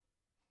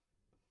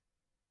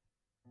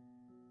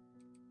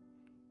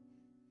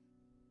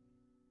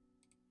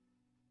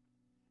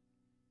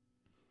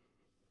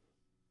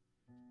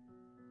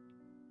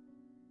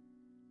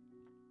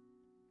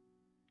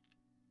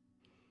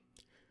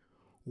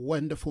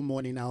Wonderful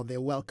morning out there.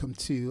 Welcome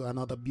to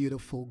another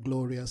beautiful,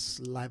 glorious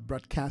live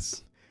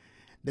broadcast.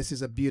 This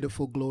is a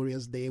beautiful,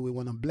 glorious day. We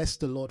want to bless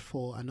the Lord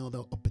for another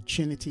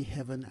opportunity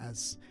heaven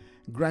has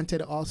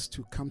granted us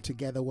to come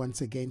together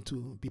once again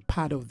to be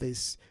part of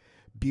this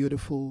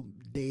beautiful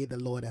day the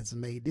Lord has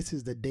made. This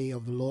is the day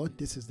of the Lord.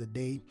 This is the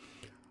day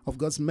of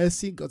God's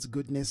mercy, God's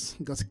goodness,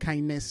 God's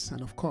kindness,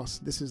 and of course,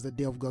 this is the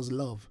day of God's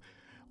love.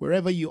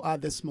 Wherever you are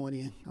this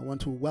morning, I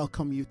want to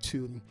welcome you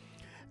to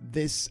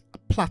this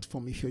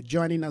platform. If you're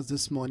joining us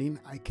this morning,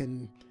 I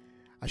can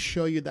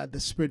assure you that the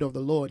Spirit of the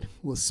Lord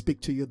will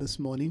speak to you this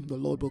morning. The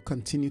Lord will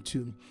continue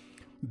to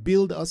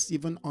build us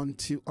even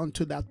onto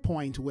that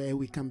point where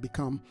we can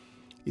become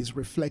His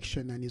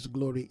reflection and His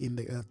glory in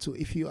the earth. So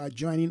if you are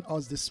joining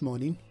us this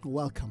morning,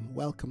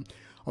 welcome.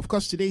 Of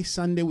course, today is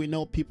Sunday. We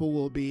know people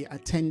will be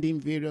attending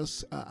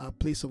various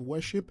places of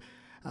worship,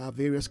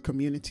 various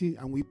community,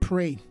 and we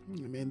pray,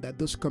 that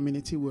those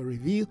community will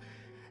reveal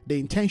the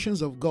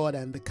intentions of God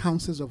and the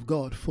counsels of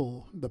God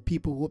for the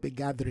people who will be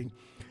gathering.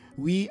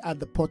 We at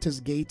the Potter's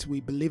Gate, we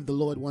believe the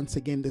Lord once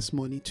again this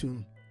morning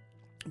to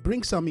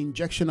bring some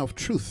injection of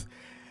truth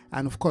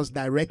and of course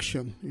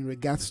direction in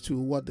regards to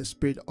what the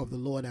Spirit of the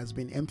Lord has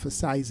been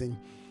emphasizing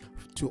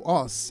to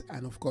us,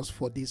 and of course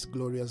for this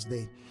glorious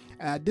day.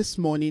 This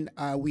morning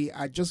we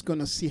are just going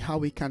to see how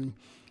we can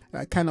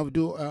kind of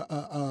do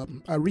a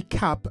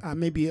recap,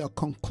 maybe a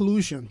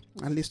conclusion,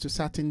 at least to a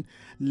certain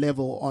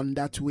level, on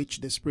that which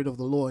the Spirit of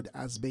the Lord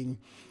has been,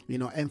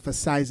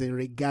 emphasizing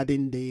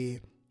regarding the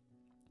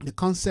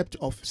concept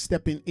of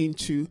stepping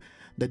into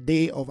the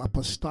day of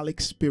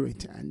apostolic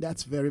spirit. And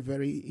that's very,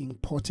 very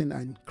important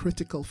and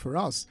critical for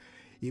us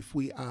if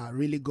we are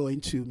really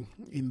going to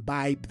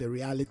imbibe the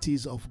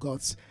realities of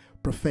God's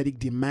prophetic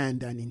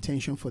demand and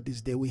intention for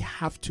this day. We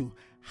have to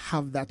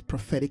have that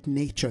prophetic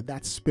nature,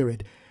 that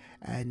spirit.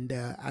 And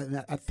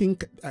I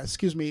think,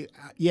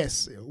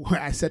 yes,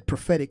 when I said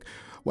prophetic,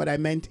 what I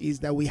meant is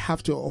that we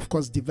have to, of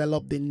course,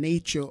 develop the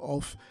nature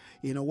of,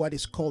 what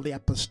is called the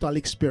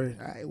apostolic spirit.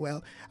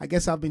 I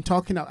guess I've been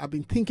thinking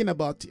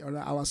about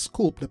our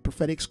school, the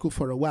prophetic school,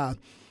 for a while.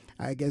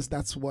 I guess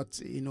that's what,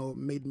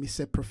 made me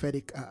say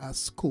prophetic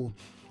school.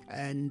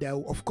 And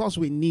of course,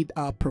 we need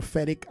our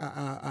prophetic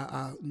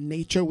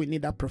nature. We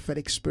need our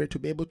prophetic spirit to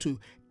be able to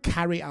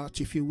carry out,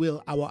 if you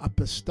will, our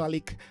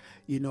apostolic,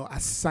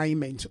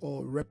 assignment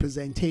or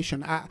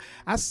representation.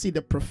 I see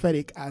the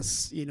prophetic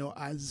as,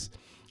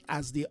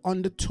 as the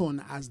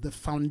undertone, as the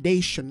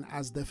foundation,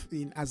 as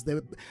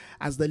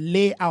the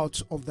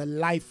layout of the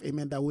life,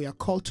 amen, that we are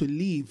called to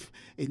live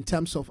in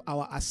terms of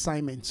our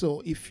assignment.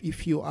 So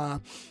if you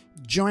are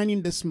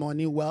joining this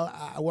morning,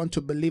 I want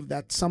to believe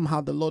that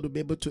somehow the Lord will be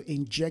able to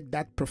inject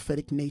that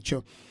prophetic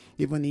nature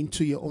even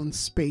into your own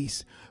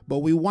space. But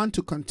we want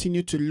to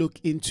continue to look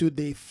into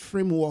the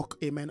framework,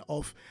 amen,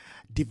 of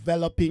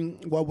developing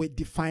what we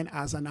define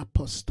as an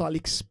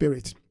apostolic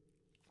spirit.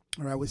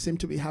 All right, we seem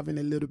to be having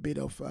a little bit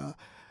of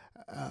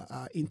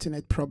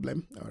internet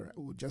problem. All right,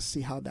 we'll just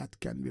see how that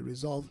can be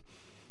resolved.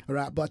 All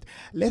right, but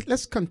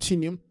let's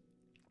continue.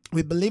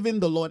 We believe in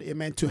the Lord,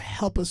 amen, to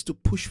help us to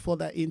push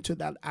further into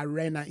that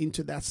arena,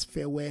 into that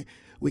sphere where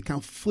we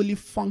can fully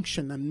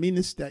function and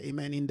minister,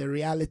 amen, in the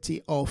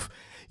reality of,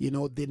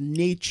 the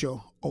nature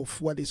of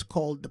what is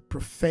called the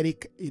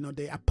prophetic,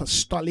 the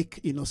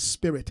apostolic,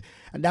 spirit.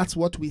 And that's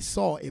what we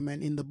saw,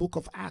 amen, in the book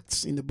of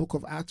Acts. In the book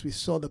of Acts, we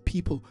saw the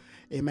people,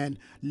 amen,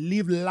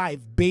 live life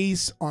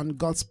based on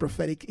God's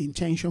prophetic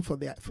intention for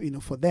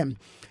them.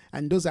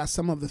 And those are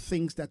some of the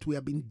things that we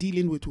have been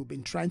dealing with. We've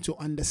been trying to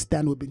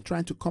understand. We've been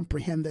trying to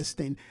comprehend this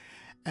thing.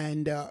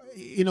 And,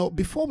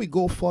 before we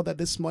go further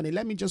this morning,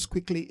 let me just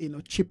quickly,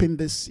 chip in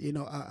this,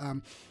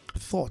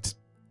 thought.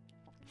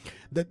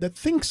 The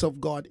things of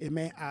God,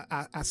 amen,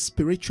 are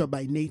spiritual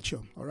by nature.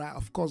 All right.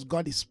 Of course,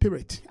 God is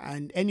spirit.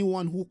 And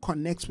anyone who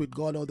connects with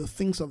God or the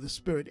things of the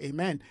Spirit,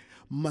 amen,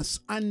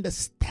 must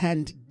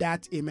understand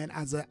that, amen,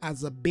 as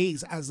a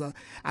base, as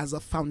a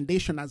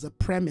foundation, as a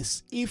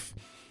premise. If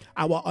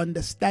our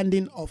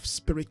understanding of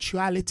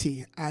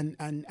spirituality and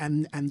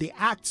the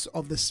acts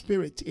of the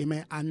Spirit,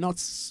 amen, are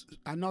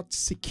not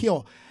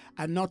secure,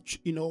 are not,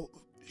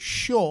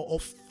 sure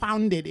or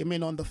founded,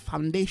 amen, on the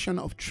foundation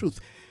of truth,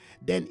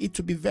 then it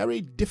will be very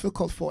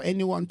difficult for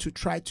anyone to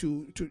try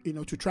to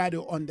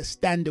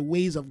understand the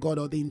ways of God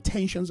or the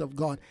intentions of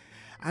God.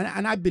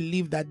 And I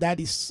believe that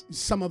is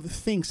some of the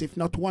things, if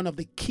not one of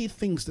the key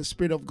things, the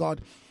Spirit of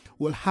God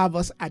will have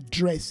us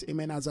address,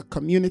 amen, as a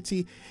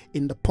community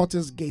in the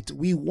Potter's Gate.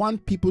 We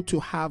want people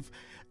to have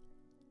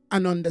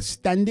an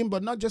understanding,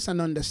 but not just an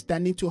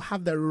understanding, to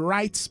have the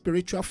right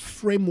spiritual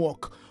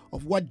framework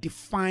of what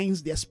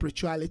defines their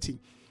spirituality.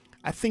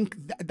 I think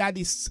that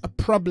is a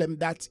problem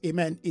that,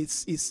 amen,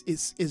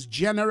 is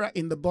general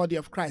in the body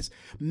of Christ.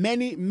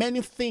 Many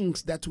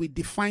things that we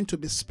define to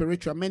be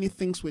spiritual, many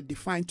things we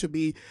define to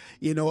be,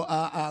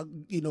 the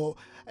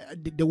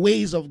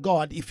ways of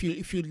God. If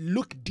you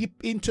look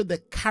deep into the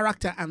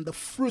character and the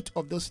fruit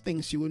of those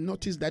things, you will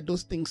notice that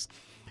those things,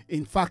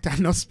 in fact, are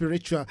not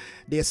spiritual.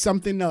 They're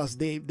something else.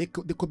 They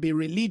could be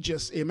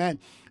religious. Amen.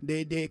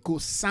 They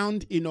could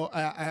sound,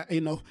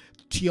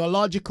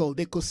 theological.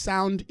 They could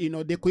sound,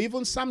 they could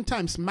even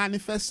sometimes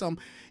manifest some,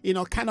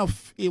 kind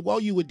of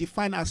what you would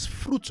define as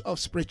fruit of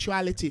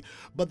spirituality.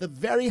 But the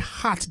very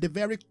heart, the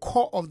very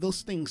core of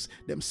those things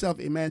themselves,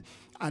 amen,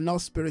 are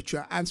not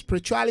spiritual. And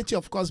spirituality,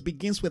 of course,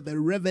 begins with the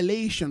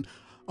revelation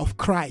of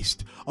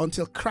Christ.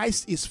 Until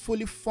Christ is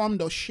fully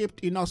formed or shaped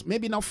in us,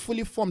 maybe not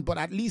fully formed, but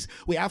at least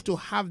we have to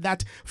have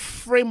that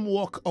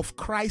framework of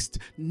Christ's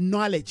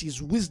knowledge,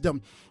 his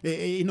wisdom,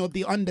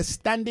 the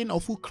understanding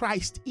of who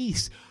Christ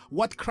is,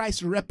 what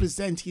Christ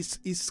represents,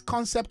 his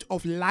concept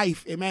of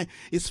life, amen,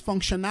 his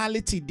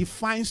functionality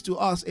defines to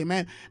us,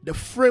 amen, the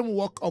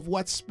framework of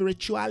what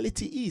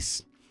spirituality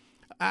is.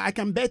 I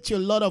can bet you a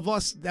lot of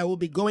us that will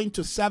be going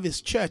to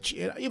service church,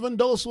 even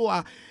those who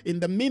are in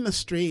the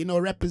ministry,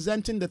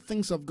 representing the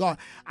things of God,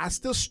 are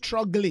still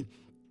struggling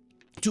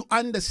to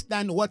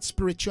understand what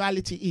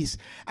spirituality is.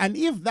 And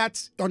if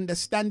that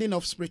understanding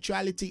of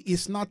spirituality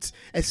is not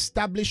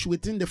established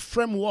within the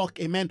framework,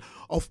 amen,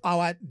 of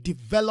our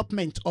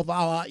development, of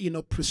our,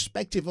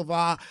 perspective, of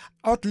our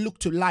outlook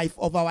to life,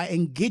 of our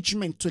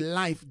engagement to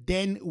life,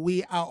 then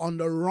we are on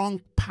the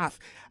wrong path.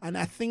 And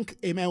I think,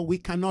 amen, we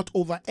cannot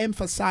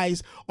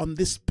overemphasize on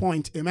this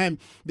point, amen,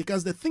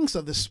 because the things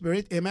of the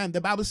Spirit, amen,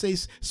 the Bible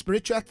says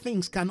spiritual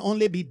things can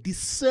only be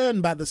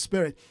discerned by the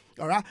Spirit.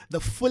 All right. The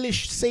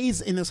foolish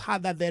says in his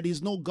heart that there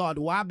is no God.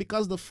 Why?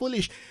 Because the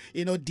foolish,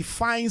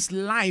 defines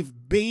life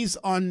based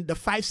on the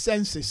five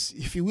senses,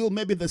 if you will,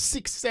 maybe the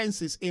six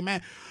senses.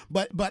 Amen.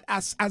 But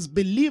as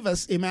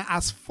believers, amen,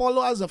 as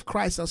followers of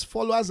Christ, as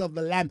followers of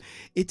the Lamb,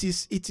 it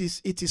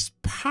is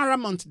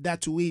paramount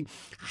that we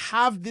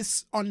have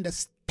this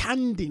understanding.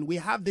 We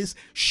have this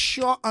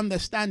sure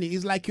understanding.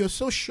 It's like you're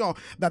so sure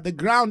that the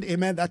ground,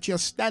 amen, that you're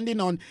standing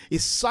on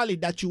is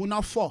solid, that you will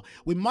not fall.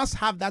 We must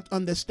have that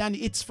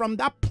understanding. It's from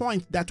that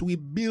point that we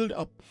build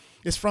up.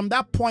 It's from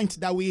that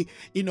point that we,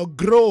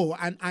 grow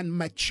and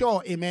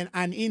mature, amen,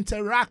 and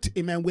interact,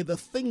 amen, with the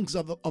things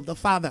of the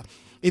Father.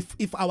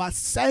 If our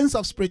sense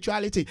of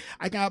spirituality,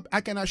 I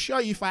can assure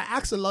you, if I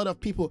ask a lot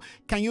of people,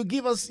 can you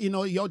give us,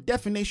 your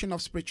definition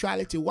of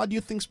spirituality? What do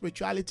you think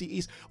spirituality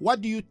is? What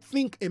do you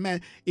think,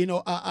 amen,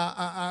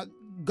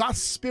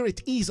 God's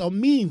Spirit is or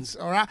means?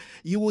 All right,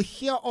 you will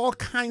hear all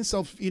kinds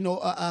of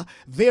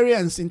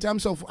variants in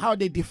terms of how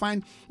they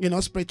define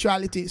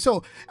spirituality.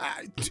 So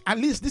at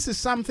least this is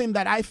something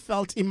that I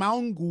felt in my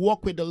own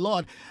walk with the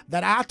Lord,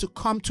 that I had to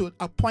come to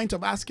a point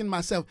of asking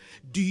myself,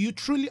 do you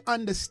truly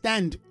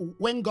understand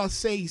when God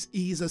says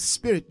he is a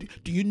spirit?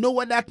 Do you know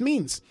what that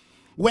means?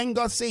 When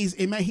God says,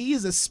 amen, he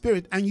is a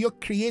spirit and you're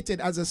created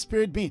as a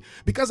spirit being.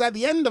 Because at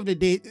the end of the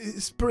day,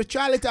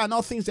 spirituality are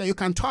not things that you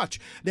can touch.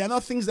 They are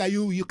not things that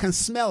you can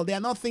smell. They are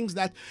not things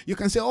that you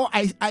can say, oh,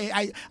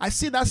 I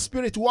see that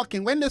spirit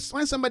walking. When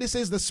somebody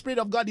says the Spirit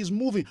of God is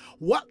moving,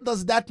 what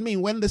does that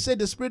mean? When they say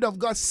the Spirit of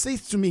God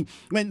says to me,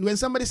 when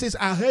somebody says,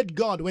 I heard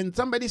God, when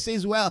somebody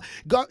says, well,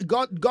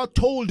 God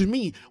told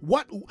me,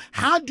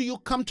 how do you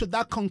come to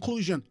that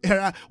conclusion?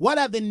 What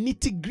are the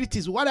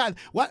nitty-gritties?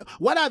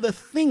 What are the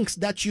things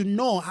that you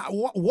know?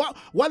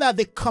 What are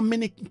the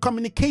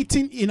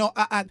communicating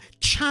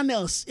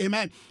channels,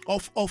 amen,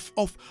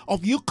 of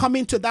you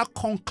coming to that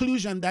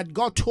conclusion that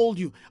God told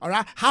you? All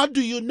right, how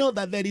do you know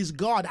that there is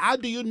God? How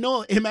do you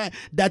know, amen,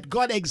 that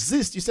God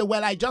exists? You say,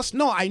 well, I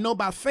know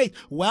by faith.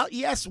 Well,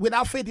 yes,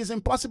 without faith it's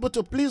impossible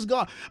to please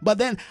God. But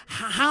then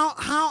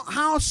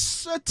how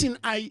certain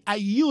are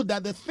you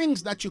that the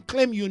things that you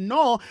claim you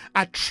know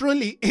are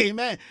truly,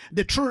 amen,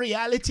 the true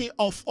reality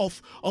of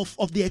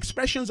the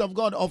expressions of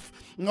God, of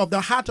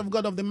the heart of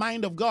God, of the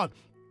mind of God?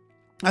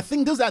 I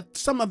think those are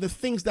some of the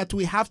things that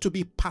we have to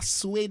be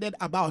persuaded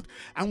about.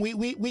 And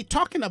we're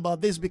talking about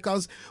this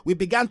because we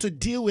began to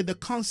deal with the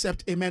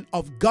concept, amen,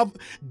 of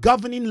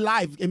governing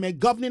life, amen,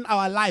 governing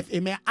our life,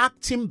 amen,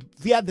 acting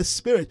via the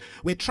Spirit.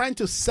 We're trying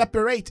to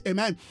separate,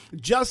 amen,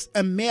 just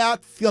a mere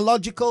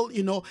theological,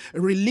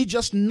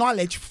 religious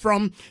knowledge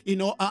from,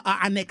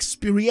 an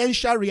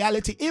experiential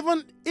reality.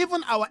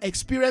 Even our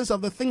experience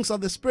of the things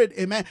of the Spirit,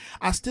 amen,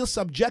 are still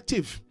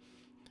subjective.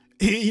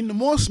 In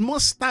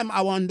most time,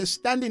 our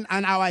understanding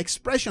and our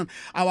expression,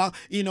 our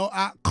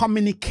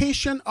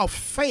communication of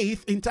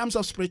faith in terms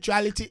of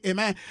spirituality,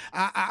 amen,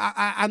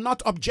 are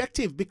not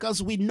objective,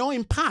 because we know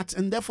in part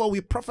and therefore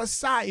we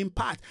prophesy in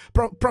part.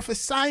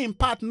 Prophesy in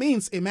part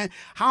means, amen,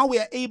 how we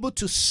are able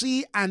to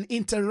see and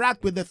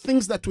interact with the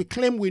things that we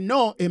claim we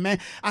know, amen,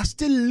 are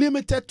still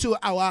limited to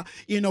our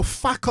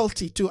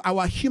faculty, to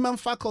our human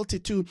faculty,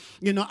 to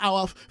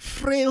our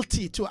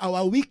frailty, to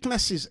our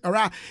weaknesses. All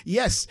right,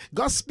 yes,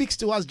 God speaks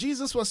to us.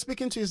 Jesus was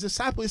speaking to his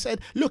disciples. He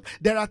said, look,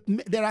 there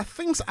are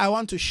things I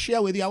want to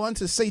share with you. I want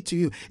to say to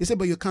you. He said,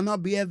 but you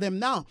cannot bear them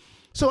now.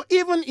 So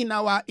even in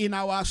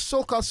our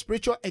so-called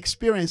spiritual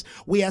experience,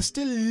 we are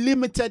still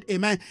limited,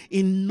 amen,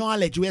 in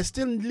knowledge. We are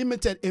still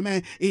limited,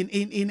 amen,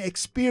 in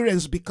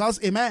experience,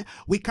 because, amen,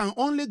 we can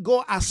only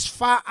go as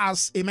far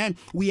as, amen,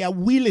 we are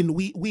willing.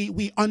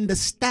 We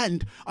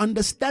understand.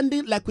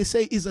 Understanding, like we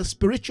say, is a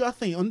spiritual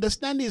thing.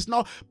 Understanding is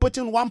not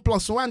putting 1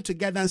 + 1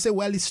 together and say,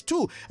 well, it's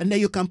 2, and then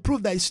you can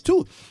prove that it's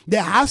 2.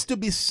 There has to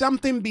be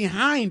something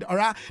behind, all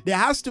right?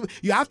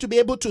 You have to be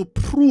able to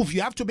prove.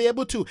 You have to be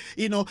able to,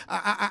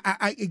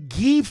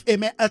 give,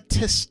 amen, a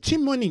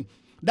testimony.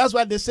 That's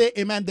why they say,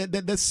 amen,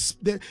 the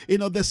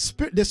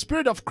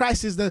spirit of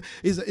Christ is the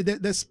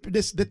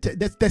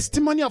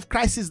testimony of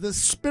Christ is the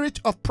spirit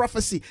of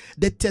prophecy.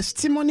 The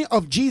testimony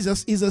of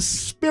Jesus is a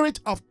spirit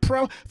of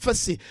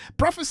prophecy.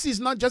 Prophecy is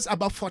not just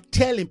about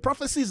foretelling.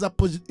 Prophecy is a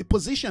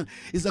position,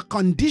 is a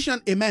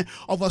condition, amen,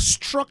 of a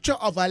structure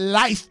of a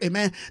life,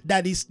 amen,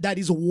 that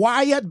is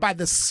wired by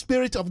the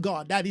Spirit of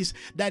God, that is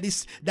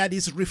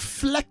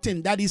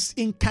reflecting, that is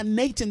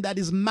incarnating, that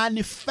is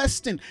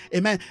manifesting,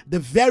 amen, the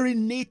very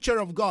nature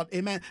of God,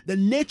 amen. The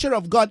nature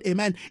of God,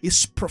 amen,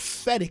 is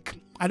prophetic.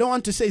 I don't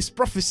want to say it's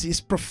prophecy, it's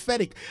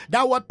prophetic.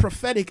 That word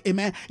prophetic,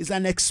 amen, is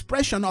an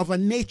expression of a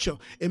nature,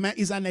 amen,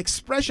 is an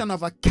expression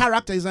of a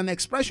character, is an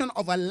expression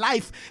of a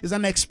life, is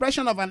an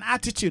expression of an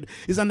attitude,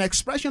 is an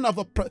expression of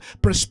a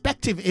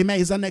perspective, amen,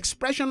 is an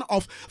expression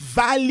of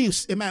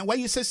values, amen. When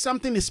you say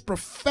something is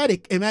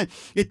prophetic, amen,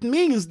 it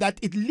means that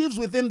it lives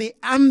within the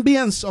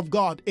ambience of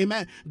God,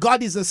 amen.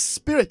 God is a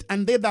spirit,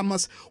 and they that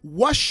must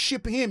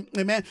worship him,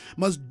 amen,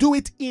 must do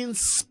it in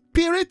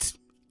spirit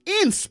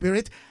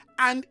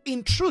and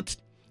in truth.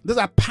 Those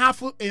are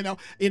powerful,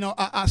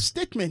 a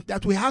statement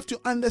that we have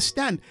to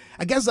understand.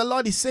 I guess the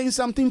Lord is saying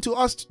something to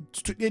us,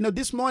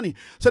 this morning,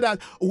 so that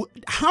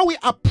how we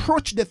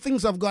approach the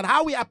things of God,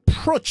 how we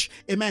approach,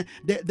 amen,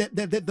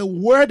 the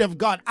Word of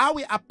God, how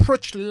we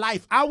approach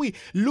life, how we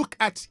look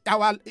at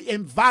our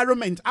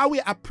environment, how we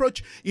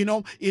approach,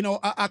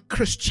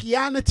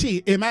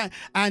 Christianity, amen,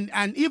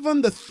 and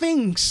even the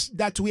things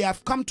that we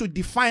have come to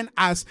define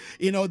as,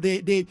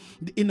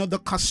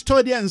 the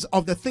custodians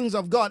of the things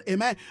of God,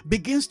 amen,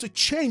 begins to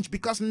change.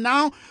 Because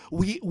now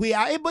we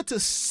are able to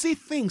see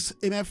things,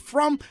 amen,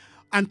 from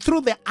and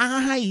through the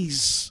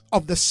eyes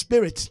of the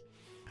Spirit.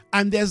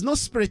 And there's no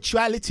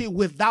spirituality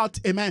without,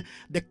 amen,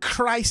 the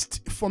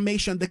Christ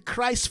formation, the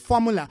Christ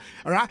formula.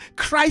 All right,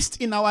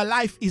 Christ in our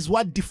life is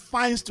what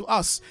defines to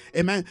us,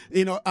 amen,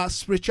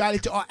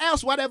 spirituality, or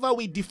else whatever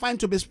we define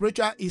to be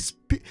spiritual is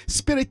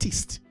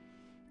spiritist.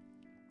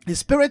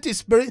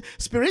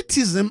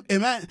 Spiritism,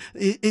 amen,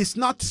 is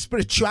not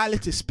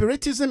spirituality.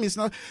 Spiritism is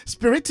not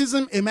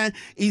spiritism, amen,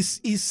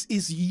 is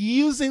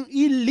using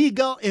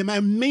illegal,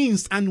 amen,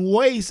 means and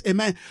ways,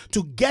 amen,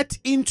 to get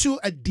into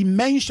a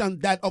dimension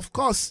that, of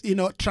course,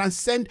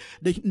 transcend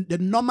the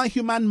normal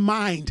human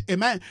mind,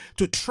 amen,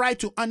 to try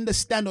to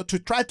understand or to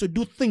try to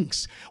do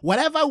things.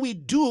 Whatever we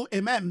do,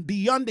 amen,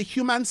 beyond the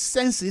human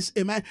senses,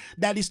 amen,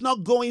 that is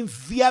not going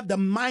via the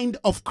mind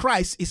of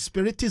Christ is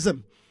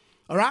spiritism.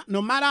 All right,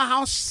 no matter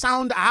how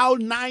sound, how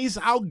nice,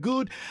 how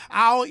good,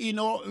 how,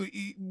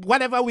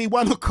 whatever we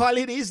want to call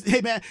it is,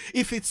 amen,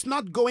 if it's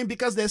not going,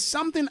 because there's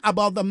something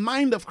about the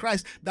mind of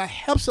Christ that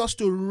helps us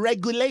to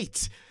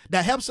regulate,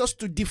 that helps us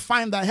to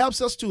define, that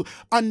helps us to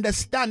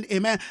understand,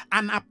 amen,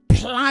 and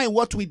apply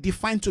what we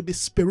define to be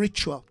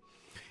spiritual.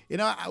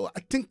 I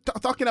think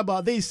talking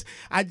about this,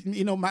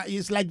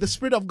 it's like the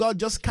Spirit of God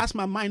just cast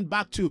my mind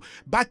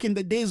back in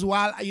the days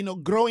while,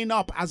 growing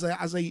up as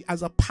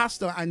a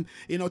pastor and,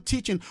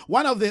 teaching.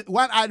 One of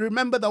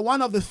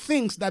the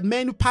things that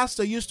many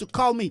pastors used to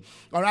call me,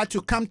 all right,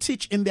 to come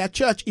teach in their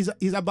church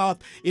is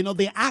about,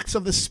 the acts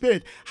of the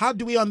Spirit. How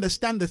do we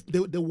understand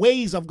the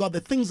ways of God,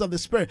 the things of the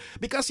Spirit?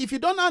 Because if you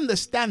don't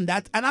understand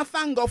that, and I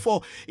thank God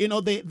for,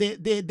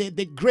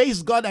 the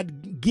grace God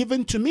had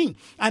given to me,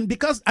 and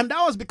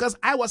that was because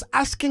I was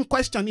asking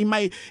questions in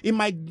my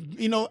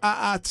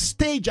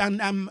stage,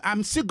 and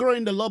I'm still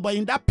growing the Lord, but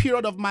in that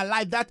period of my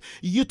life, that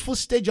youthful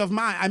stage of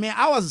mine,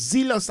 I was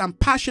zealous and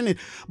passionate,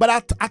 but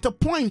at a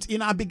point,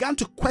 I began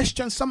to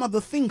question some of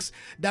the things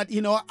that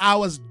I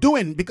was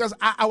doing, because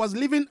I was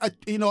living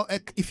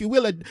if you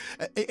will,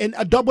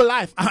 a double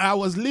life. I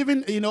was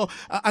living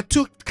a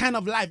two kind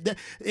of life.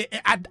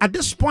 At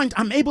this point,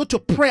 I'm able to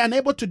pray and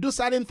able to do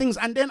certain things,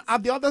 and then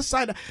at the other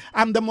side,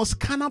 I'm the most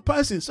carnal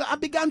person. So I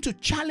began to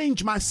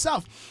challenge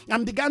myself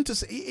and began to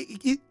say,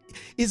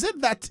 is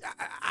it that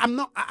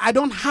I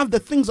don't have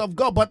the things of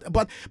God,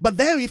 but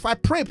there, if I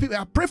pray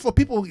for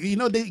people,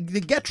 they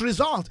get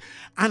results.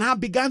 And I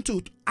began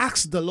to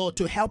ask the Lord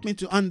to help me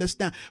to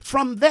understand.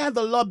 From there,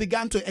 the Lord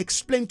began to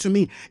explain to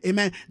me,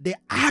 amen, the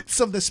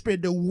acts of the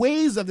Spirit, the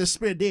ways of the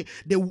Spirit,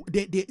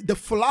 the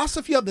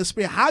philosophy of the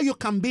Spirit, how you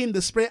can be in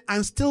the Spirit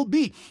and still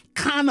be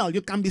carnal.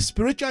 You can be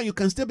spiritual, you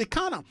can still be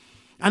carnal.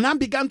 And I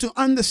began to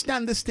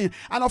understand this thing.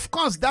 And of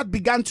course, that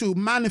began to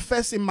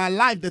manifest in my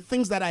life, the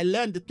things that I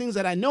learned, the things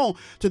that I know,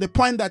 to the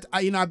point that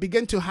I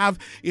began to have,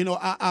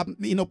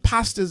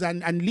 pastors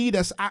and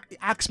leaders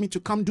ask me to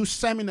come do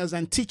seminars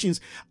and teachings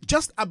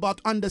just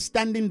about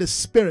understanding the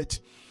Spirit.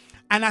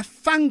 And I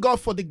thank God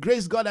for the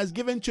grace God has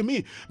given to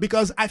me,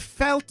 because I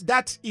felt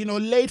that,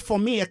 laid for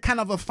me a kind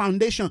of a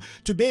foundation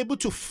to be able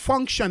to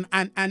function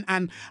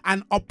and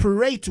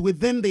operate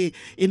within the,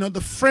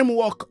 the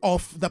framework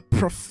of the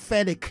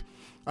prophetic.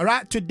 All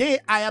right. Today,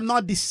 I am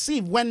not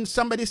deceived when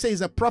somebody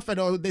says a prophet,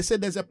 or they say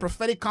there's a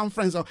prophetic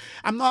conference, or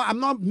I'm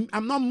not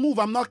moved.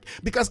 I'm not,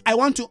 because I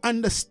want to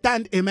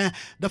understand, amen,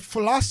 the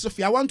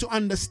philosophy. I want to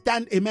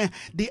understand, amen,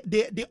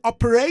 the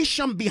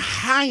operation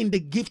behind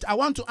the gift. I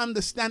want to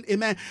understand,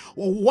 amen,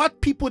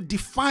 what people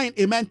define,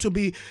 amen, to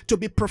be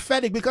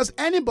prophetic, because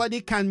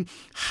anybody can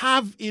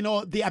have,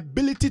 the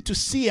ability to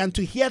see and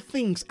to hear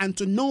things and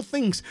to know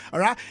things. All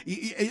right.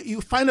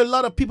 You find a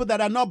lot of people that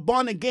are not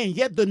born again,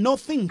 yet they know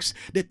things.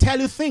 They tell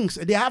you things.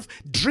 They have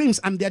dreams,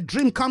 and their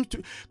dream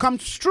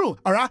comes true.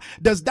 All right.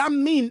 Does that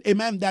mean,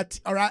 amen, that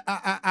all right,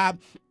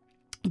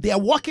 they are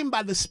walking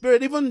by the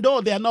Spirit, even though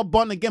they are not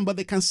born again, but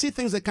they can see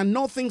things, they can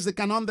know things, they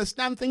can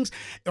understand things.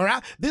 All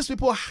right, these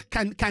people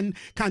can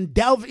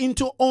delve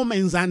into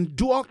omens and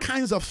do all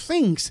kinds of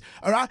things.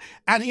 All right,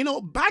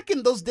 and back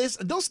in those days,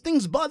 those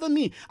things bother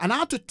me, and I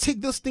had to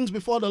take those things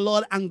before the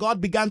Lord, and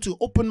God began to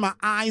open my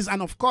eyes,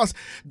 and of course,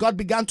 God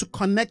began to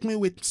connect me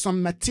with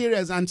some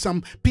materials and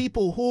some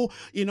people who,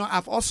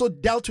 have also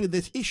dealt with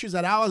the issues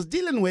that I was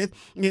dealing with.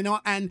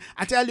 And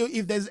I tell you,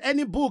 if there's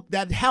any book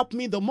that helped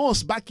me the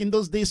most back in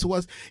those days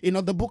was,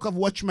 the book of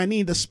Watchman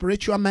Nee, The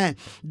Spiritual Man.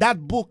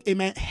 That book,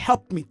 amen,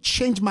 helped me,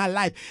 change my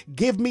life,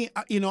 gave me,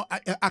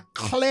 a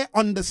clear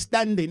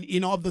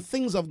understanding, of the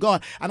things of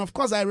God. And of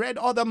course, I read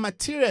other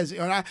materials,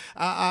 Brother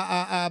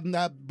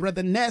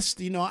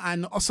Nest,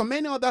 and so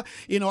many other,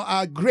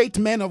 great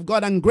men of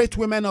God and great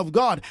women of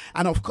God.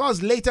 And of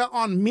course, later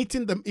on,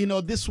 meeting them,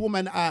 this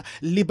woman,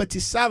 Liberty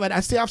Savard. I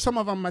still have some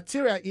of her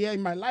material here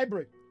in my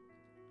library.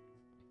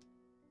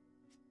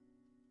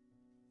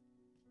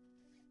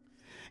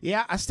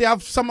 Yeah, I still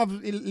have some of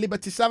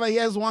Liberty Savard.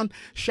 Here's one,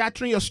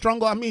 Shattering Your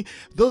Stronghold. I mean,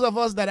 those of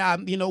us that are,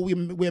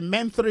 we're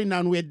mentoring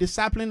and we're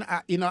discipling,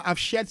 I've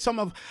shared some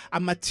of our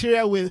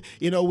material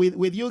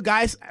with you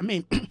guys. I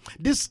mean,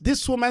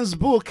 this woman's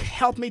book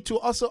helped me to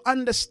also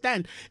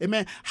understand,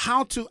 amen,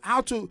 how to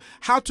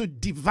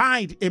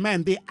divide,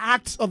 amen, the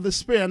acts of the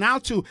Spirit, and how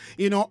to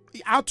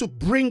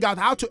bring out,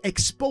 how to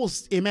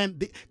expose, amen,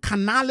 the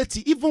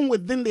carnality even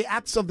within the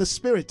acts of the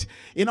Spirit.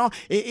 A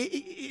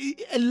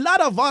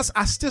lot of us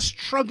are still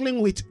struggling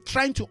with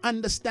trying to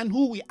understand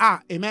who we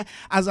are, amen,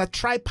 as a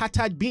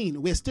tripartite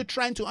being. We're still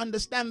trying to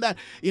understand that,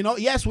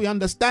 yes, we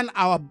understand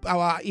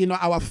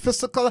our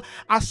physical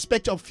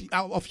aspect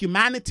of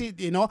humanity,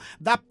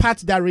 that part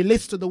that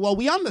relates to the world.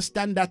 We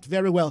understand that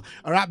very well,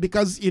 all right,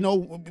 because,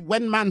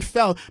 when man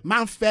fell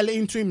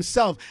into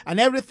himself, and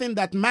everything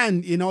that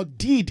man,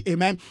 did,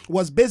 amen,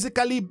 was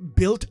basically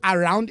built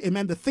around,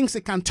 amen, the things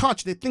he can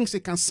touch, the things he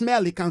can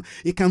smell, he can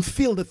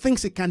feel, the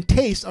things he can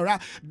taste, all right.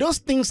 Those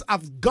things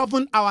have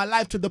governed our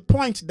life to the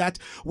point that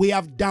we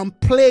have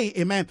downplayed,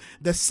 amen,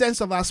 the sense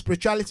of our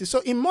spirituality. So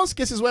in most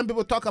cases, when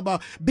people talk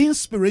about being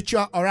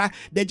spiritual, all right,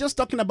 they're just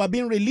talking about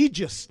being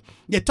religious.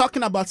 They're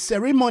talking about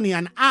ceremony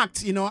and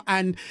act,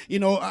 and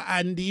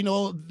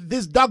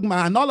this dogma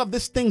and all of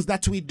these things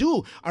that we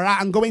do, all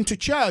right, and going to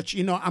church,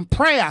 and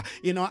prayer,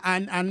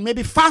 and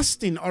maybe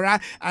fasting, all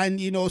right, and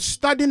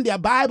studying their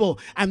Bible,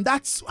 and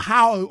that's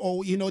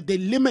how, they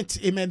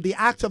limit, amen, the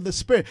act of the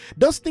Spirit.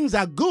 Those things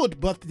are good,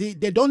 but they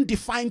don't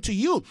define to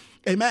you.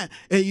 Amen.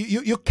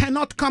 You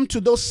cannot come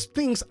to those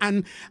things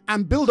and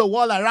build a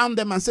wall around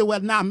them and say, well,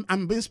 now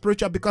I'm being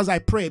spiritual because I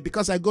pray,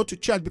 because I go to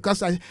church,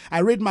 because I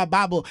read my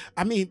Bible.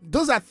 I mean,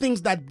 those are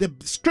things that the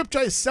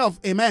scripture itself,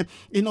 amen,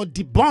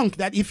 debunk.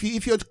 That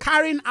if you're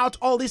carrying out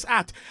all this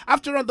act,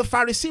 after all, the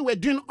Pharisees were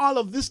doing all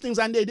of these things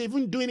and they're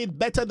even doing it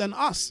better than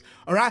us.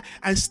 All right.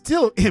 And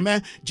still,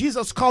 amen,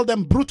 Jesus called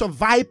them brood of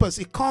vipers.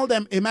 He called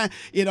them, amen,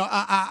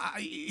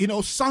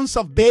 sons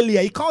of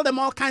Belial. He called them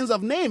all kinds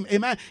of names.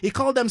 Amen. He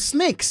called them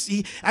snakes.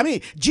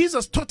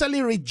 Jesus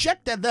totally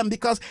rejected them,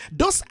 because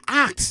those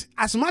acts,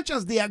 as much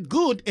as they are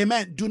good,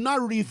 amen, do not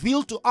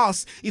reveal to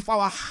us if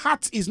our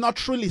heart is not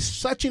truly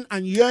searching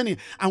and yearning,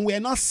 and we are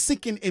not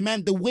seeking,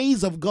 amen, the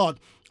ways of God.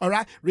 All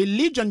right,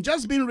 religion,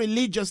 just being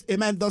religious,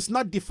 amen, does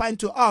not define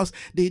to us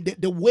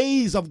the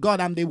ways of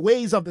God and the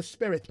ways of the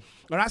Spirit.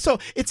 All right, so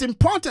it's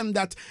important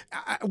that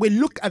we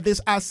look at this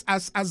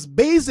as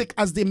basic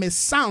as they may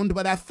sound,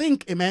 but I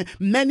think, amen,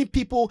 many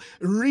people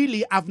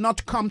really have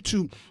not come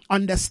to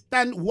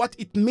understand what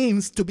it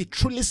means to be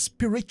truly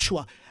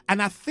spiritual. And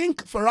I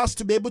think for us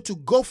to be able to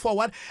go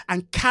forward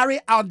and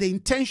carry out the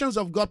intentions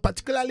of God,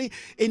 particularly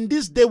in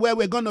this day where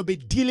we're going to be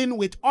dealing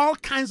with all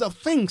kinds of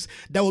things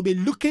that will be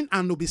looking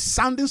and will be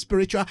sounding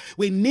spiritual,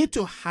 we need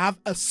to have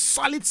a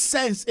solid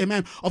sense,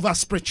 amen, of our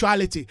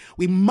spirituality.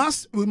 We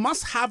must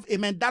have,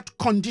 amen, that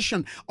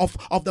condition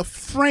of the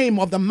frame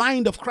of the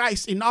mind of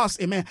Christ in us,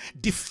 amen,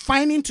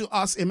 defining to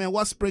us, amen,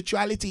 what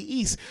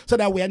spirituality is, so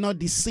that we are not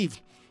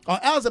deceived. Or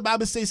else the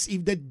Bible says,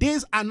 if the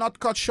days are not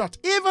cut short,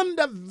 even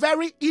the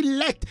very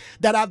elect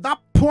that are that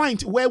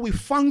point where we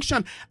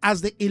function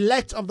as the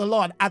elect of the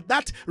Lord, at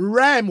that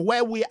realm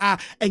where we are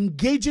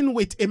engaging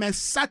with, amen,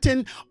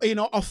 certain,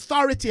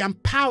 authority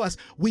and powers,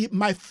 we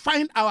might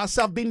find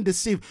ourselves being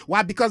deceived.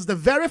 Why? Because the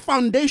very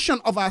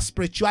foundation of our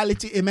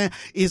spirituality, amen,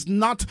 is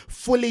not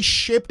fully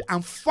shaped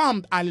and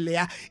formed,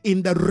 hallelujah,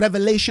 in the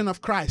revelation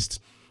of Christ.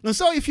 And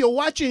so if you're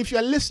watching, if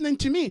you're listening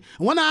to me,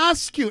 I want to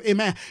ask you,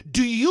 amen,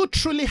 do you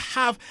truly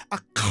have a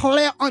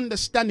clear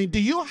understanding?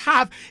 Do you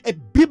have a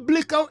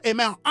biblical,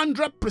 amen,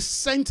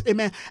 100%,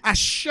 amen,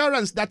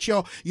 assurance that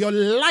your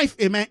life,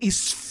 amen,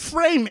 is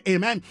framed,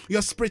 amen,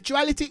 your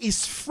spirituality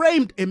is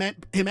framed, amen,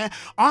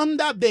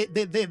 under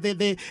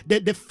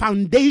the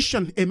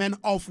foundation, amen,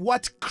 of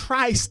what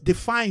Christ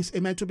defines,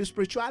 amen, to be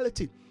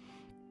spirituality?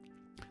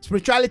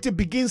 Spirituality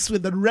begins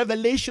with the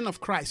revelation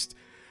of Christ.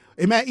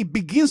 Amen. It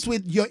begins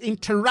with your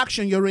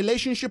interaction, your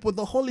relationship with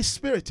the Holy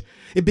Spirit.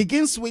 It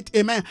begins with,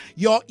 amen,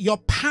 your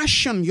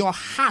passion, your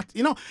heart.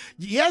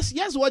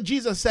 Yes, what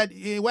Jesus said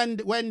when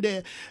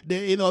the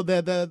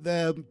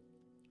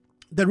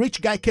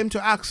rich guy came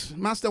to ask,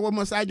 Master, what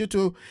must I do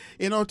to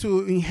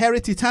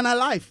inherit eternal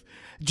life?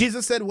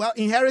 Jesus said, well,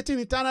 inheriting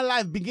eternal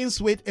life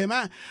begins with,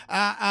 amen,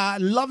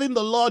 loving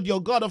the Lord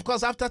your God. Of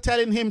course, after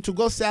telling him to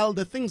go sell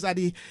the things that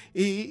he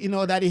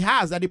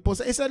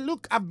possesses, he said,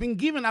 look, I've been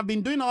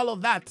doing all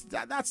of that.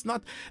 That's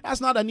not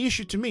an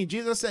issue to me.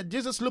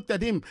 Jesus looked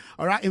at him,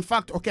 all right. In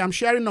fact, okay, I'm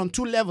sharing on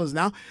two levels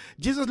now.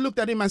 Jesus looked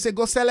at him and said,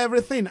 go sell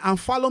everything and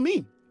follow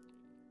me.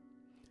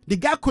 The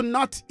guy could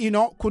not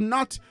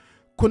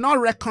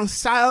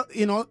reconcile,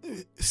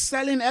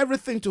 selling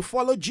everything to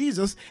follow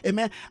Jesus,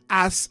 amen,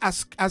 as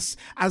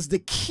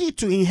the key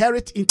to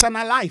inherit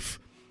eternal life.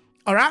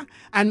 All right.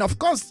 And of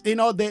course,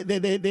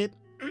 the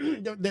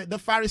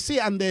Pharisee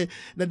and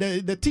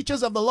the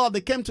teachers of the law, they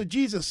came to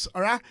Jesus,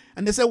 all right,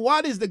 and they said,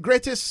 what is the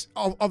greatest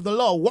of the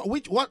law?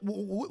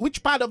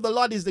 Which part of the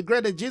Lord is the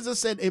greatest? Jesus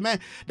said,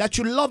 amen, that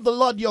you love the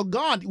Lord your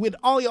God with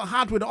all your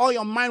heart, with all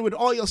your mind, with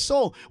all your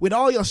soul, with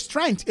all your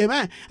strength,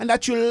 amen, and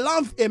that you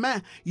love,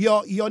 amen,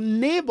 your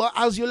neighbor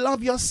as you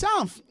love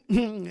yourself.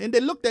 And they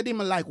looked at him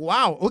like,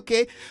 wow,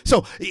 okay.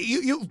 So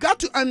you've got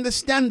to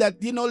understand that,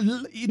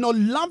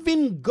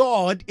 loving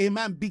God,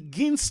 amen,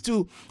 begins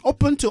to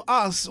open to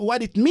us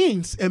what it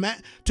means, amen,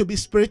 to be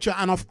spiritual.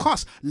 And of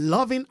course,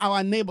 loving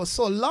our neighbor.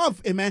 So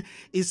love, amen,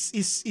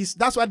 is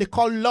that's why they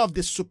call love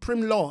the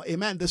supreme law,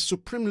 amen, the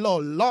supreme law.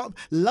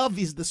 Love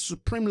is the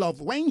supreme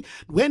love.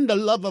 When the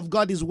love of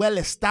God is well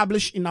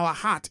established in our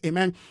heart,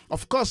 amen,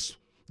 of course,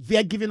 we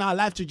are giving our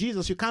life to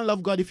Jesus. You can't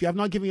love God if you have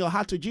not given your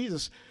heart to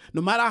Jesus.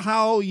 No matter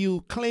how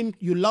you claim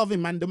you love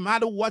him, and no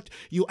matter what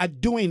you are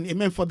doing,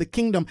 amen, for the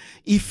kingdom,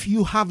 if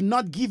you have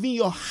not given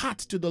your heart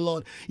to the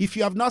Lord, if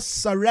you have not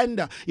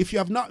surrendered,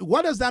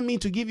 what does that mean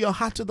to give your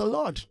heart to the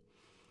Lord?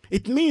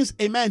 It means,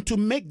 amen, to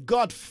make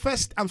God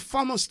first and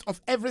foremost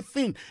of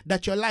everything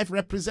that your life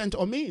represents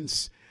or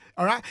means.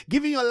 All right,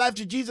 giving your life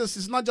to Jesus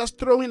is not just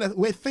throwing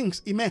away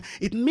things, amen.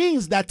 It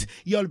means that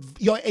your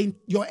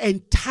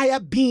entire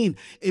being,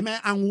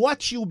 amen, and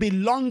what you'll be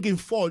longing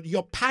for,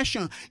 your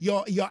passion,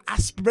 your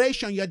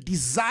aspiration, your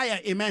desire,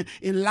 amen,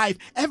 in life,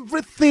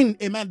 everything,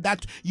 amen,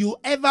 that you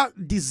ever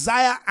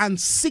desire and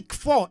seek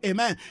for,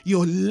 amen,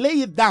 you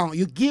lay it down.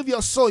 You give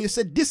your soul. You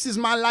say, this is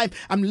my life.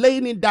 I'm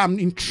laying it down,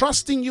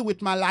 entrusting you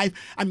with my life.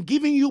 I'm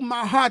giving you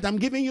my heart. I'm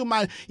giving you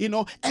my,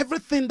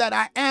 everything that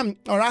I am,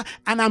 all right,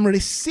 and I'm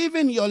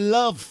receiving your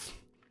love.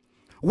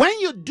 When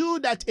you do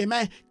that,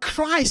 amen,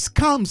 Christ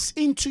comes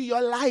into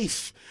your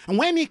life. And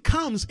when he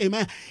comes,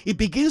 amen, he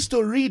begins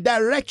to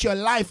redirect your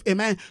life,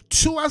 amen,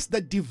 towards the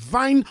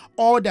divine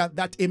order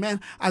that, amen,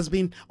 has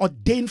been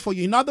ordained for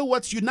you. In other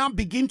words, you now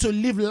begin to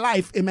live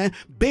life, amen,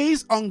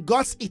 based on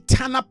God's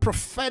eternal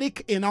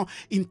prophetic,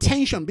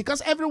 intention.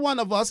 Because every one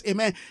of us,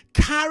 amen,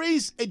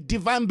 carries a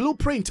divine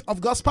blueprint of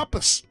God's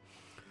purpose.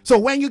 So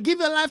when you give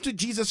your life to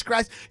Jesus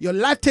Christ, your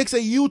life takes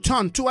a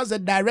U-turn towards the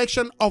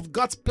direction of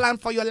God's plan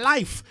for your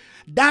life.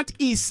 That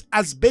is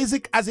as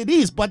basic as it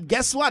is. But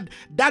guess what?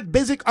 That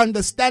basic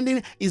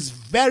understanding is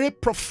very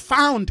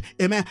profound,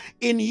 amen,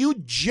 in you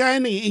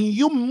journey, in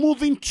you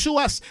moving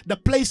towards the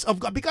place of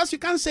God. Because you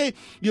can't say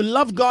you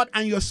love God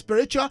and you're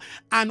spiritual,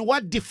 and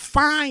what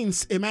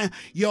defines, amen,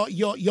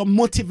 your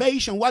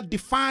motivation, what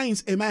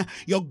defines, amen,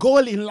 your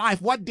goal in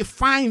life, what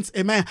defines,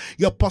 amen,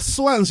 your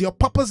pursuance, your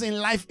purpose in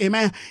life,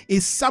 amen,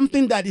 is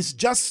something that is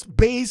just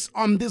based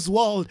on this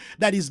world,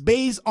 that is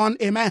based on,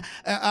 amen,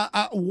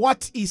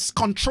 what is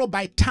controlled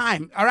by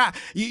time. All right,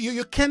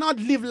 you cannot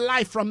live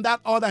life from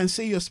that order and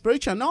say you're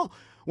spiritual. No.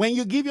 When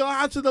you give your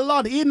heart to the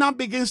Lord, he now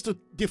begins to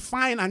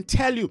define and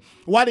tell you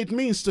what it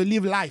means to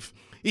live life.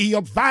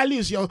 Your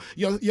values,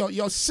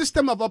 your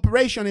system of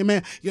operation,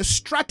 amen, your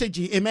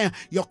strategy, amen,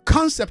 your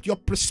concept, your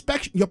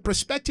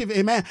perspective,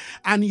 amen,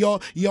 and your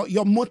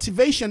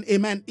motivation,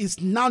 amen, is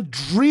now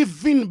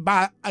driven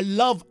by a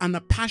love and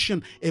a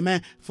passion,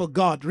 amen, for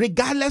God,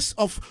 regardless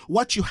of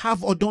what you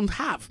have or don't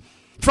have.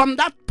 From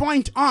that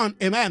point on,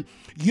 amen,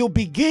 you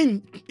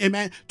begin,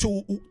 amen,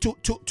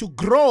 to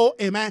grow,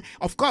 amen.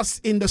 Of course,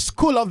 in the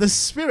school of the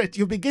Spirit,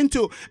 you begin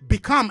to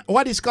become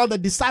what is called the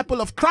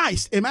disciple of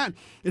Christ, amen.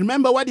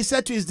 Remember what he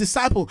said to his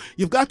disciple: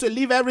 you've got to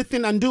leave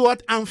everything and do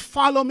what? And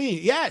follow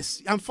me.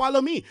 Yes, and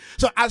follow me.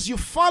 So as you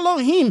follow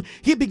him,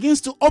 he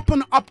begins to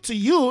open up to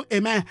you,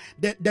 amen,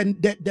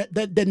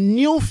 the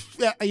new,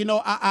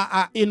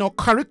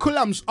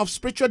 curriculums of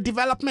spiritual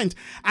development.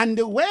 And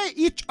the way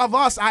each of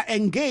us are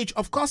engaged,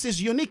 of course,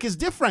 is unique, is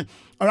different.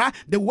 All right,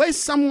 the way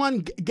someone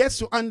gets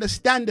to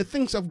understand the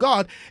things of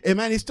God,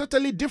 amen, is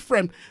totally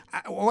different.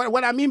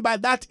 What I mean by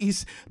that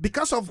is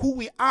because of who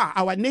we are,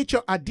 our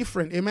nature are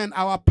different, amen.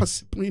 Our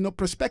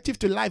perspective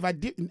to life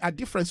are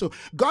different. So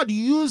God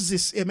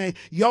uses, amen,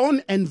 your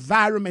own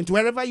environment,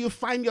 wherever you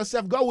find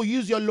yourself. God will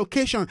use your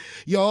location,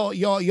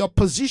 your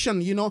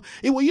position.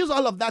 It will use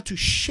all of that to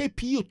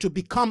shape you to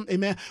become,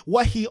 amen,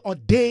 what He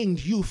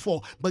ordained you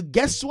for. But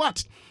guess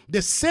what?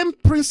 The same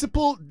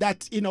principle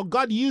that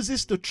God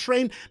uses to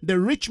train the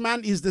rich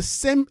man is the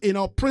same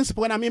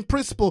principle. When I mean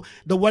principle,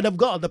 the word of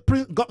God,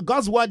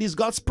 God's word is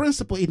God's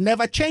principle. It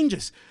never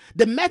changes.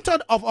 The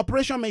method of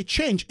operation may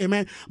change,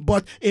 amen.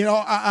 But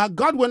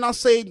God will not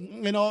say,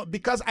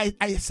 because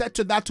I said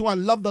to that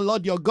one, love the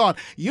Lord your God.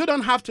 You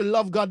don't have to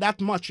love God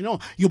that much.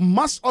 You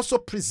must also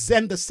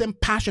present the same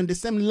passion, the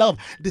same love,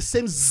 the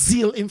same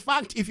zeal. In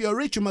fact, if you're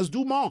rich, you must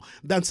do more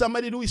than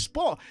somebody who is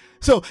poor.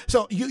 So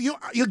you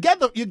get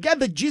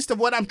the gist of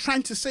what I'm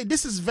trying to say.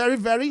 This is very,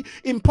 very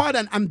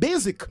important and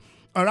basic.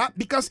 All right,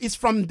 because it's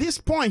from this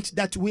point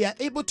that we are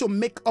able to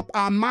make up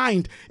our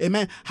mind,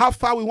 amen, how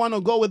far we want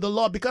to go with the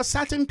Lord. Because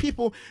certain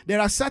people, there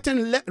are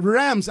certain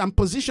realms and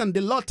positions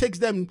the Lord takes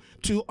them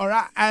to, all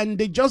right, and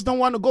they just don't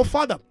want to go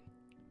further.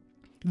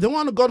 They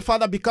want to go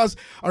further because,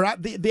 all right,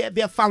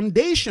 their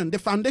foundation, the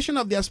foundation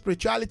of their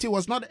spirituality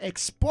was not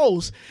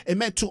exposed,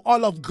 amen, to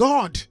all of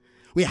God.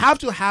 We have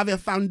to have a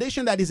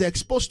foundation that is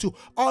exposed to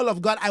all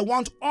of God. I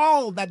want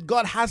all that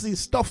God has in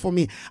store for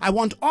me. I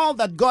want all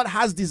that God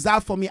has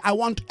desired for me. I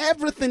want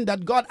everything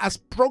that God has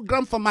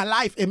programmed for my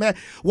life, amen.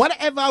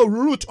 Whatever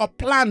route or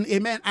plan,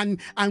 amen,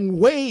 and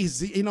ways,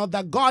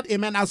 that God,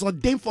 amen, has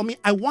ordained for me,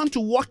 I want to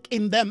walk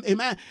in them,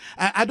 amen.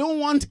 I don't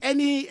want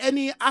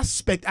any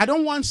aspect. I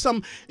don't want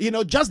some,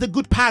 just the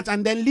good part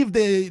and then leave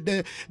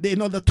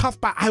the tough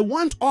part. I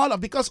want all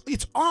of, because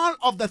it's all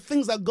of the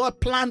things that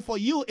God planned for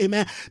you,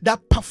 amen,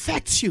 that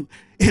perfect you,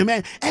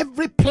 amen.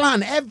 Every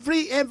plan,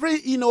 every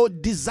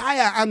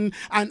desire and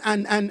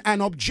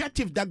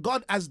objective that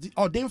God has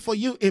ordained for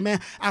you, amen,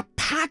 are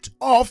part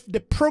of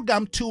the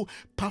program to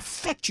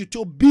perfect you,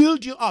 to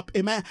build you up,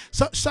 amen,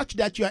 such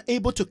that you are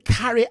able to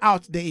carry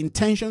out the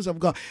intentions of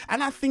God.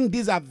 And I think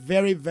these are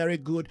very, very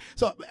good.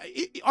 So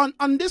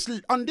on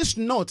this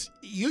note,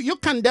 you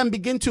can then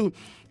begin to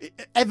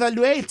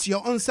evaluate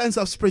your own sense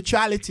of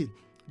spirituality.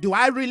 Do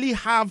I really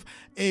have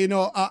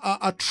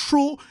a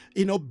true,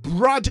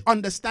 broad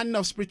understanding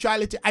of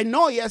spirituality? I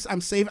know, yes,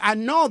 I'm saved. I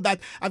know that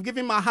I've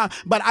given my heart,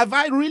 but have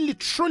I really,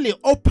 truly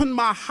opened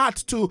my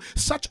heart to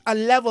such a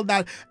level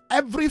that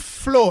every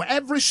flow,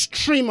 every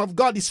stream of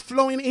God is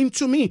flowing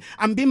into me?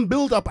 I'm being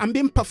built up. I'm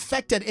being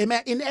perfected,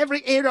 amen, in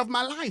every area of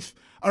my life.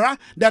 All right,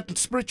 that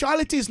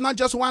spirituality is not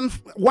just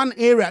one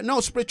area. No,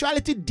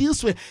 spirituality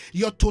deals with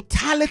your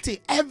totality,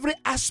 every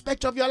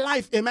aspect of your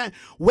life, amen.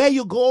 Where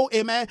you go,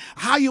 amen.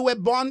 How you were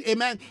born,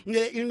 amen.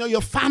 Your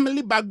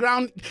family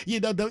background,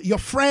 your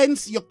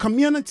friends, your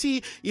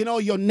community,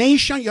 your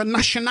nation, your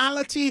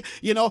nationality,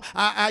 your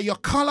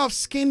color of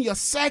skin, your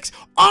sex,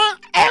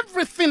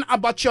 everything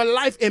about your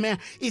life, amen,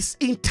 is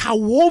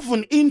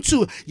interwoven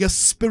into your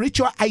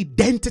spiritual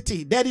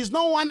identity. There is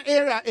no one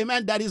area,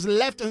 amen, that is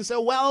left and say,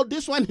 well,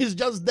 this one is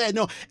just there.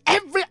 No,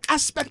 every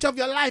aspect of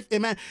your life,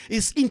 amen,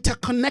 is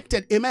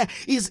interconnected, amen,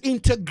 is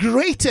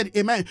integrated,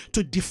 amen,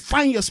 to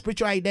define your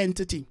spiritual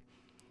identity.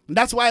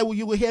 That's why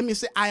you will hear me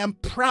say, I am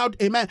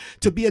proud, amen,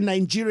 to be a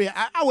Nigerian.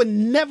 I will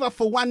never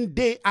for one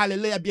day,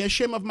 hallelujah, be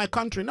ashamed of my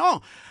country.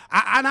 No.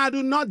 And I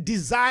do not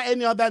desire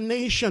any other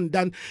nation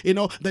than,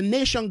 the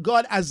nation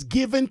God has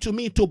given to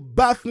me to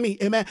birth me,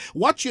 amen.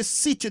 What you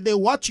see today,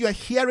 what you are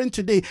hearing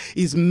today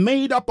is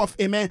made up of,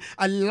 amen,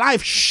 a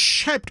life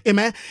shaped,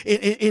 amen,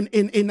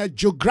 in a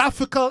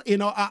geographical,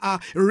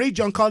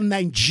 region called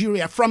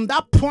Nigeria. From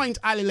that point,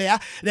 hallelujah,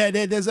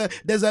 there's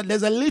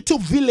a little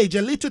village,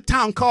 a little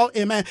town called,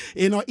 amen,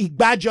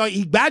 Igbajo.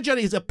 Igbajo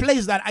is a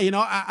place that,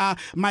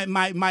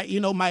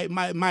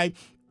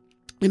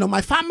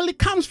 my family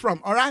comes from,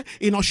 all right,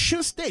 in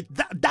Osun State.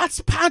 That's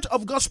part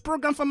of God's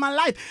program for my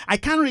life. I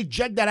can't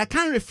reject that. I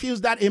can't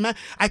refuse that, amen.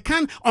 I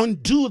can't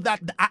undo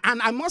that,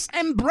 and I must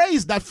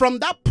embrace that. From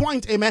that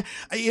point, amen,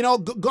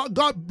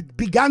 God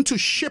began to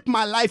shape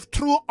my life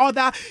through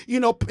other,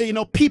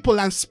 people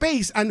and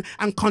space and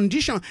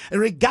condition,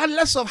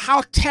 regardless of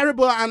how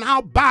terrible and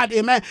how bad,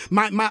 amen,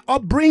 my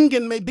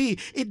upbringing may be.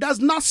 It does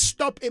not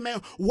stop,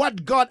 amen,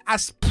 what God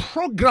has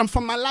programmed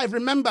for my life.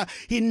 Remember,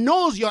 He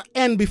knows your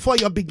end before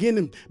your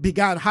beginning.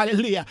 began.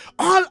 Hallelujah.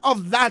 All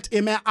of that,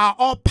 amen, are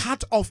all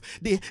part of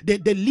the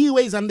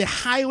leeways and the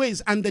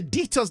highways and the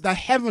details that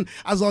heaven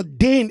has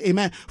ordained,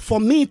 amen, for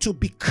me to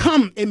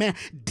become, amen,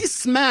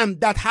 this man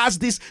that has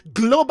this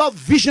global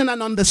vision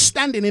and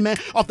understanding, amen,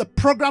 of the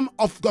program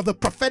of God, the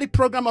prophetic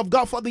program of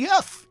God for the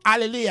earth.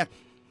 Hallelujah.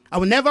 I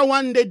will never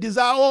one day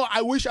desire, oh,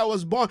 I wish I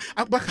was born.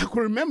 But I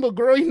could remember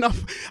growing up,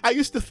 I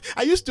used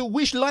to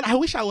wish, Lord, I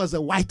wish I was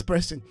a white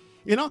person.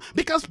 You know,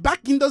 because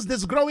back in those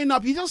days growing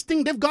up, you just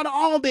think they've got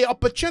all the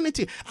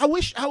opportunity. I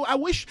wish I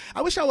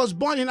was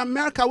born in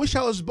America. I wish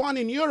I was born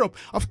in Europe.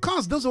 Of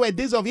course, those were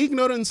days of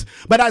ignorance.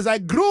 But as I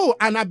grew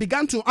and I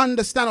began to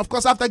understand, of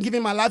course, after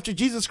giving my life to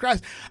Jesus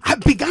Christ, I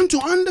began to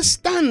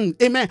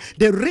understand, amen,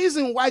 the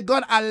reason why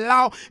God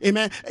allowed,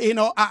 amen, you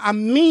know,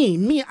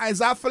 me,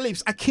 Isaiah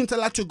Phillips,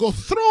 Akintola, to go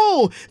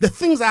through the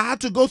things I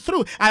had to go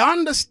through. I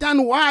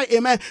understand why,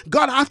 amen,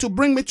 God had to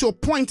bring me to a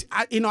point,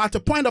 you know, at a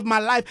point of my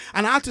life,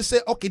 and I had to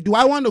say, okay, do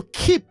I want to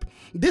keep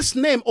this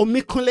name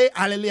Omikunle,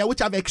 hallelujah,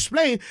 which I've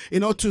explained, you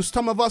know, to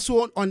some of us who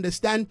won't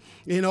understand,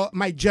 you know,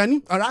 my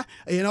journey, all right,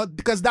 you know,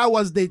 because that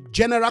was the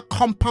general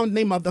compound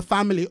name of the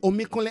family,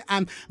 Omikunle,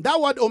 and that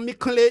word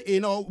Omikunle,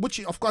 you know,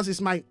 which of course is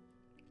my,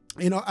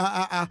 you know,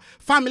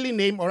 family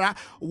name, all right,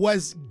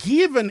 was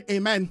given,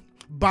 amen,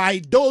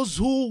 by those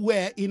who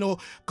were, you know,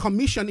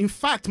 commissioned. In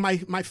fact, my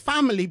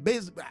family,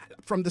 based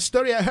from the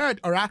story I heard,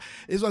 all right,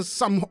 it was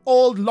some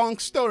old long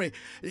story.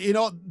 You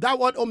know, that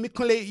word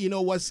Omikunle, you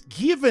know, was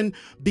given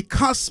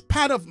because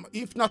part of,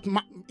 if not,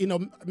 you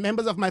know,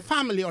 members of my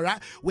family, all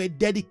right, were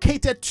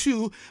dedicated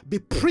to be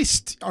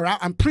priest, all right,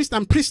 and priest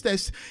and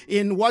priestess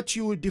in what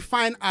you would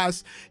define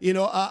as, you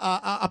know,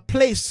 a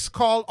place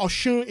called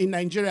Oshun in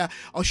Nigeria.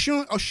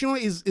 Oshun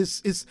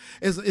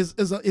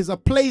is a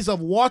place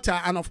of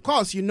water, and of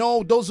course, you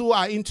know, those who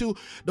are into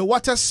the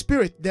water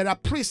spirit, there are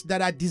priests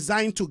that are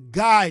designed to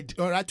guide,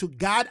 all right, to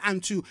guide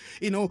and to,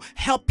 you know,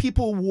 help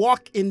people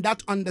walk in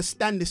that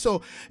understanding.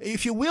 So,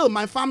 if you will,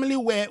 my family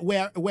were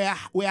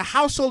a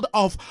household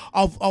of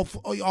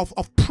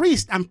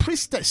priests and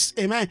priestess,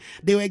 amen.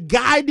 They were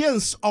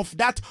guardians of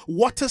that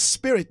water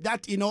spirit,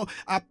 that, you know,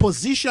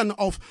 position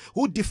of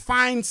who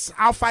defines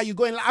how far you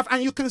go in life,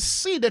 and you can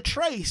see the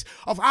trace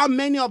of how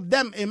many of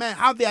them, amen,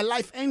 how their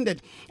life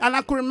ended. And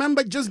I could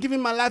remember just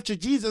giving my life to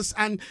Jesus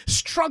and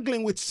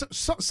struggling with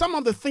some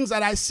of the things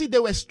that I see they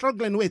were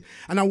struggling with.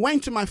 And I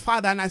went to my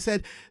father and I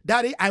said,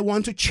 Daddy, I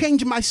want to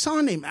change my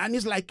surname. And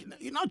he's like,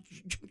 you're not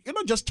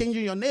just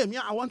changing your name.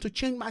 Yeah, I want to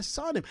change my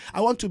surname.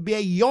 I want to bear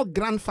your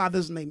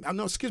grandfather's name.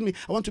 No, excuse me.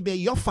 I want to bear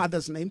your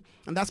father's name.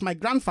 And that's my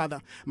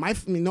grandfather. My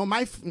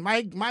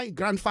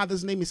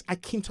grandfather's name is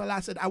Akintola. I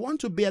said, I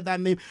want to bear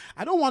that name.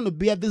 I don't want to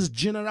bear this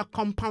general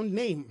compound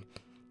name.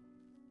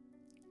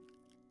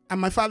 And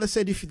my father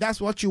said, if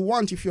that's what you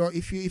want, if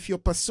you're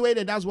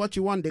persuaded that's what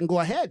you want, then go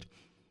ahead.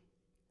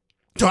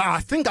 So I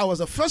think I was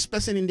the first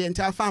person in the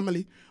entire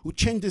family who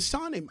changed his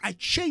surname. I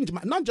changed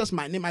not just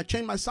my name, I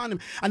changed my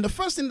surname. And the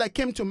first thing that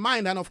came to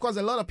mind, and of course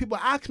a lot of people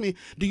ask me,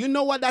 do you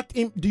know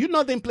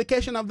the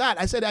implication of that?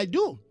 I said, I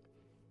do.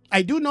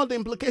 I do know the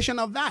implication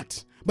of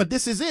that. But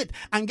this is it.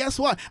 And guess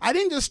what? I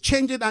didn't just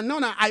change it, and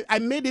I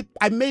made it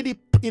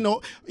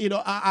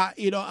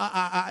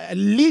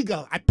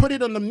legal. I put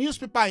it on the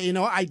newspaper, you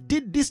know, I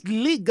did this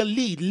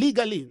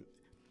legally.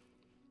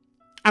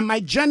 And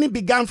my journey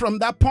began from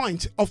that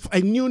point of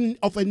a new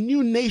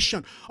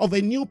nation, of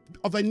a new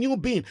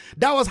being.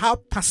 That was how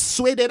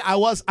persuaded I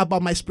was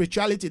about my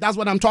spirituality. That's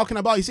what I'm talking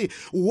about. You see,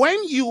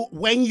 when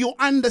you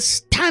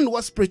understand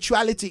what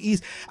spirituality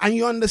is, and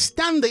you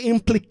understand the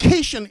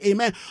implication,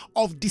 amen,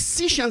 of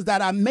decisions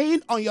that are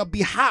made on your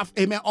behalf,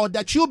 amen, or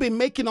that you'll be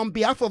making on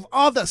behalf of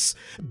others,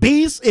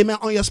 based, amen,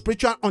 on your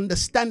spiritual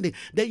understanding,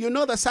 then you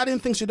know that certain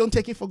things you don't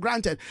take it for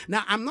granted.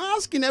 Now, I'm not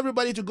asking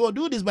everybody to go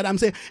do this, but I'm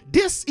saying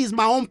this is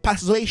my own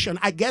persuasion,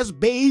 I guess,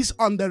 based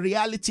on the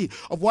reality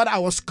of what I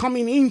was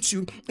coming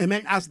into,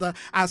 amen, as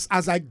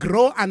I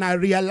grow and I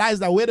realize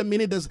that, wait a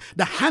minute,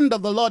 the hand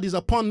of the Lord is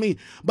upon me.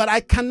 But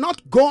I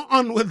cannot go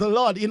on with the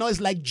Lord. You know,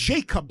 it's like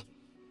Jacob.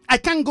 I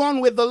can't go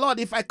on with the Lord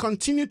if I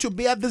continue to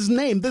bear this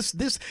name.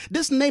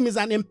 This name is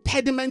an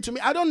impediment to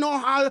me. I don't know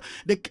how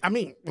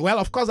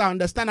of course I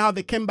understand how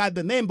they came by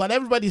the name, but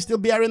everybody's still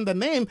bearing the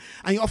name.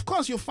 And of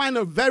course you find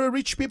a very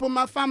rich people in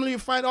my family, you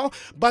find all,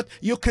 but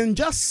you can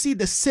just see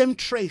the same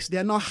trace.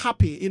 They're not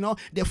happy, you know,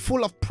 they're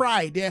full of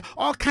pride. They're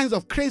all kinds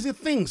of crazy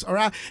things, all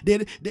right?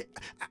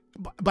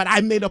 But I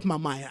made up my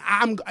mind.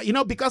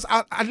 Because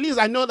at least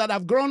I know that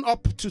I've grown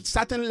up to a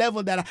certain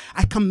level that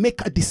I can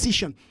make a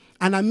decision.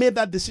 And I made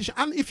that decision.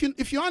 And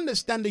if you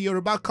understand the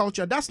Yoruba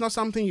culture, that's not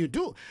something you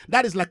do.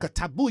 That is like a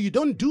taboo. You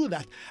don't do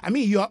that. I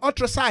mean, you're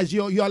ostracized.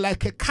 You're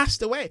like a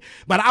castaway.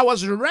 But I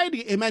was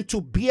ready, amen, to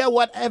bear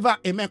whatever,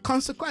 amen,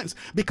 consequence.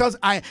 Because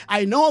I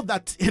know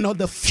that, you know,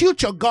 the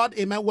future God,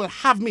 amen, will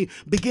have me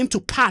begin to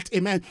part,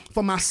 amen,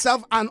 for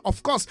myself. And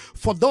of course,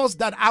 for those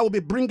that I will be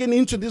bringing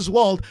into this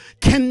world,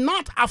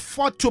 cannot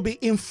afford to be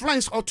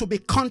influenced or to be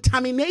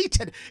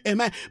contaminated,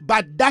 amen,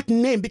 by that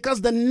name.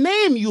 Because the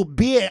name you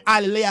bear,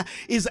 hallelujah,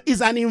 is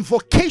is an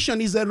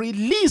invocation, is a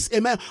release,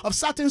 amen, of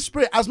certain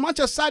spirit. As much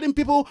as certain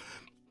people,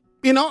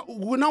 we not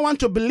want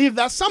to believe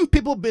that. Some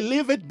people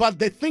believe it, but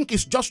they think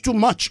it's just too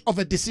much of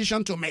a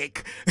decision to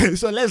make.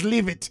 So let's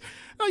leave it.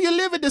 No, you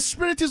leave it, the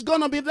spirit is going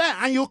to be there,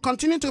 and you'll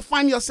continue to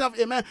find yourself,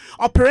 amen,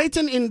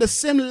 operating in the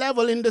same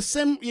level, in the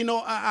same,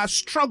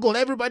 struggle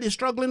everybody's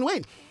struggling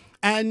with.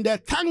 And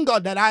thank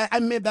God that I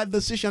made that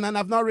decision, and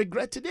I've not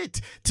regretted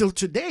it till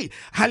today.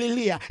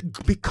 Hallelujah.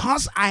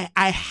 Because I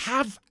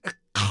have a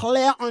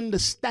clear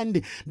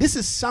understanding. This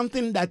is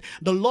something that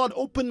the Lord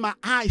opened my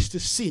eyes to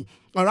see.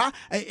 All right.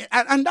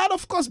 And that,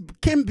 of course,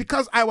 came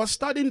because I was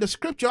studying the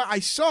scripture. I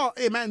saw,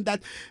 amen,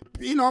 that,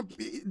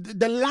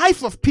 the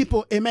life of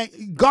people, amen,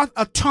 got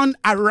a turn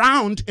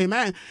around,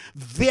 amen,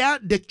 via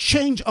the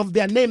change of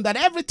their name. That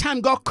every time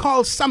God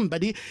calls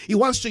somebody, he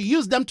wants to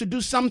use them to do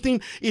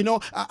something,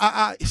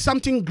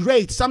 something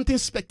great, something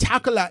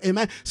spectacular,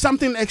 amen,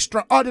 something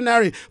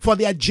extraordinary for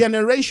their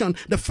generation.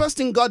 The first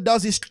thing God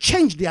does is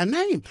change their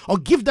name or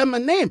give them a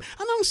name.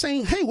 And I'm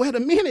saying, hey, wait a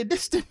minute,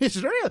 this thing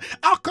is real.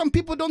 How come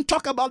people don't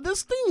talk about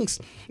these things?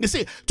 You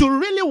see, to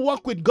really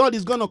walk with God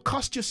is going to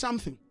cost you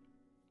something.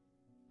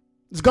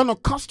 It's going to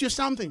cost you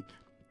something.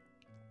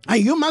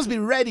 And you must be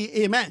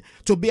ready, amen,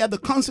 to bear the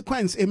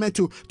consequence, amen,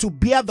 to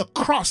bear the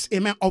cross,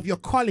 amen, of your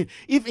calling,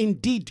 if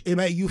indeed,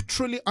 amen, you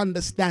truly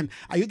understand.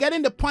 Are you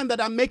getting the point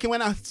that I'm making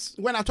when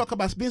I talk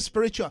about being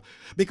spiritual?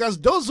 Because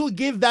those who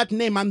give that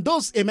name and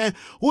those, amen,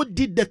 who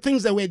did the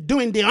things that we're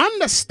doing, they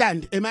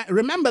understand, amen.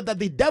 Remember that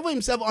the devil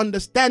himself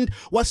understands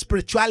what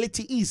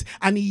spirituality is,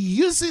 and he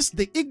uses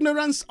the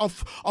ignorance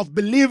of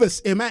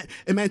believers, amen,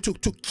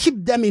 to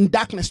keep them in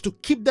darkness, to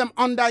keep them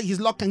under his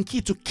lock and key,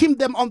 to keep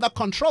them under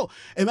control,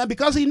 amen,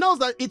 because he knows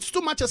that it's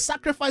too much a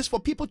sacrifice for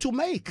people to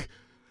make.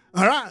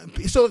 All right,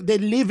 so they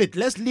leave it.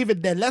 Let's leave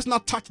it there. Let's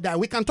not touch that.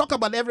 We can talk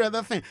about every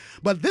other thing,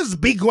 but this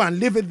big one,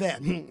 leave it there.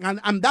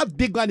 And that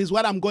big one is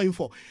what I'm going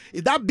for.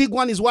 That big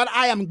one is what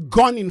I am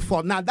gunning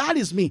for. Now that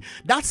is me.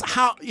 That's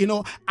how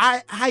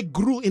I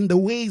grew in the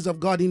ways of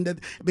God.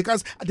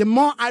 Because the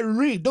more I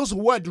read, those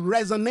words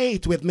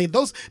resonate with me.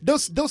 Those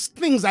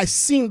things I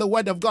see in the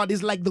Word of God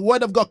is like the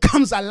Word of God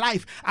comes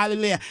alive.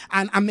 Hallelujah!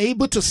 And I'm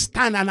able to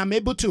stand and I'm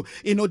able to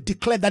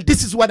declare that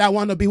this is what I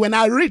want to be. When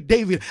I read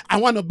David, I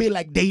want to be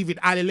like David.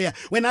 Hallelujah.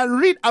 When I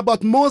read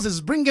about Moses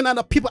bringing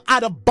other people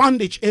out of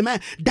bondage, amen,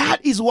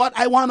 that is what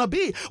I want to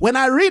be. When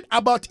I read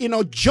about,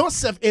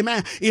 Joseph,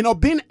 amen,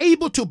 being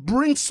able to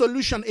bring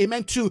solution,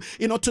 amen, to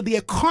the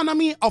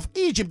economy of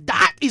Egypt,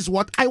 that is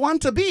what I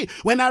want to be.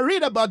 When I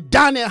read about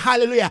Daniel,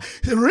 hallelujah,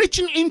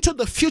 reaching into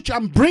the future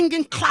and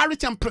bringing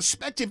clarity and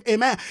perspective,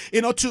 amen,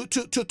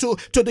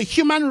 to the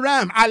human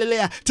realm,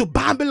 hallelujah, to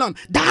Babylon,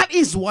 that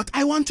is what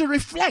I want to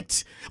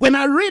reflect. When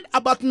I read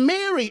about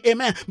Mary,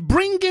 amen,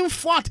 bringing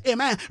forth,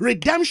 amen,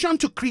 redemption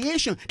to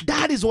creation,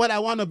 that is what I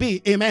want to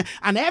be, amen.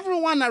 And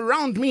everyone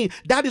around me,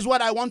 that is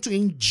what I want to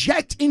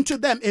inject into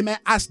them, amen,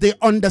 as the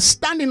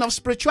understanding of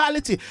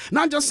spirituality.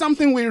 Not just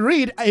something we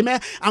read,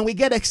 amen, and we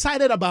get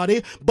excited about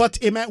it,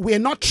 but, amen, we're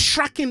not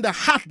tracking the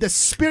heart, the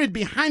spirit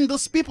behind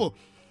those people.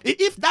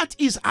 If that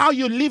is how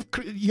you live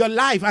your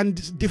life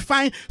and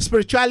define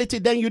spirituality,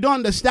 then you don't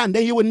understand.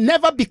 Then you will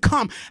never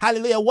become,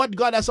 hallelujah, what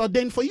God has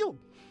ordained for you.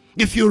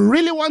 If you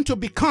really want to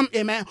become,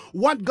 amen,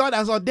 what God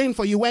has ordained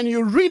for you, when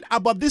you read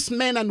about these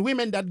men and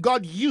women that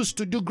God used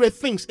to do great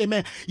things,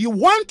 amen, you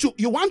want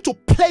to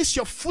place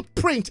your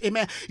footprint,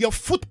 amen, your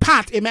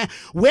footpath, amen,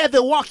 where they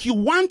walk. You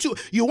want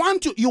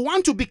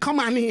to become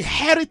an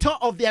inheritor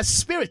of their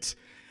spirit.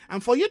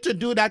 And for you to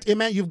do that,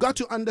 amen, you've got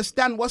to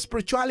understand what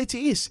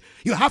spirituality is.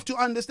 You have to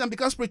understand,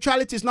 because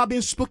spirituality is not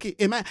being spooky,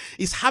 amen.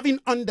 It's having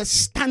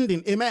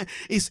understanding, amen.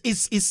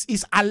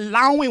 It's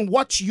allowing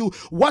what you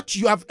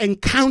have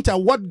encountered,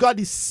 what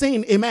God is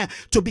saying, amen,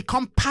 to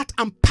become part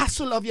and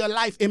parcel of your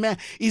life, amen.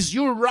 Is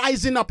you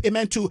rising up,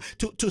 amen, to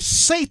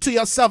say to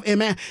yourself,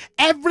 amen,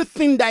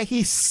 everything that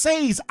he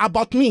says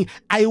about me,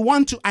 I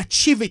want to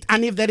achieve it.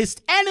 And if there is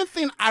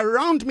anything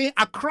around me,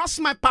 across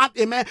my path,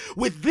 amen,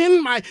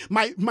 within my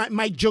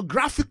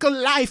geographical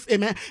life,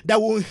 amen, that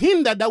will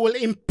hinder, that will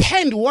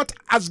impede what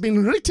has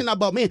been written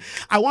about me,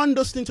 I want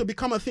those things to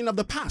become a thing of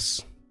the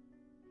past.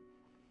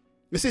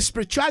 You see,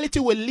 spirituality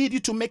will lead you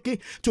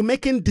to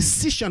making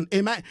decision,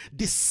 amen,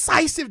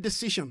 decisive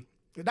decision.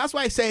 That's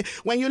why I say,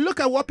 when you look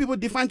at what people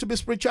define to be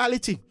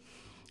spirituality,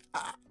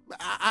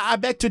 I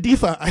beg to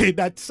differ.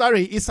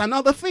 It's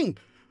another thing.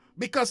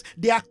 Because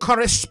their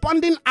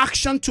corresponding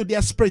action to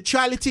their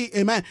spirituality,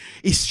 amen,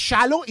 is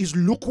shallow, is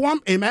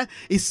lukewarm, amen,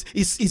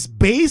 is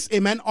based,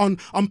 amen, on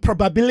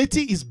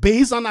probability, is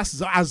based on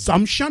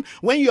assumption.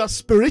 When you are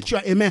spiritual,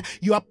 amen,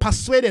 you are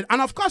persuaded.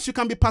 And of course, you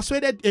can be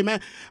persuaded,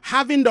 amen,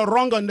 having the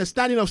wrong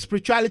understanding of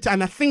spirituality.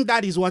 And I think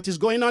that is what is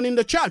going on in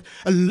the church.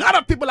 A lot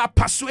of people are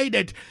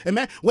persuaded,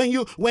 amen. When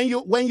you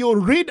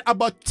read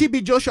about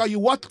TB Joshua, you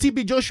watch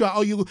TB Joshua,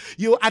 or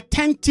you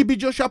attend TB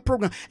Joshua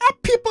program,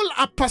 people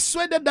are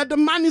persuaded that the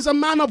man is a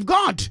man of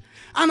God.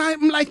 And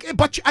I'm like,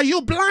 but are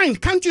you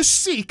blind? Can't you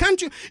see?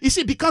 Can't you? You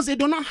see, because they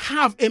do not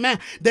have, amen,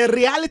 the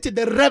reality,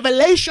 the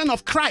revelation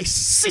of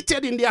Christ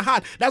seated in their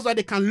heart. That's why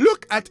they can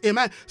look at,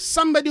 amen,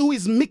 somebody who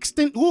is mixed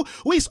in, who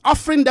is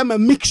offering them a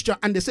mixture,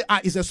 and they say,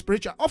 he's a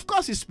spiritual. Of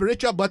course he's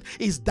spiritual, but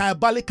he's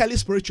diabolically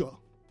spiritual.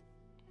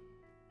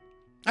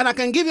 And I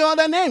can give you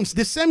other names.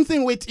 The same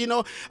thing with,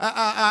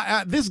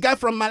 this guy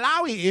from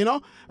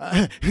Malawi,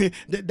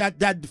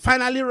 that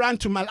finally ran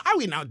to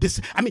Malawi now.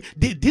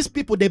 These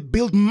people, they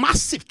build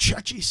massive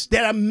churches.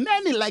 There are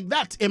many like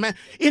that, amen,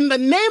 in the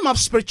name of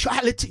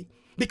spirituality.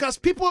 Because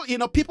people,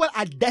 people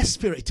are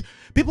desperate.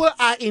 People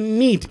are in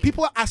need.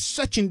 People are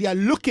searching. They are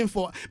looking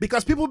for.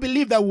 Because people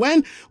believe that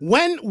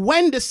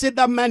when they say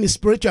that man is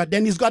spiritual,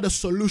 then he's got a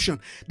solution.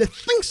 The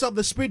things of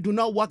the spirit do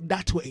not work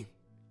that way.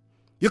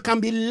 You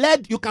can be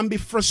led, you can be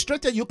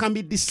frustrated, you can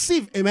be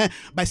deceived, amen,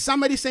 by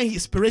somebody saying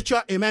he's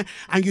spiritual, amen,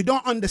 and you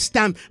don't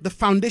understand the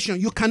foundation.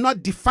 You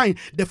cannot define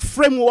the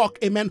framework,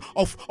 amen,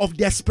 of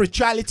their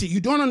spirituality. You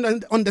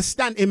don't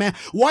understand, amen,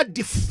 what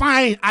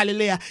define,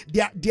 hallelujah,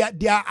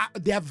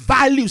 their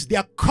values,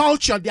 their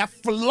culture, their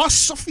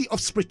philosophy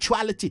of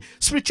spirituality.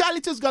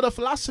 Spirituality has got a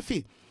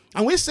philosophy.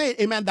 And we say,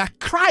 amen, that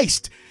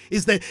Christ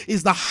is the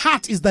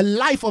heart, is the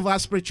life of our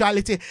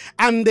spirituality,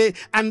 and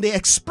the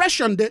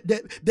expression, the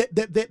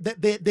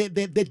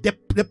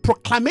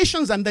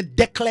proclamations and the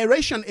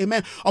declaration,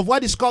 amen, of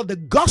what is called the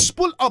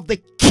gospel of the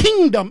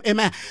kingdom,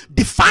 amen,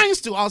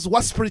 defines to us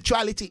what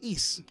spirituality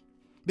is.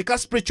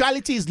 Because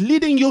spirituality is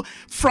leading you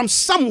from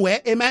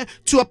somewhere, amen,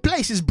 to a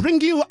place. It's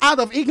bringing you out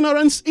of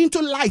ignorance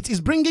into light. It's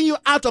bringing you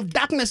out of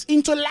darkness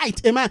into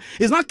light, amen.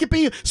 It's not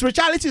keeping you,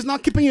 spirituality is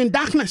not keeping you in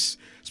darkness.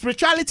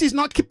 Spirituality is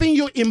not keeping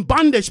you in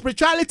bondage.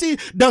 Spirituality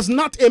does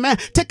not, amen,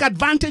 take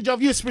advantage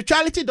of you.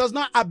 Spirituality does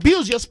not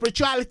abuse your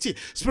spirituality.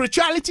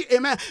 Spirituality,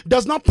 amen,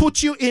 does not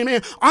put you,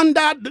 amen,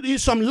 under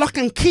some lock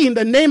and key in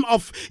the name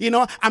of,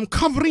 I'm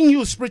covering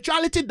you.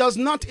 Spirituality does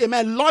not,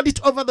 amen, lord it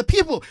over the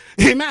people.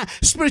 Amen.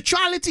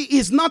 Spirituality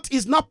is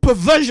not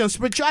perversion.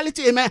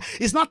 Spirituality, amen,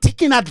 is not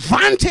taking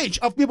advantage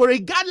of people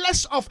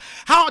regardless of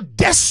how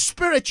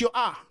desperate you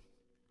are.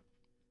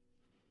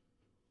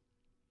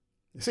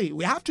 See,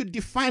 we have to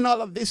define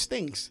all of these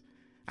things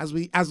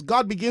as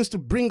God begins to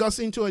bring us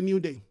into a new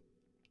day.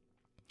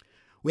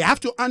 We have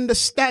to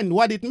understand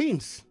what it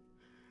means,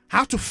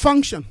 how to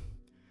function.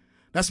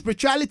 That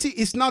spirituality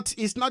is not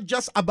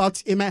just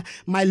about, amen,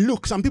 my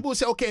look. Some people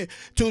say, okay,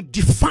 to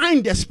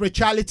define their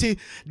spirituality,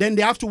 then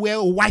they have to wear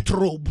a white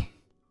robe.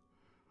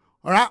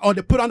 All right, or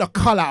they put on a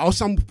color, or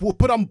some will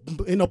put on,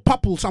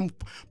 purple, some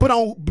put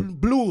on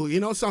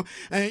blue, some,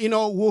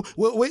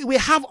 we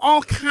have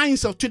all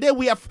kinds of, today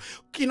we have,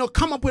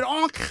 come up with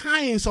all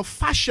kinds of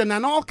fashion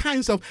and all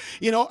kinds of,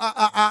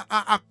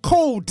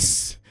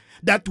 codes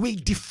that we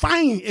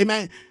define,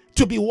 amen,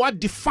 to be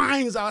what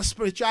defines our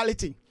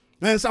spirituality.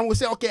 And some will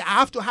say, okay, I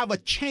have to have a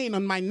chain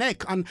on my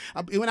neck, and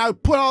when I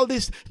put all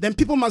this, then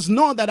people must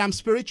know that I'm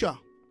spiritual.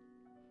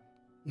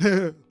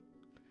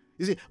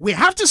 You see, we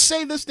have to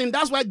say this thing.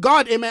 That's why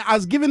God, amen,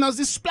 has given us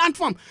this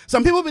platform.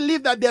 Some people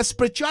believe that their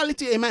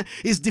spirituality, amen,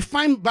 is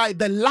defined by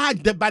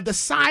by the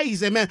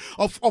size, amen,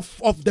 of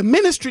the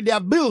ministry they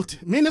have built.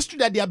 Ministry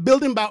that they are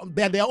building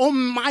by their own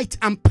might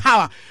and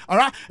power. All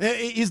right,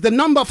 is the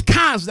number of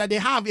cars that they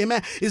have,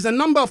 amen, is the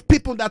number of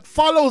people that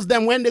follows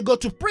them when they go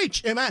to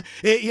preach, amen.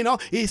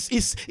 Is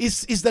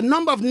the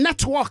number of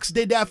networks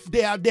they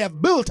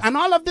have built, and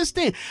all of this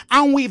thing.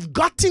 And we've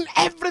gotten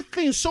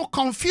everything so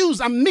confused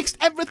and mixed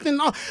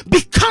everything up,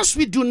 because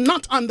we do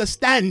not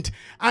understand.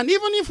 And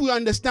even if we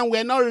understand,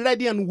 we're not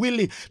ready and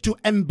willing to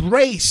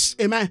embrace,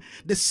 amen,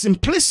 the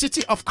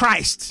simplicity of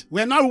Christ.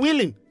 We're not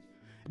willing.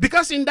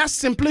 Because in that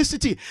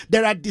simplicity,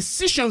 there are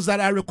decisions that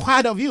are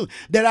required of you.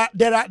 There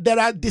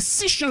are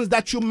decisions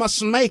that you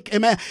must make,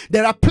 amen.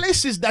 There are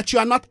places that you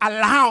are not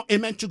allowed,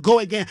 amen, to go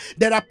again.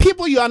 There are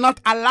people you are not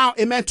allowed,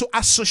 amen, to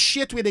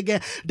associate with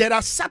again. There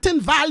are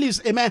certain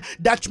values, amen,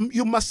 that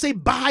you must say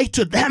bye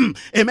to them,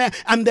 amen.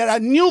 And there are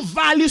new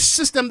value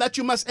systems that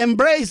you must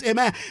embrace,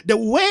 amen. The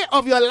way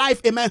of your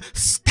life, amen,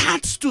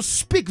 starts to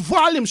speak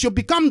volumes. You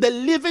become the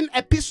living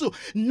epistle,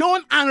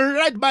 known and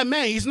read by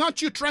men. It's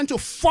not you trying to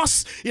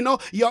force,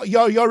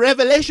 your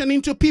revelation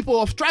into people,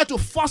 or try to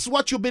force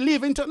what you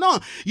believe into. No,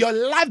 your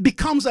life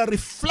becomes a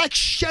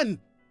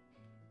reflection.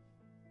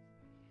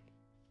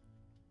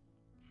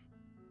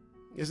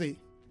 You see,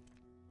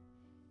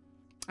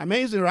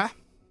 amazing, right?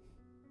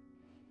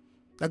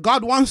 That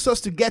God wants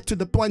us to get to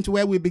the point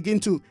where we begin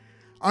to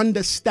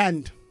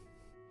understand.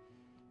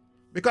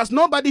 Because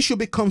nobody should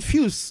be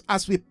confused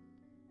as we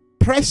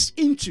press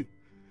into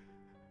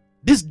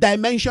this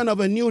dimension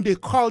of a new day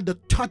called the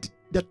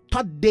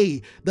third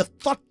day, the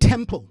third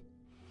temple.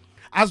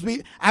 As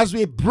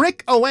we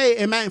break away,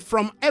 amen,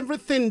 from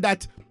everything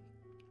that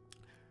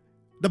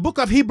the book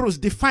of Hebrews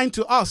defined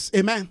to us,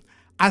 amen,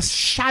 as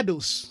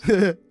shadows.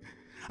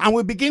 And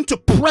we begin to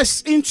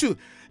press into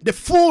the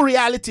full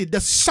reality,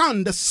 the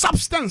sun, the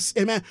substance,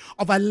 amen,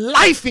 of a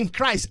life in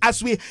Christ,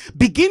 as we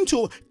begin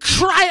to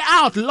cry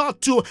out,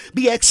 Lord, to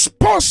be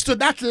exposed to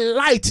that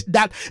light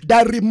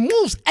that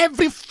removes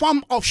every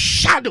form of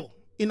shadow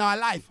in our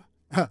life,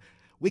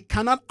 we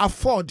cannot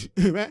afford,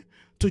 amen,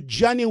 to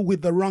journey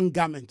with the wrong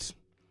garment.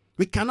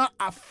 We cannot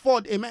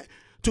afford, amen,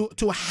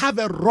 to have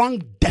a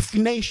wrong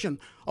definition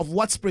of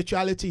what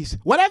spirituality is.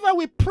 Whatever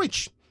we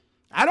preach,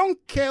 I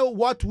don't care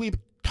what we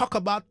talk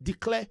about,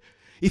 declare,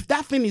 if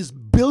that thing is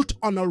built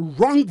on a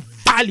wrong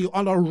value,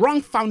 on a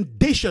wrong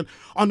foundation,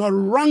 on a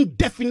wrong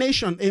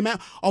definition, amen,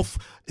 of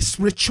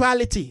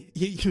spirituality,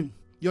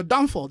 you're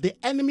done for. The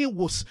enemy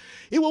will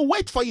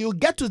wait for you,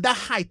 get to that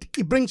height,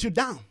 it brings you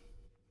down.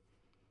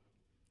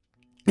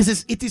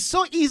 It is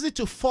so easy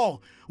to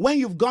fall when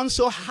you've gone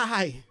so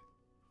high.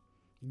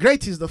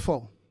 Great is the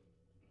fall.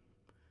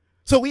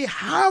 So we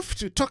have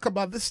to talk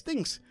about these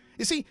things.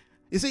 You see,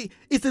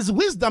 it is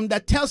wisdom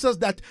that tells us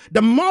that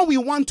the more we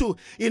want to,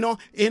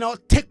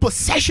 take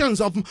possessions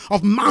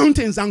of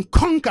mountains and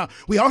conquer,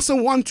 we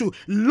also want to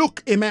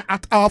look, amen,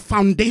 at our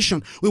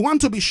foundation. We want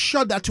to be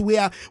sure that we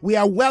are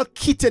well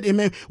kitted,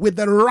 amen, with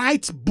the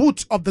right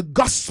boot of the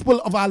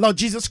gospel of our Lord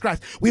Jesus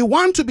Christ. We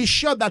want to be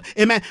sure that,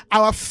 amen,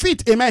 our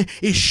feet, amen,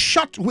 is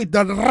shod with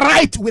the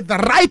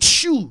right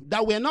shoe,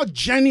 that we're not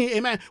journeying,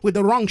 amen, with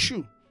the wrong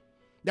shoe.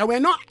 That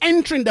we're not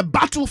entering the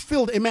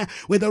battlefield, amen,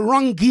 with the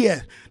wrong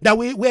gear. That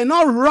we're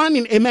not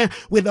running, amen,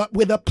 with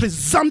a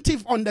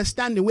presumptive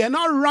understanding. We're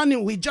not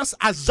running with just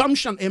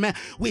assumption, amen.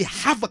 We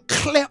have a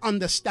clear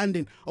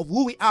understanding of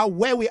who we are,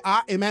 where we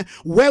are, amen,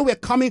 where we're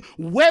coming,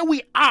 where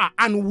we are,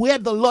 and where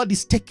the Lord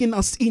is taking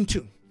us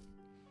into.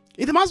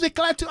 It must be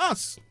clear to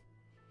us.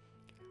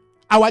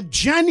 Our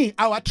journey,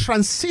 our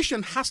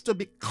transition has to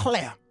be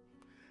clear.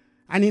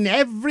 And in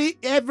every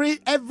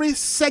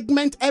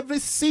segment, every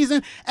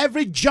season,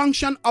 every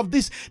junction of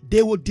this,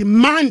 they will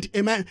demand,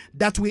 amen,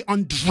 that we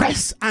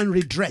undress and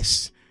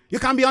redress. You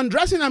can be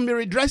undressing and be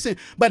redressing,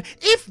 but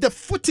if the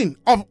footing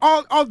of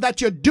all that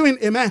you're doing,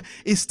 amen,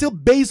 is still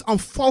based on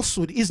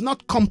falsehood, is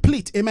not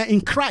complete, amen, in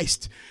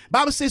Christ.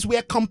 Bible says we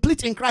are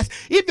complete in Christ.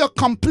 If your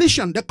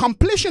completion, the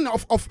completion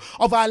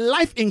of our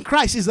life in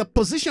Christ is a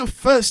position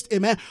first,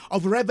 amen,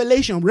 of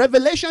revelation.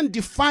 Revelation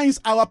defines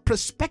our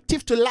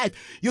perspective to life.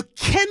 You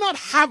cannot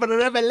have a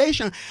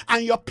revelation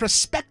and your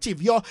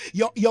perspective, your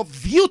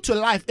view to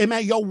life,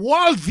 amen, your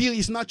worldview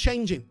is not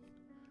changing.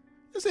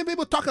 You see,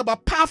 people talk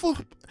about powerful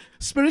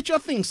spiritual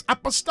things,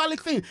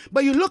 apostolic things,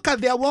 but you look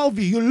at their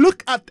worldview, you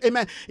look at,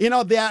 amen,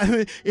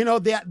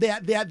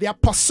 their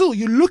pursuit,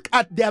 you look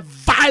at their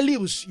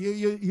values,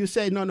 you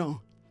say,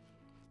 no,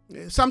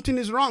 something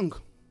is wrong.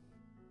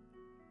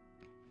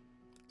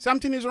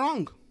 Something is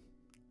wrong.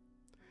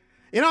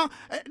 There are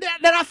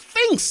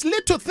things,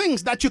 little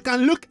things that you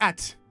can look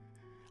at,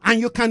 and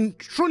you can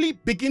truly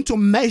begin to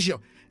measure,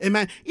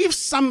 amen, if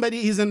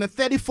somebody is in a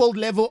 30-fold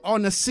level or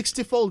on a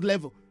 60-fold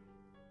level.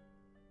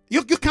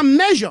 You can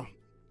measure.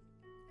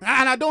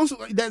 And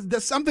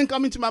there's something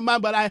coming to my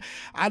mind, but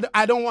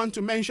I don't want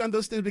to mention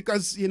those things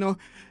because,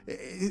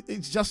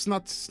 it's just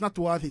not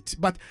worth it.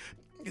 But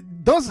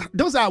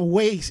those are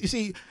ways. You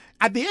see,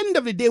 at the end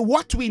of the day,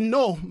 what we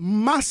know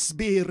must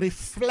be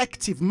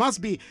reflective,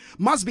 must be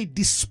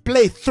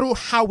displayed through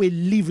how we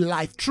live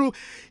life, through,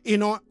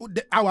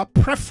 our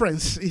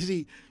preference. You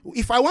see,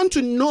 if I want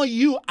to know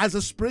you as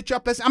a spiritual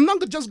person, I'm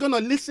not just going to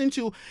listen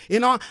to,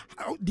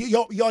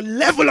 your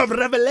level of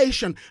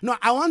revelation. No,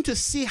 I want to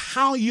see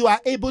how you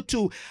are able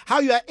to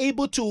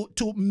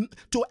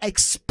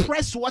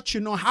express what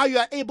you know, how you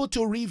are able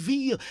to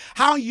reveal,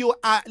 how you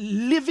are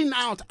living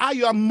out, how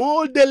you are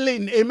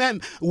modeling,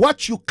 amen,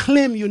 what you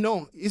claim you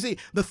know. You see,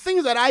 the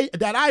things that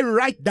I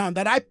write down,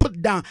 that I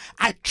put down,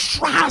 I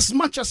try as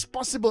much as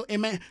possible,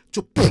 amen,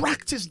 to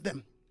practice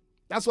them.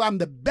 That's why I'm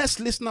the best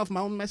listener of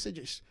my own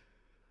messages.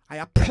 I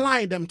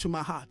apply them to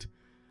my heart.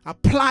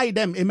 Apply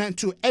them, amen,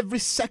 to every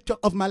sector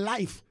of my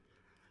life.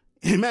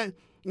 Amen.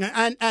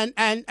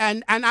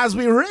 And as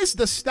we raise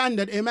the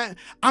standard, amen,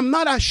 I'm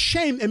not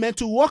ashamed, amen,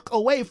 to walk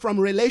away from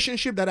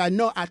relationships that I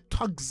know are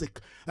toxic,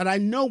 that I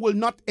know will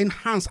not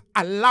enhance,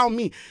 allow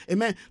me,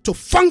 amen, to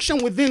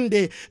function within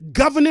the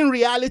governing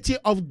reality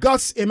of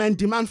God's, amen,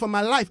 demand for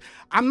my life.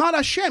 I'm not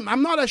ashamed.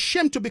 I'm not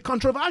ashamed to be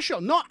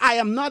controversial. No, I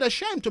am not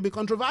ashamed to be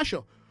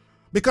controversial.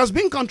 Because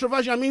being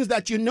controversial means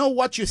that you know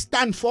what you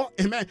stand for.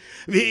 Amen.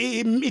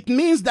 It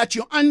means that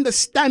you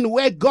understand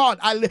where God.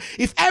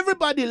 If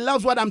everybody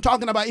loves what I'm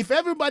talking about, if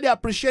everybody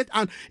appreciates,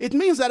 and it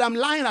means that I'm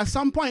lying at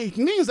some point. It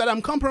means that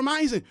I'm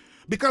compromising.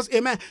 Because,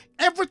 amen,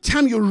 every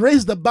time you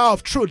raise the bar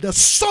of truth, the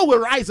soul will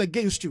rise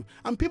against you.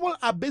 And people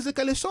are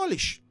basically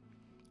soulish.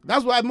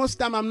 That's why most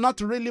time I'm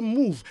not really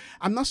moved.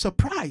 I'm not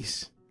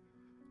surprised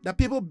that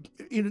people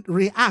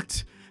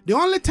react. The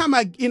only time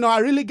I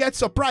really get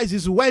surprised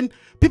is when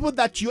people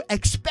that you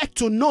expect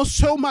to know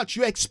so much,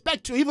 you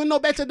expect to even know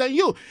better than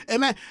you,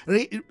 amen,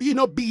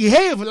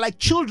 behave like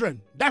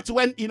children. That's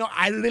when,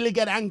 I really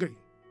get angry.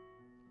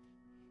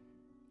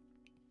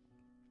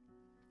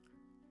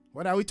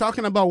 What are we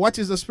talking about? What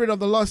is the Spirit of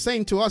the Lord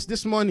saying to us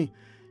this morning?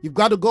 You've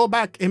got to go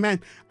back,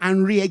 amen,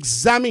 and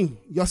re-examine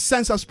your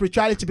sense of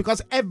spirituality,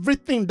 because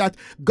everything that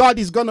God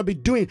is going to be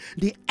doing,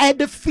 the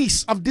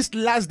edifice of this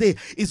last day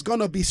is going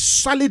to be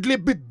solidly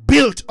be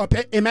built up,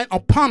 amen,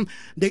 upon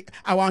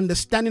our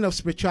understanding of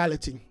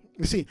spirituality.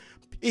 You see,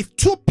 if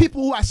two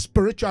people who are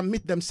spiritual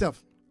meet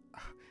themselves,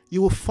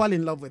 you will fall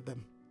in love with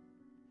them.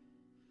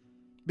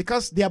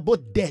 Because they are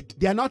both dead.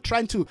 They are not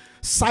trying to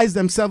size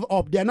themselves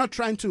up. They are not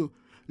trying to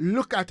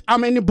look at how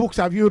many books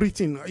have you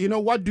written. You know,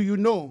 what do you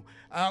know?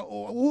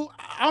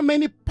 How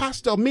many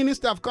pastors,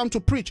 ministers have come to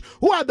preach?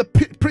 Who are the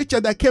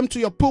preachers that came to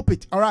your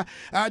pulpit? All right,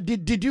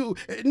 did you?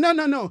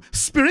 No.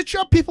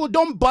 Spiritual people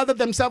don't bother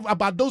themselves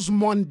about those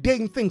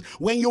mundane things.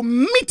 When you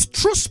meet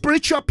true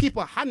spiritual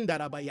people,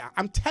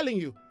 I'm telling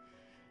you,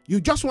 you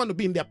just want to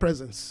be in their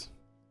presence.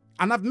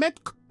 And I've met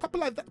a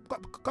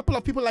couple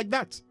of people like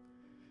that.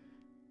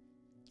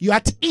 You're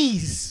at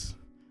ease,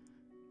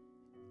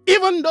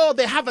 even though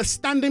they have a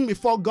standing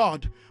before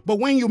God. But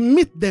when you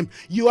meet them,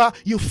 you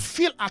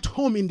feel at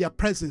home in their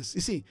presence.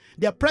 You see,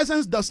 their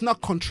presence does not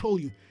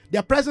control you.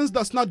 Their presence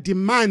does not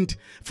demand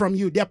from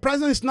you. Their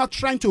presence is not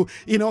trying to,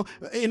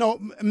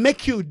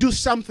 make you do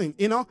something.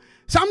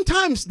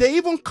 Sometimes they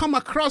even come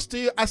across to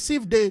you as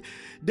if they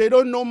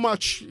don't know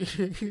much.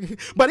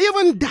 But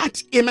even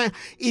that, amen,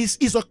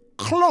 is a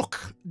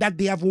cloak that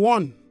they have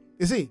worn.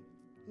 You see,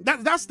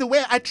 that's the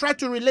way I try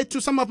to relate to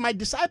some of my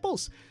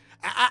disciples.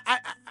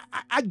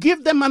 I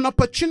give them an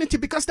opportunity,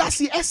 because that's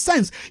the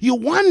essence. You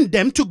want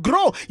them to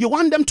grow. You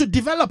want them to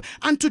develop.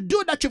 And to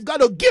do that, you've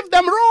got to give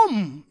them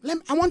room.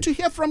 I want to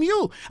hear from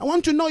you. I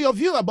want to know your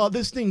view about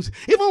these things.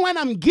 Even when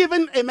I'm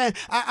giving a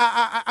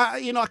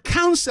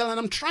counsel, and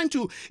I'm trying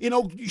to,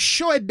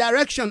 show a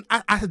direction,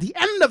 at the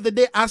end of the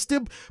day, I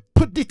still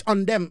put it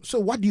on them. So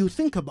what do you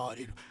think about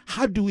it?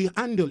 How do we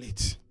handle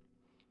it?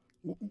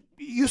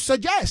 You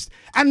suggest,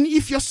 and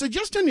if your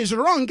suggestion is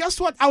wrong,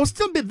 guess what? I will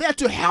still be there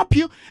to help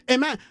you,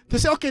 amen, to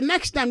say, okay,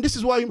 next time this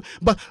is what you,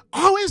 but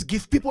always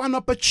give people an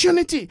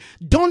opportunity.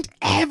 Don't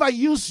ever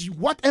use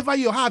whatever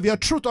you have, your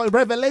truth or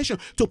revelation,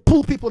 to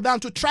pull people down,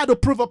 to try to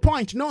prove a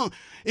point. No,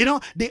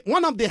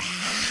 one of the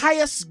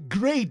highest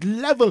grade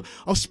level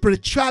of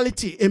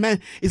spirituality, amen,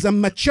 is a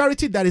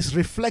maturity that is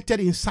reflected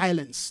in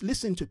silence.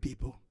 Listen to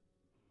people.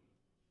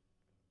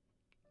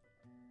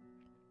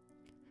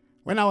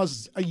 When I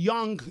was a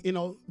young,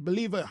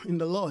 believer in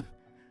the Lord,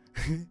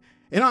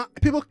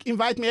 people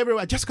invite me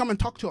everywhere. Just come and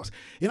talk to us,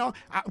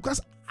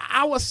 because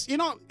I was,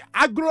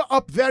 I grew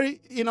up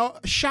very,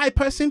 shy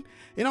person,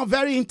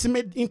 very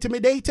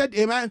intimidated,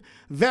 amen,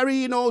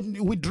 very,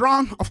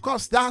 withdrawn. Of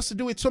course, that has to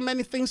do with so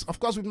many things,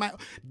 of course, with my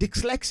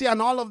dyslexia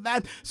and all of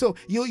that. So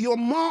you're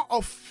more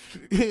of,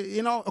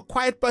 a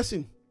quiet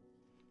person.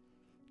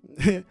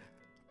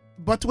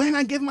 But when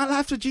I gave my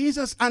life to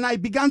Jesus and I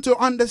began to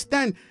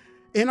understand,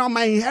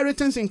 my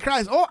inheritance in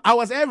Christ. Oh, I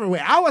was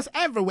everywhere. I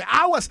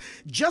was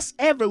just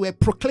everywhere,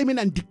 proclaiming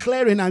and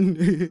declaring.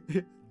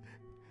 And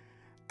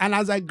and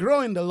as I grow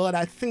in the Lord,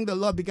 I think the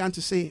Lord began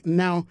to say,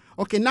 now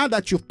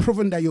that you've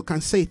proven that you can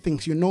say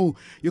things, you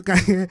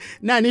can,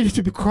 now I need you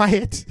to be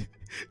quiet.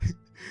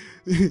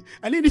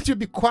 I need you to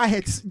be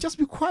quiet. Just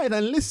be quiet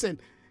and listen.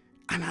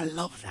 And I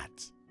love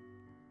that.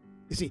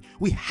 You see,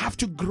 we have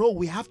to grow.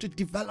 We have to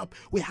develop.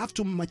 We have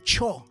to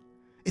mature.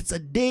 It's a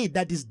day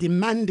that is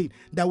demanding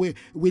that we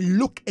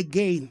look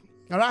again.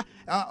 All right.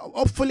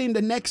 Hopefully in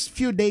the next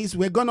few days,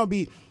 we're going to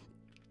be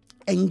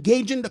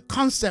engaging the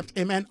concept,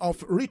 amen, of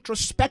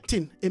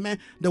retrospecting, amen,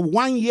 the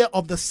 1 year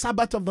of the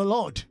Sabbath of the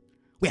Lord.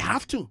 We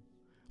have to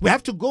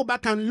go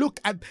back and look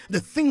at the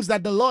things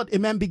that the Lord,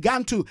 amen,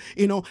 began to,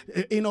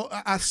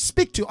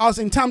 speak to us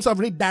in terms of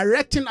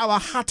redirecting our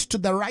heart to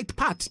the right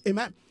path.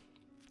 Amen.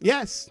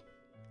 Yes.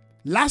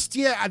 Last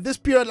year, at this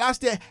period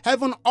last year,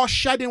 heaven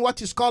ushered in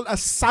what is called a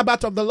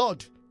Sabbath of the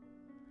Lord.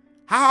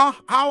 How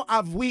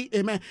have we,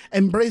 amen,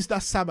 embraced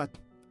that Sabbath?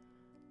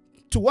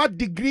 To what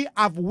degree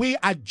have we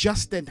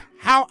adjusted?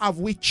 How have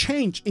we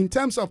changed in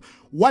terms of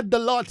what the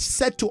Lord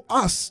said to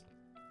us?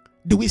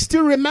 Do we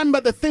still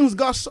remember the things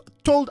God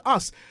told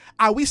us?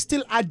 Are we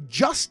still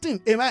adjusting?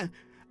 Amen.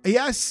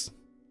 Yes.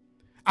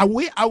 Are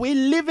we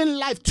living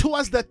life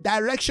towards the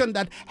direction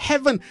that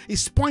heaven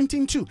is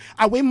pointing to?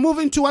 Are we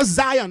moving towards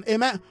Zion?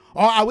 Amen.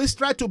 Or are we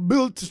still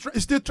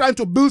trying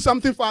to build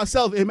something for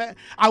ourselves? Amen.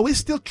 Are we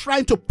still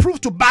trying to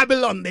prove to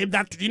Babylon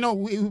that,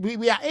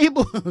 we are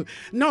able?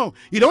 No,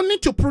 you don't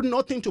need to prove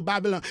nothing to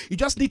Babylon. You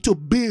just need to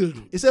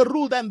build. It's a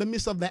rule in the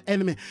midst of the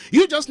enemy.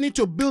 You just need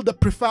to build the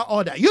preferred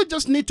order. You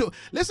just need to,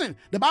 listen,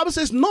 the Bible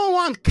says no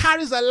one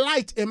carries a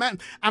light, amen,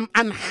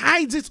 and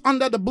hides it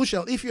under the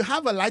bushel. If you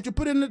have a light, you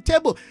put it on the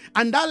table,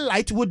 and that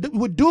light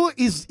would do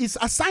its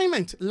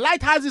assignment.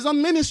 Light has its own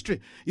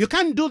ministry. You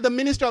can't do the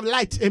ministry of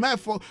light, amen,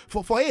 for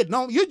it.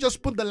 No, you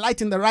just put the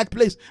light in the right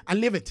place and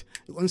leave it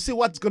and see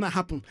what's going to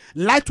happen.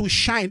 Light will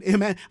shine,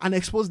 amen, and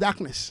expose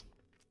darkness.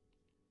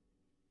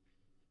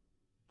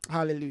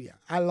 Hallelujah.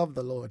 I love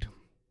the Lord.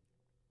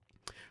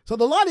 So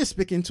the Lord is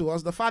speaking to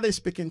us. The Father is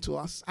speaking to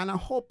us. And I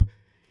hope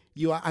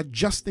you are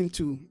adjusting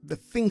to the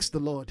things the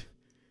Lord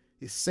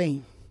is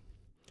saying.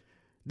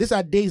 These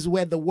are days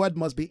where the word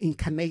must be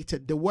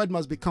incarnated. The word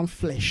must become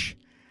flesh,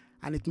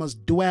 and it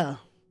must dwell.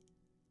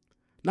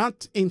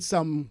 Not in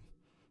some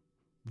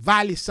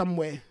valley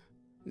somewhere.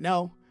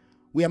 No.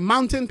 We are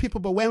mountain people,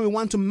 but when we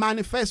want to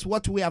manifest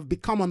what we have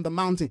become on the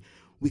mountain,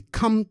 we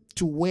come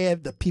to where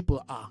the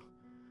people are.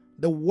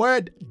 The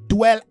word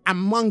dwell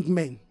among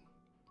men.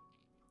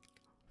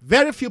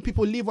 Very few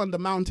people live on the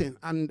mountain.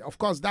 And of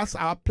course, that's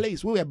our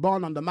place. We were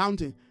born on the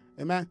mountain.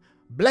 Amen.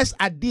 Blessed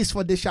are these,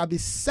 for they shall be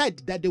said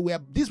that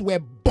these were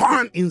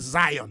born in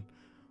Zion.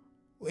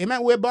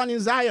 Amen. We were born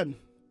in Zion.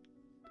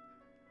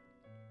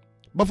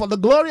 But for the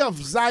glory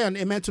of Zion,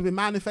 amen, to be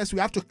manifest, we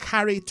have to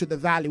carry it to the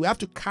valley. We have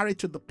to carry it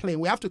to the plain.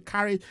 We have to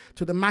carry it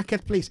to the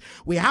marketplace.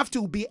 We have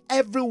to be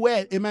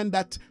everywhere, amen,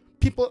 that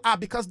people are,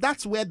 because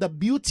that's where the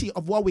beauty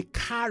of what we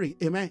carry,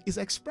 amen, is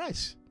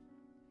expressed.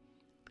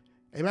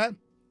 Amen.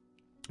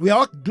 We are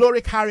all glory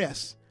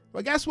carriers.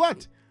 But guess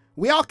what?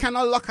 We all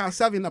cannot lock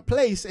ourselves in a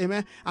place,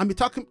 amen, and be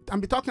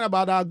talking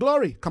about our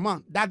glory. Come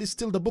on, that is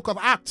still the book of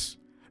Acts.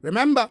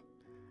 Remember,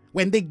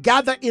 when they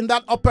gathered in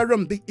that upper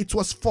room, it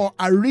was for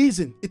a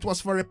reason. It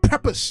was for a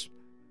purpose.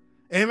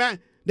 Amen.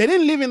 They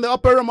didn't live in the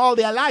upper room all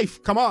their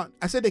life. Come on.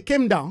 I said they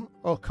came down.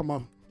 Oh, come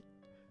on.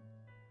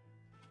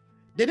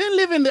 They didn't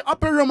live in the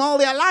upper room all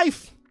their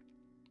life.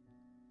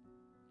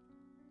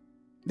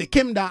 They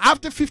came down.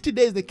 After 50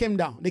 days, they came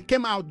down. They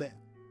came out there.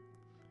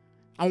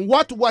 And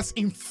what was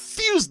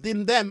infused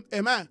in them,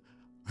 amen.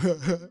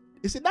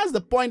 You see, that's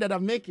the point that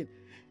I'm making.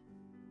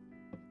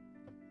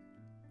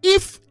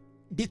 If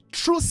the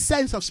true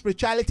sense of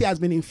spirituality has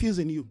been infused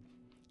in you,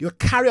 your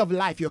carrier of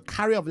life, your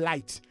carrier of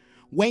light,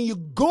 when you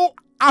go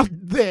out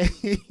there,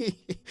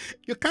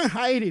 you can't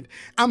hide it.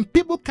 And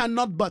people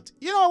cannot but.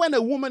 You know, when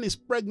a woman is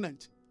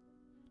pregnant,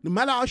 no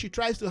matter how she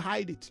tries to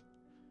hide it,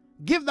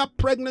 give that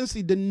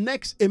pregnancy the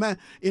next, amen,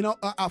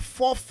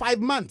 4 5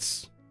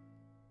 months.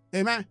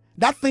 Amen.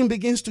 That thing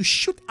begins to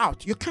shoot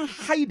out. You can't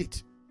hide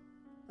it.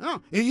 No,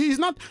 you're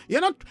not,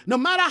 no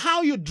matter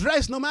how you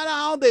dress, no matter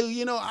how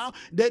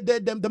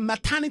the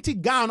maternity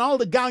gown, all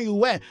the gown you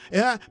wear,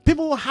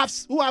 people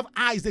who have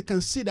eyes, they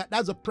can see that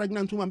that's a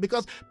pregnant woman,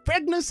 because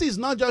pregnancy is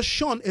not just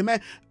shown,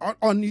 amen,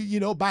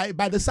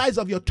 by the size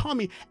of your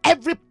tummy.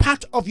 Every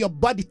part of your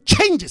body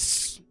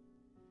changes.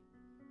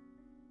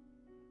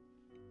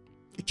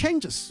 It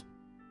changes.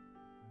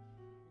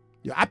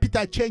 Your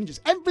appetite changes.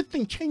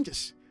 Everything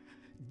changes.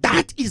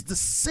 That is the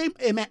same,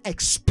 amen,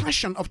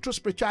 expression of true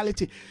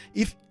spirituality.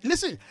 If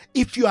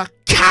you are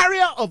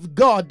carrier of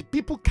God,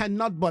 people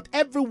cannot but.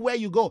 Everywhere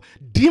you go,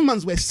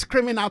 demons were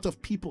screaming out of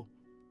people.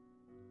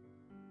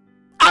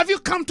 Have you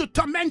come to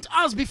torment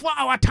us before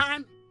our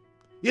time?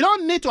 You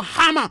don't need to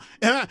hammer.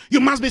 You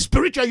must be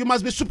spiritual. You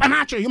must be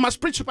supernatural. You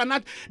must preach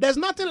supernatural. There's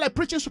nothing like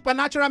preaching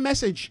supernatural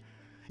message.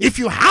 If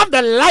you have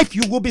the life,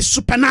 you will be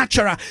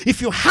supernatural.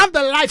 If you have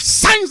the life,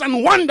 signs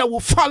and wonder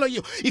will follow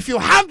you. If you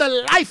have the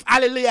life,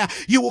 hallelujah,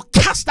 you will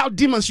cast out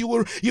demons. You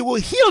will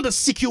heal the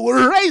sick. You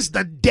will raise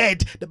the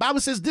dead. The Bible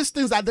says these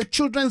things are the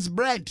children's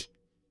bread.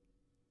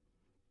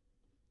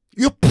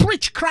 You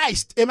preach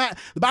Christ. Amen.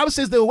 The Bible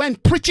says they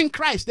went preaching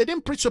Christ. They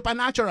didn't preach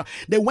supernatural.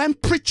 They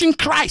went preaching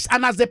Christ.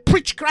 And as they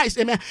preached Christ,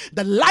 amen,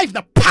 the life,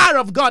 the power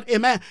of God,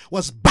 amen,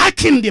 was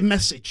backing the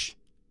message.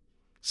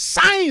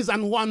 Signs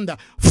and wonder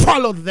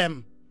followed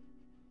them.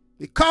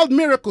 He called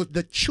miracles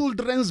the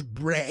children's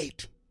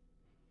bread.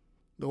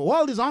 The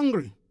world is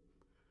hungry.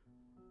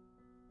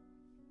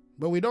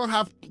 But we don't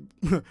have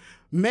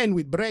men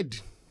with bread.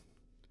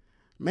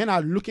 Men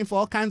are looking for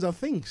all kinds of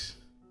things.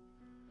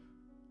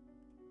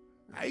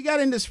 Are you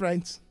getting this,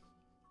 friends?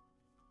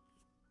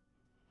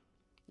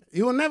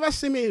 You will never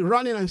see me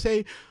running and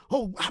say,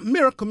 oh,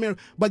 miracle,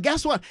 miracle. But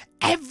guess what?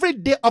 Every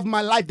day of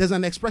my life, there's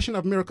an expression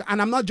of miracle. And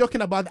I'm not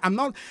joking about it. I'm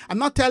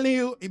not telling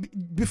you,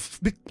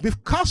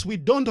 because we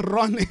don't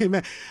run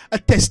a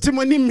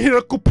testimony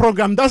miracle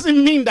program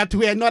doesn't mean that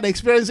we are not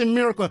experiencing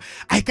miracle.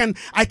 I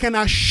can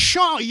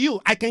assure you,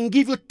 I can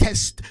give you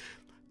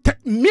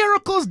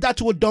miracles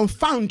that will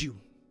dumbfound you.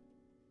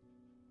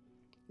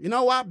 You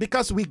know what?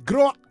 Because we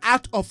grow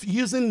out of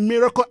using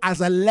miracle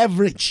as a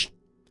leverage.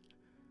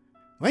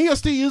 When you're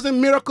still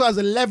using miracle as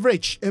a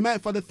leverage, amen,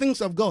 for the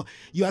things of God,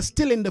 you are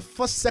still in the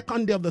first,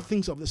 second day of the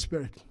things of the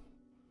Spirit.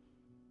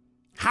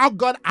 How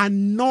God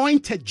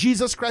anointed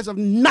Jesus Christ of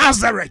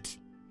Nazareth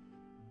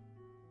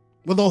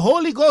with the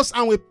Holy Ghost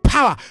and with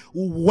power,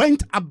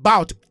 went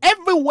about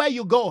everywhere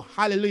you go.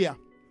 Hallelujah.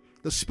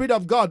 The Spirit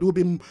of God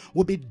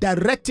will be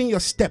directing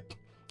your step.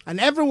 And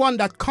everyone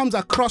that comes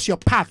across your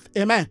path,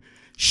 amen,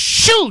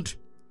 should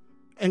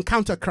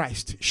encounter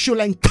Christ, should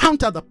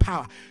encounter the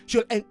power.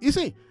 You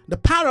see, the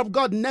power of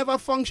God never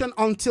functions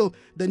until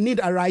the need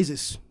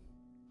arises.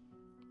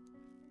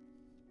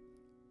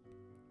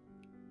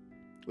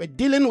 We're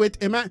dealing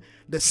with, amen,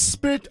 the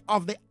spirit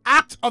of the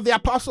act of the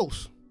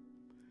apostles.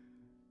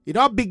 It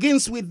all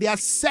begins with their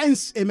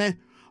sense, amen,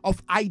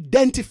 of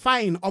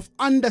identifying, of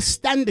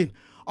understanding,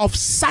 of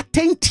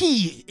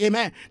certainty,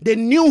 amen. They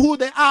knew who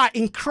they are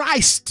in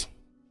Christ.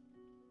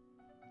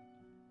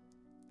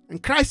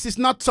 And Christ is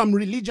not some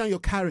religion you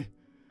carry.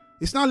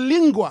 It's not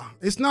lingua.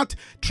 It's not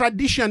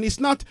tradition. It's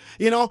not,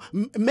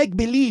 make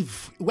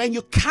believe. When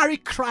you carry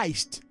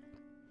Christ,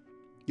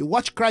 you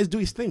watch Christ do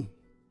his thing.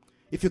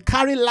 If you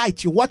carry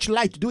light, you watch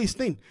light do his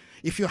thing.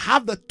 If you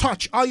have the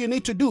touch, all you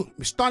need to do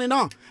is turn it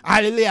on.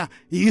 Hallelujah.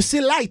 You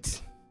see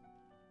light.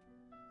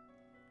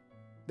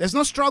 There's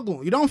no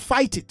struggle. You don't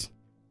fight it.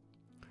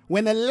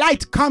 When a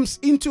light comes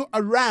into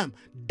a realm,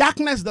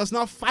 darkness does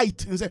not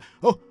fight and say,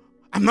 oh,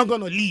 I'm not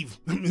going to leave.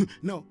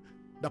 No.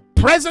 The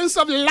presence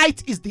of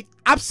light is the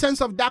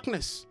absence of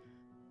darkness.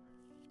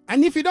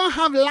 And if you don't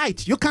have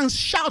light, you can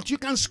shout, you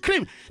can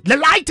scream, the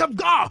light of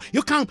God.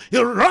 You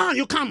run,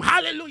 you can,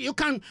 hallelujah, you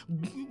can,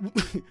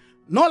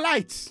 no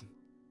light.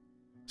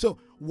 So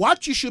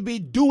what you should be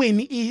doing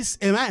is,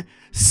 amen,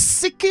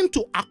 seeking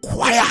to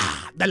acquire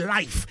the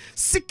life.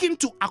 Seeking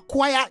to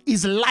acquire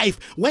his life.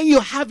 When you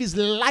have his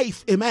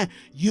life, amen,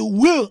 you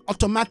will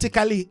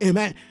automatically,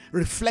 amen,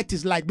 reflect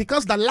his light.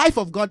 Because the life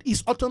of God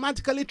is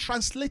automatically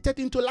translated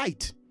into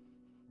light.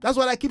 That's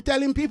what I keep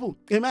telling people,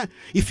 amen.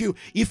 If you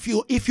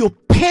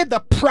pay the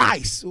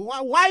price,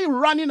 why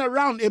running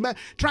around, amen,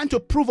 trying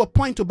to prove a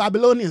point to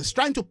Babylonians,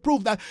 trying to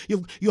prove that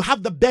you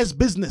have the best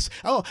business,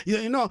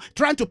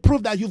 trying to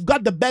prove that you've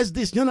got the best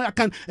this,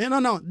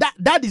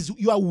 that is,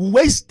 you are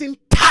wasting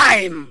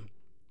time.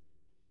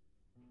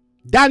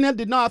 Daniel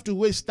did not have to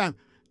waste time,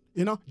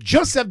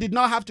 Joseph did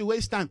not have to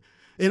waste time.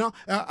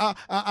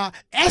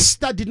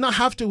 Esther did not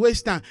have to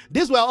waste time.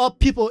 These were all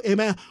people,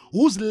 amen,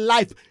 whose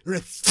life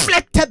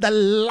reflected the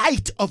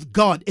light of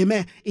God,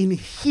 amen, in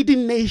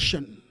hidden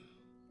nation.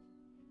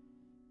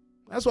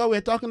 That's what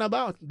we're talking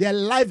about. Their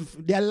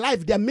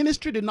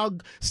ministry did not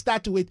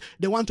start with,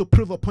 they want to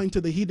prove a point to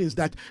the heathens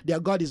that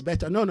their God is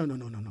better. No.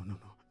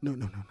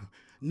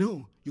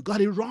 No, you got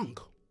it wrong.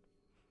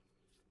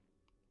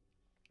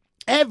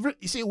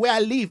 You see, where I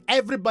live,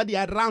 everybody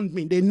around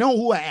me, they know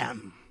who I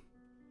am.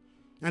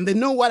 And they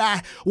know what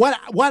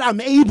I'm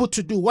able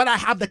to do, what I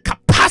have the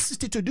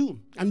capacity to do.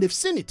 And they've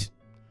seen it.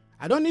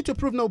 I don't need to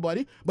prove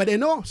nobody, but they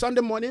know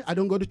Sunday morning I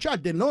don't go to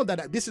church. They know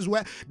that this is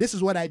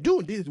what I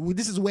do.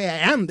 This is where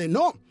I am. They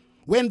know.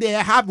 When they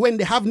have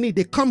need,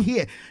 they come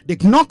here. They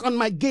knock on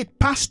my gate,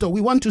 Pastor,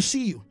 we want to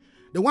see you.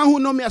 The one who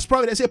know me as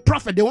prophet, they say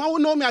prophet. The one who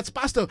know me as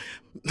pastor,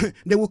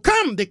 they will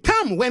come. They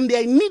come. When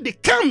they need, they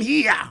come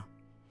here.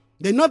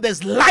 They know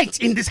there's light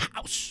in this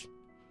house.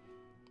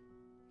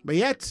 But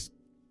yet,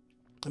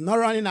 I'm not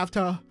running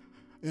after,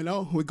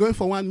 we're going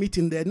for one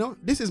meeting there. No,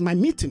 this is my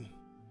meeting.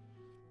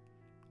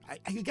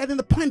 Are you getting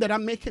the point that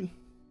I'm making?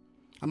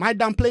 Am I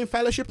downplaying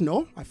fellowship?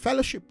 No, I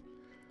fellowship.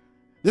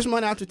 This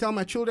morning I have to tell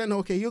my children,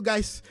 okay, you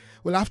guys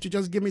will have to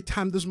just give me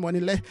time this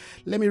morning. Let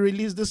me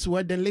release this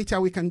word, then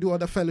later we can do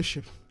other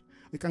fellowship.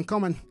 We can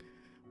come and,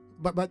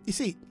 but you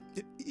see,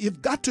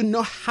 you've got to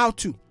know how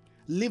to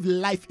live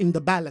life in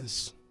the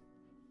balance.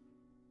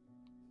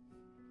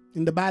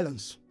 In the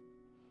balance.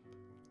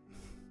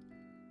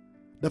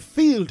 The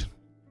field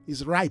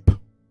is ripe.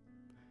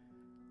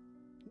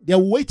 They're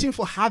waiting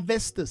for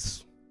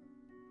harvesters.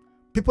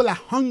 People are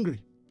hungry.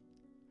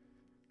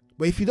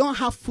 But if you don't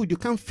have food, you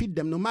can't feed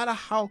them, no matter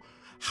how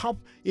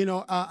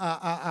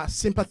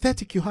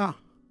sympathetic you are.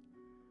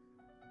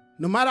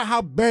 No matter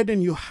how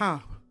burdened you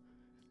are.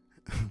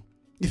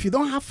 If you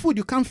don't have food,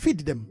 you can't feed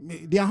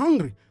them. They are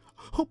hungry.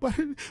 Oh,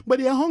 but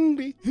they are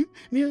hungry.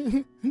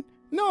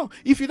 No,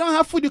 if you don't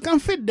have food, you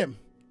can't feed them.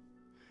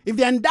 If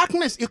they're in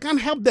darkness, you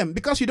can't help them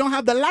because you don't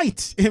have the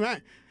light.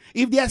 Amen.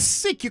 If they are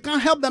sick, you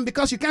can't help them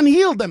because you can't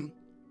heal them.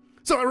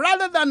 So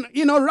rather than,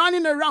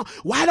 running around,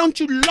 why don't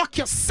you lock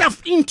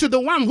yourself into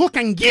the one who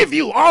can give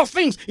you all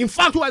things? In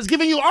fact, who has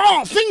given you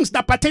all things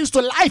that pertains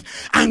to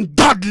life and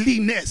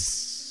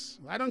godliness.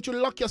 Why don't you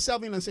lock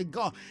yourself in and say,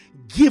 God,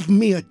 give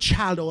me a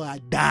child or I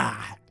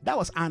die. That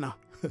was Anna.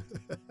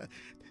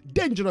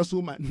 Dangerous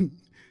woman.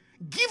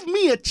 Give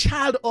me a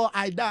child or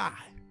I die.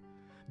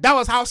 That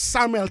was how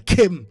Samuel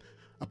came.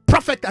 A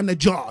prophet and a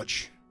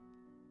judge.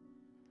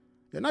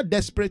 You're not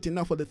desperate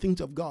enough for the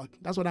things of God.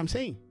 That's what I'm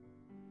saying.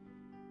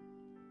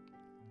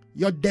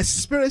 Your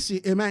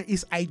desperation, amen,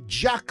 is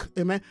hijacked,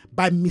 amen,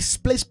 by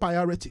misplaced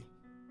priority.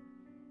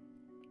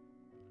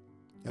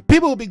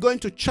 People will be going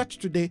to church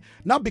today,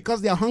 not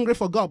because they are hungry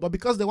for God, but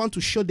because they want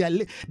to show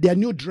their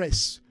new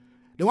dress.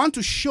 They want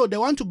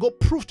to go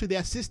prove to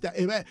their sister,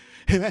 amen,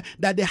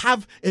 that they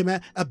have,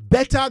 amen, a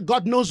better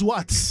God knows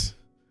what.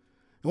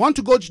 They want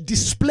to go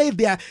display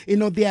their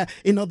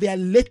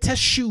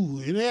latest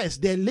shoe, yes,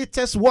 their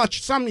latest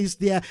watch. Some is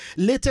their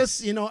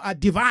latest,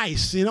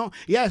 device,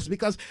 yes,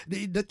 because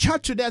the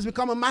church today has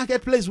become a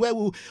marketplace where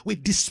we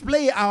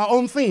display our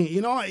own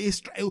thing,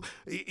 what's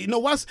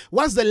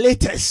the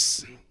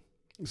latest?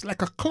 It's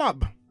like a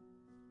club.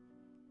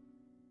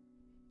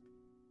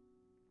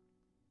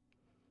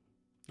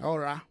 All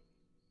right,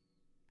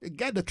 you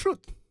get the truth.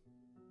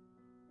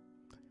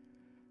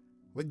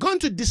 We're going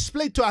to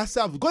display to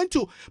ourselves. We're going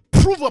to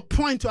prove a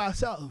point to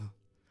ourselves.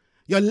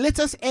 Your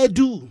latest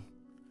hairdo.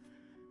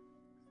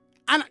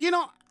 And,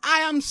 I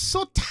am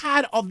so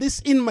tired of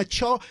these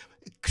immature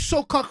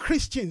so-called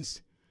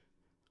Christians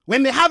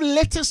When they have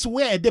latest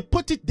wear, they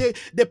put it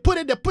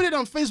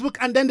on Facebook,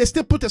 and then they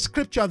still put a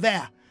scripture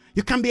there.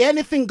 You can be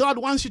anything God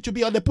wants you to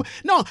be. Or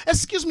no,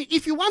 excuse me.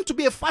 If you want to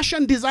be a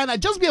fashion designer,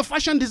 just be a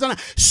fashion designer.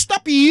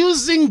 Stop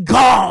using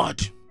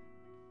God.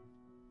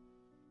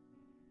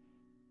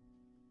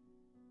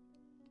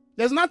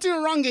 There's nothing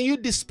wrong in you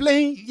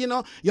displaying,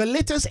 your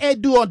latest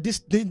hairdo, or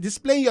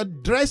displaying your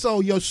dress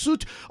or your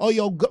suit or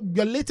your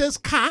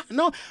latest car.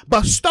 No,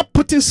 but stop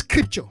putting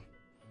scripture.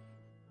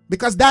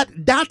 Because that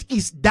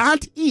is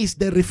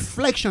the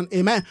reflection,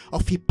 amen,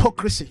 of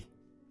hypocrisy.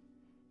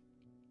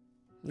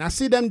 And I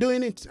see them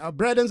doing it. Our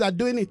brethren are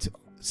doing it.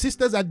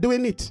 Sisters are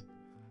doing it.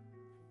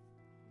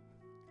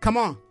 Come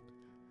on.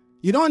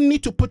 You don't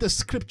need to put a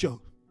scripture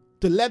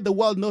to let the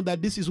world know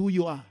that this is who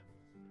you are.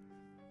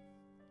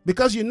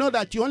 Because you know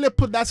that you only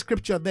put that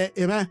scripture there,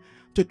 amen,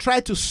 to try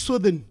to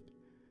soothe,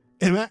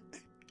 amen,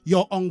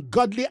 your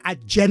ungodly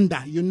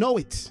agenda. You know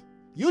it.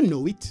 You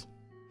know it.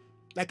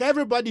 Like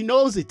everybody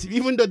knows it,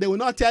 even though they will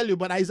not tell you,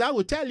 but Isaiah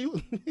will tell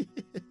you.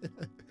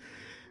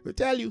 Will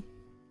tell you.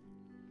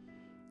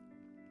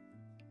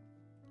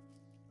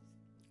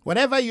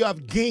 Whatever you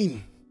have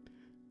gained,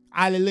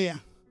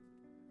 hallelujah,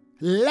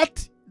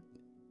 let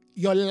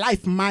your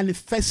life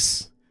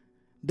manifest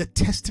the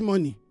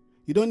testimony.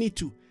 You don't need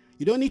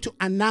to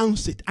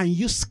announce it and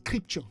use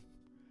scripture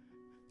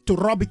to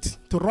rub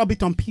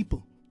it on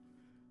people.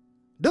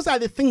 Those are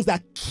the things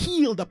that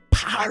kill the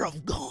power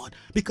of God,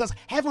 because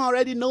heaven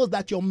already knows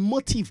that your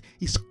motive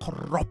is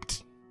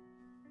corrupt.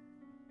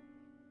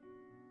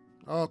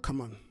 Oh,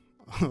 come on.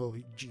 Oh,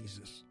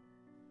 Jesus.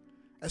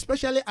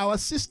 Especially our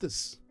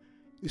sisters.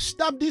 You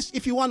stop this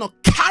if you want to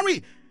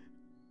carry.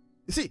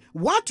 You see,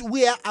 what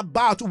we are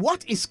about,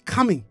 what is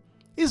coming,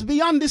 is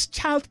beyond this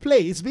child play.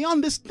 It's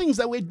beyond these things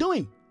that we're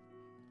doing.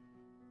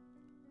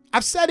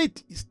 I've said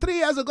it 3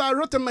 years ago. I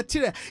wrote a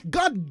material.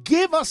 God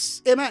gave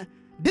us, amen,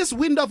 this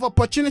window of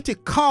opportunity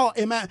called,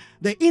 amen,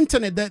 the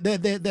internet,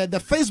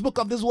 the Facebook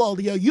of this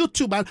world, your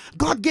YouTube. And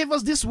God gave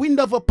us this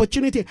window of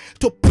opportunity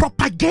to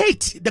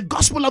propagate the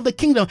gospel of the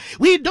kingdom.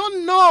 We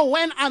don't know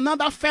when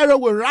another Pharaoh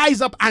will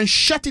rise up and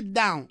shut it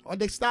down, or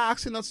they start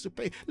asking us to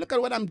pay. Look at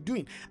what I'm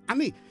doing. I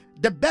mean,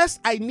 the best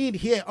I need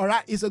here, all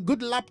right, is a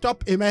good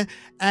laptop, amen,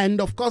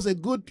 and of course a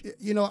good,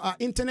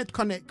 internet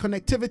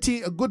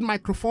connectivity, a good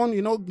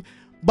microphone,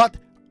 but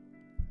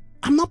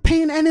I'm not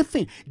paying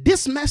anything.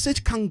 This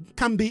message can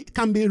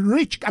be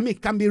reached.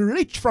 Can be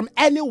reached from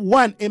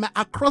anyone, amen,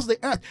 across the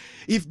earth.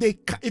 If they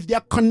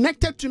are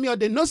connected to me, or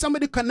they know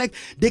somebody connect,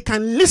 they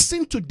can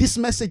listen to this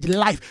message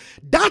live.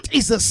 That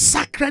is a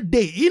sacred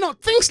day.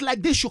 Things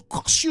like this should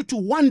cause you to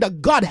wonder,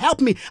 God, help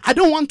me. I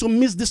don't want to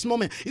miss this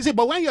moment. You see,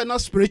 but when you're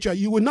not spiritual,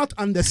 you will not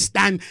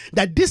understand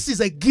that this is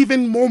a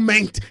given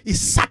moment. It's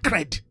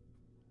sacred.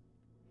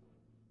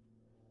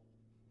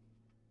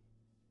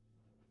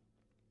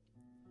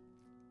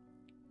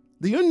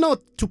 Do you know,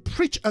 to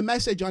preach a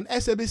message on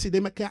SABC,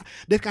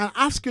 they can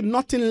ask you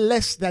nothing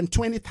less than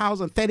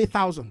 20,000,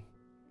 30,000.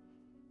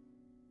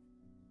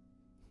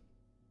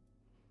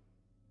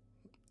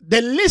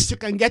 The least you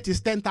can get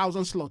is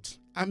 10,000 slots.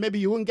 And maybe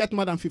you won't get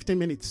more than 15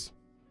 minutes.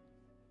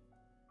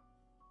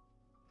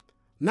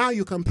 Now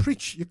you can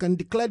preach, you can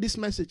declare this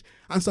message.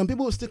 And some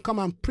people will still come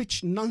and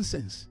preach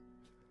nonsense.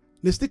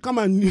 They still come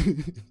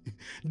and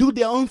do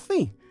their own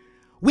thing.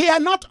 We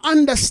are not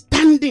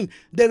understanding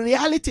the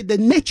reality, the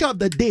nature of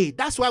the day.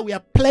 That's why we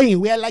are playing.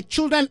 We are like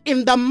children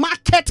in the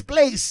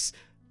marketplace.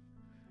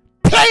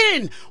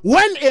 Playing.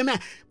 When, amen,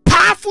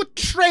 powerful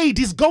trade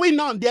is going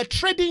on. They're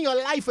trading your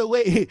life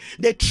away.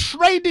 They're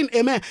trading,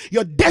 amen,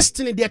 your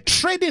destiny. They're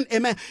trading,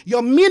 amen,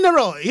 your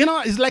mineral.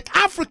 It's like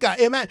Africa,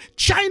 amen.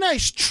 China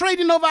is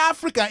trading over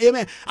Africa,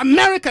 amen.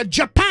 America,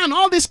 Japan,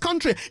 all these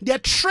countries, they're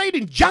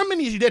trading.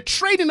 Germany, they're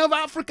trading over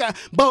Africa.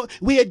 But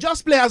we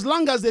just play as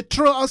long as they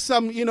throw us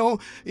some,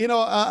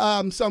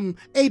 some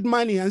aid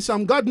money and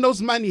some God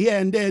knows money here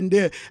and there and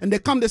there. And they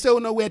come, they say, oh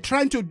no, we're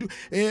trying to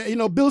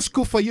do, build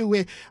school for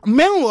you.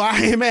 Meanwhile,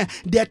 amen,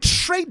 they're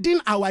trading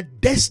our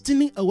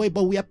destiny away,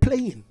 but we are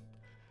playing.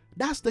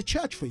 That's the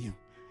church for you.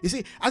 You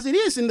see, as it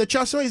is in the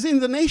church, so is it in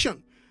the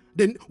nation.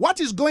 Then what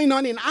is going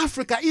on in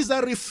Africa is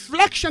a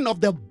reflection of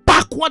the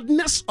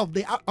backwardness of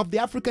the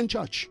African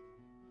church.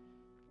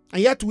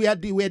 And yet we are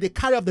the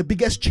carrier of the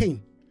biggest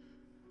chain.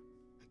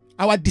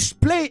 Our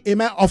display,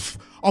 amen, of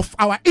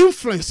our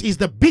influence is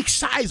the big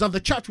size of the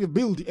church we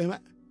build, amen.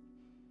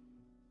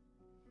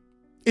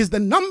 Is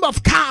the number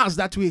of cars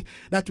that we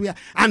are,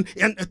 and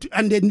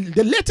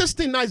the latest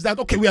thing now is that,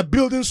 okay, we are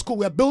building school,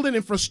 we are building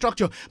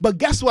infrastructure, but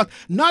guess what?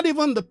 Not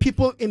even the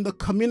people in the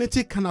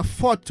community can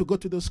afford to go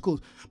to those schools,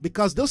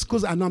 because those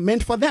schools are not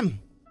meant for them.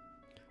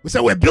 We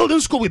say we're building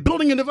school, we're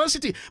building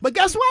university, but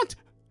guess what?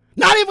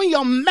 Not even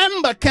your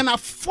member can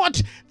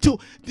afford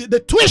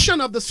the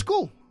tuition of the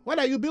school. What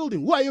are you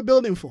building? Who are you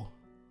building for?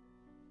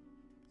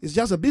 It's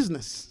just a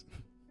business.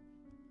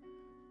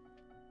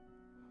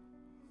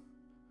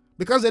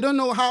 Because they don't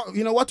know how,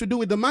 what to do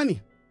with the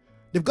money.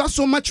 They've got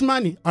so much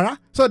money, all right?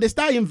 So they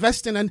start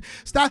investing and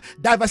start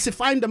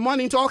diversifying the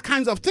money into all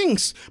kinds of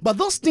things. But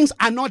those things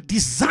are not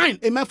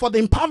designed, amen, for the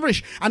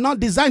impoverished, are not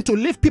designed to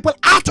lift people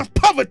out of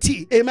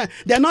poverty, amen.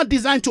 They're not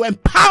designed to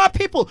empower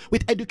people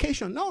with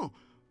education, no.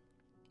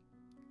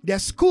 Their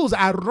schools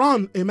are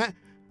run, amen,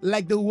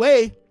 like the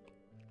way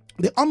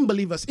the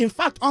unbelievers. In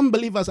fact,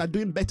 unbelievers are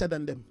doing better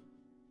than them.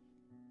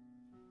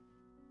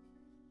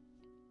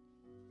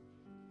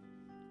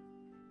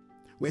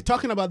 We're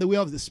talking about the way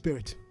of the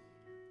Spirit.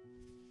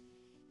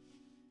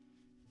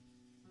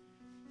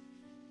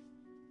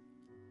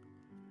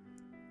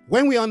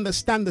 When we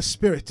understand the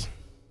Spirit,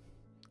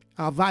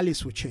 our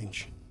values will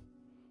change.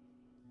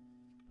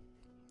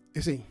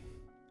 You see,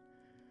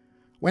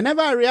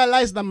 whenever I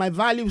realize that my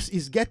values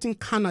is getting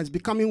carnal, it's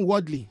becoming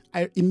worldly,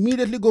 I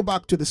immediately go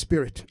back to the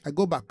Spirit. I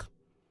go back.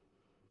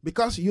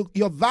 Because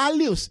your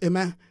values,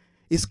 amen,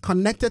 is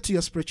connected to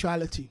your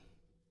spirituality.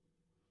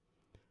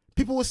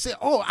 People will say,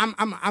 oh,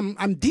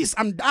 I'm this,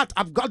 I'm that,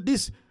 I've got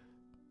this.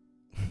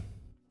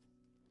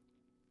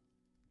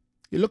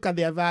 You look at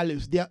their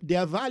values.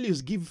 Their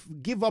values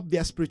give up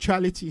their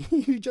spirituality.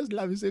 You just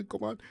laugh and say,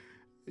 come on,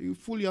 you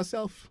fool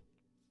yourself.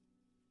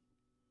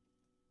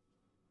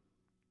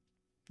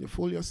 You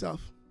fool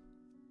yourself.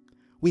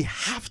 We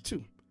have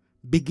to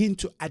begin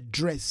to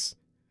address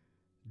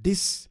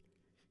these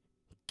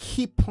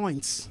key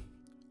points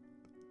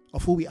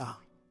of who we are.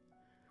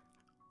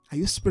 Are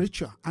you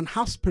spiritual? And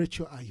how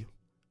spiritual are you?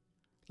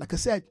 Like I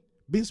said,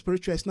 being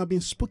spiritual is not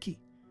being spooky.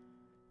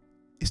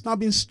 It's not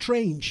being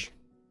strange.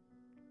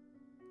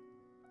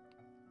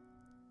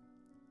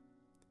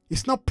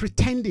 It's not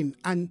pretending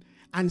and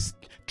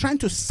trying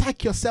to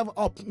psych yourself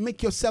up,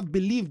 make yourself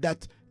believe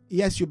that,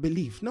 yes, you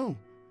believe. No.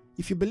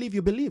 If you believe,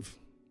 you believe.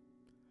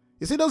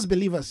 You see those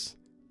believers,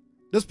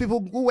 those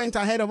people who went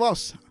ahead of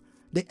us,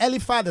 the early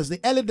fathers, the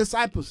early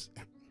disciples.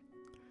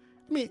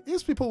 I mean,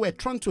 these people were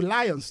thrown to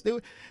lions. They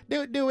were,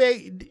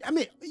 I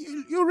mean,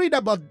 you read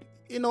about,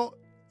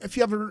 if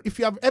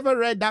you have ever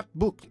read that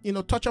book,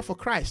 Torture for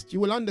Christ, you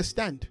will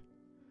understand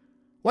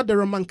what the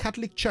Roman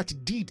Catholic Church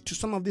did to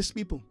some of these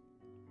people.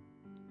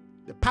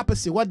 The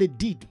papacy, what they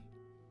did.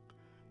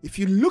 If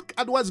you look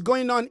at what's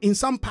going on in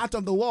some part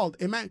of the world,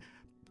 amen,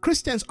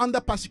 Christians under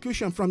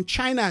persecution from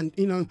China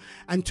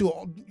and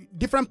to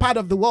different part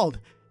of the world.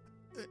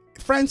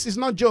 Friends, it's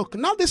not joke.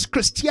 Now this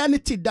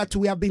Christianity that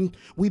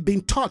we've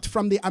been taught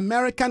from the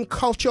American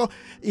culture,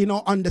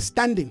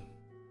 understanding.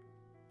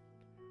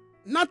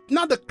 Not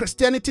the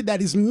Christianity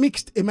that is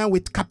mixed, amen,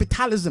 with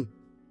capitalism.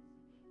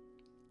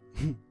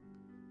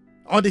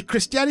 Or the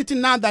Christianity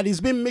now that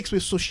is being mixed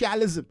with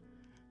socialism.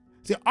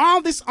 See,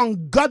 all this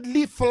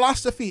ungodly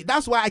philosophy,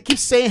 that's why I keep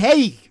saying,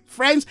 hey,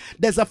 friends,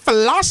 there's a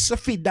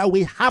philosophy that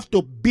we have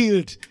to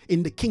build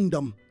in the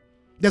kingdom.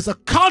 There's a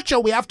culture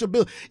we have to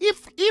build.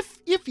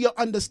 If your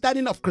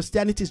understanding of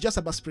Christianity is just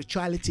about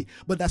spirituality,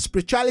 but that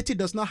spirituality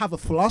does not have a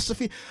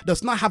philosophy,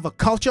 does not have a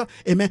culture,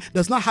 amen,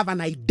 does not have an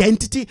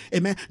identity,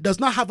 amen, does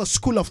not have a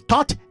school of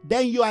thought,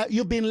 then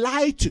you've been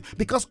lied to.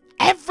 Because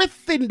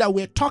everything that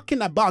we're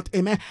talking about,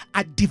 amen,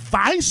 a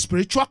divine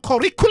spiritual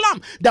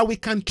curriculum that we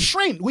can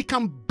train, we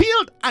can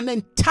build an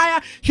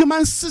entire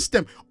human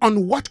system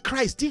on what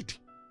Christ did.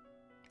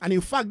 And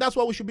in fact, that's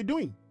what we should be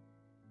doing.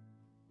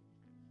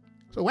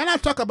 So when I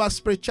talk about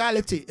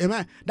spirituality,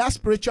 amen, that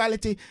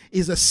spirituality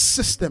is a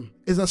system,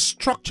 is a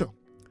structure.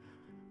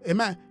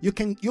 Amen. You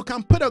can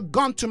put a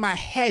gun to my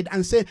head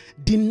and say,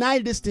 deny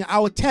this thing. I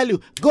will tell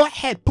you, go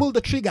ahead, pull the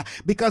trigger.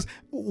 Because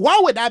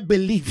what would I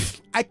believe?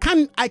 I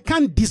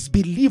can't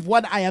disbelieve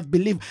what I have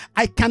believed.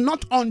 I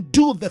cannot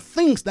undo the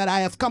things that I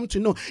have come to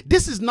know.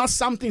 This is not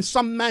something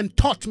some man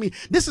taught me.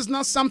 This is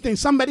not something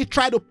somebody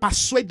tried to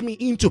persuade me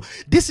into.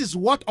 This is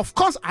what, of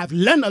course, I've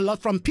learned a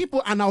lot from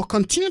people and I'll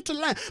continue to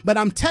learn. But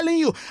I'm telling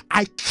you,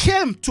 I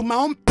came to my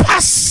own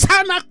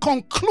personal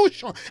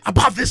conclusion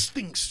about these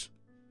things.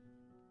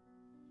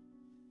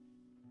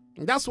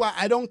 That's why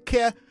I don't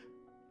care.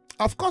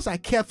 Of course, I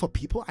care for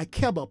people. I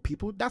care about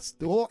people. That's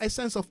the whole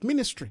essence of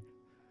ministry.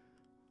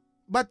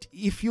 But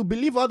if you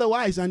believe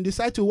otherwise and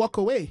decide to walk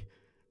away,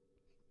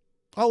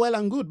 oh, well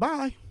and good.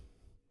 Bye.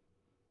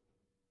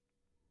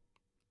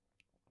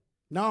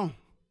 No.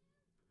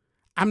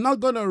 I'm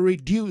not going to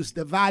reduce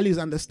the values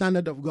and the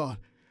standard of God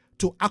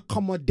to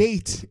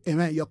accommodate,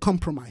 amen, your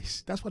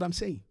compromise. That's what I'm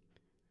saying.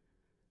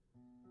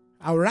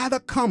 I would rather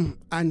come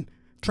and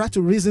try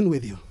to reason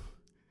with you.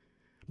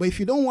 But if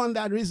you don't want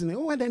that reasoning,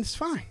 oh, well, then it's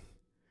fine.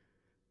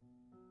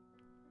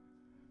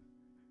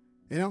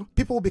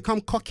 People will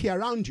become cocky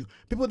around you.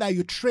 People that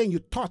you train, you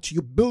taught,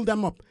 you build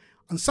them up.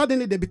 And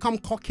suddenly they become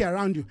cocky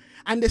around you.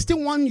 And they still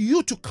want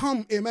you to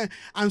come, amen,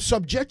 and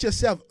subject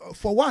yourself.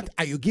 For what?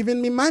 Are you giving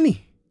me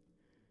money?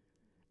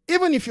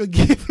 Even if you're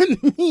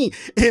giving me,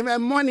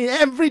 amen, money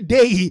every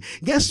day,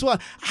 guess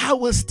what? I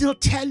will still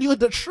tell you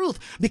the truth.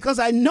 Because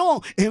I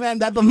know, amen,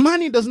 that the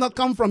money does not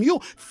come from you.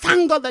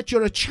 Thank God that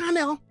you're a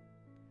channel.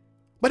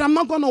 But I'm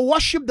not going to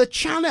worship the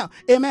channel,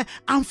 amen,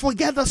 and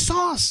forget the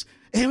source.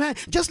 Amen.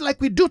 Just like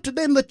we do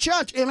today in the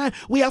church. Amen.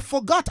 We have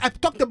forgot. I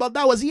talked about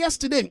that was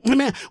yesterday.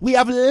 Amen. We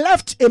have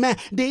left, amen,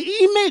 the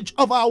image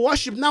of our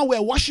worship. Now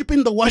we're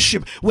worshiping the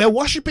worship. We're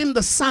worshiping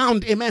the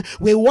sound. Amen.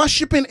 We're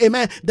worshiping,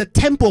 amen, the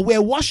temple.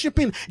 We're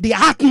worshiping the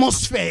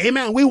atmosphere.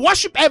 Amen. We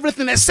worship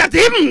everything except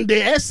him, the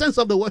essence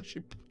of the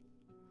worship.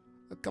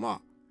 Come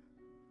on.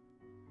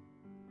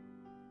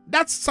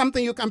 That's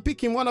something you can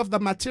pick in one of the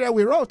material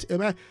we wrote.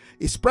 Amen.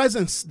 His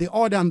presence, the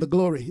order, and the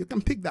glory. You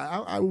can pick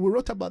that. We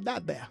wrote about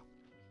that there.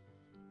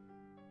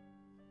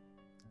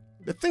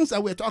 The things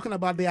that we're talking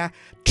about, they are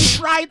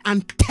tried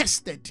and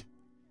tested.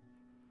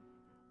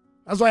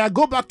 That's why I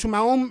go back to my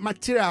own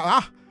material.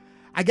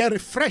 I get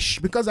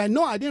refreshed because I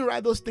know I didn't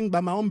write those things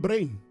by my own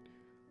brain.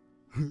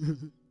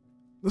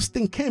 Those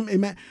things came,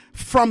 amen,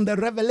 from the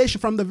revelation,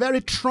 from the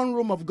very throne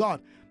room of God.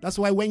 That's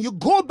why when you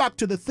go back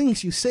to the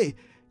things you say,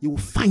 you will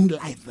find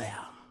life there.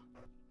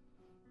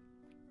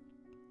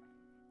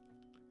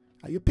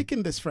 Are you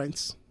picking this,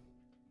 friends?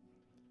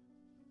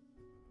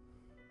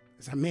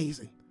 It's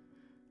amazing.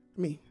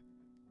 I mean,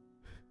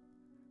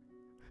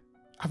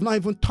 I've not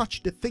even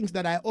touched the things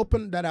that I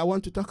opened that I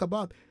want to talk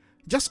about.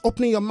 Just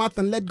opening your mouth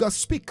and let God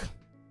speak.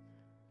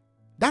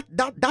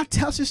 That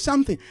tells you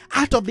something.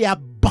 Out of the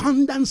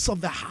abundance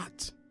of the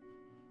heart,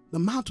 the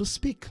mouth will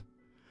speak.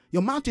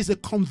 Your mouth is a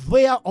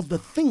conveyor of the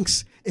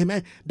things,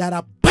 amen, that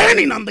are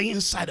burning on the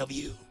inside of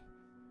you.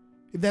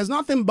 If there's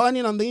nothing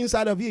burning on the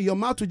inside of you, your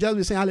mouth will just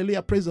be saying,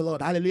 hallelujah, praise the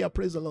Lord. Hallelujah,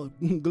 praise the Lord.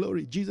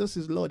 Glory, Jesus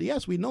is Lord.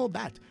 Yes, we know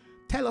that.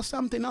 Tell us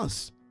something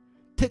else.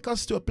 Take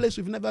us to a place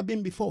we've never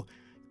been before.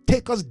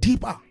 Take us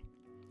deeper.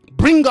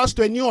 Bring us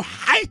to a new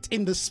height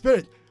in the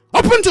spirit.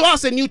 Open to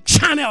us a new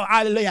channel.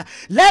 Hallelujah.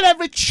 Let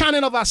every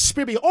channel of our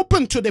spirit be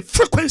open to the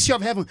frequency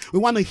of heaven. We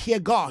want to hear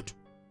God.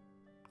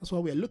 That's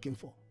what we're looking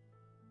for.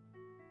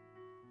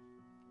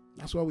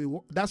 That's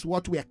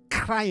what we are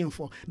crying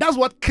for. That's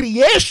what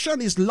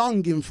creation is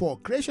longing for.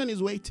 Creation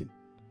is waiting.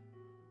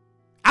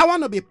 I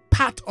want to be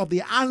part of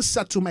the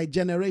answer to my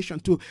generation,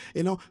 to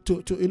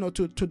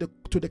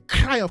the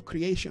cry of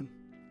creation.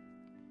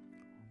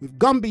 We've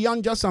gone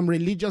beyond just some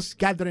religious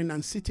gathering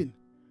and sitting.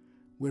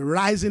 We're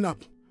rising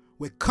up.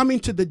 We're coming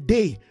to the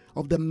day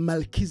of the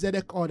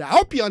Melchizedek order. I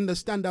hope you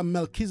understand that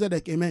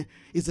Melchizedek, amen,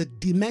 is a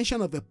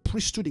dimension of a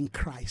priesthood in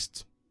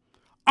Christ.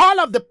 All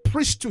of the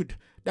priesthood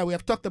that we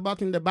have talked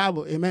about in the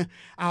Bible, amen,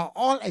 are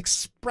all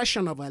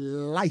expression of a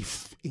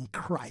life in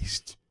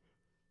Christ.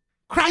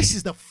 Christ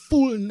is the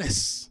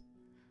fullness.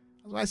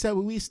 That's why I said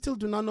we still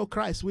do not know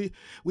Christ. We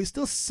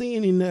still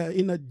seeing in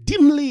a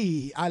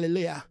dimly,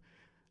 hallelujah,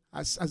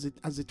 as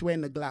it were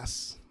in a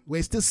glass.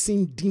 We're still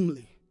seeing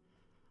dimly.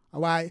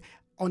 Why?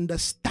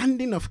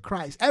 Understanding of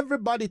Christ.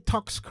 Everybody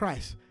talks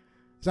Christ.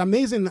 It's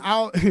amazing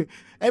how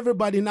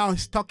everybody now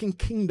is talking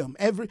kingdom.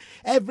 Every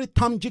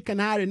Tom, Dick,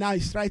 and Harry now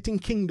is writing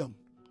kingdom.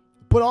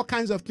 Put all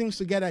kinds of things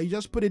together. You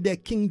just put it there,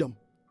 kingdom.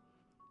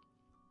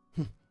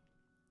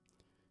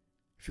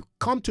 If you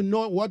come to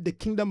know what the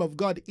kingdom of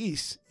God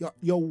is,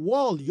 your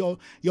world, your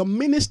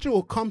ministry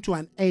will come to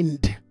an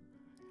end,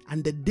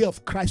 and the day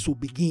of Christ will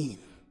begin.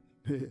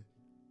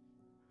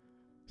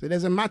 So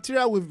there's a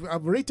material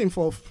I've written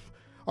for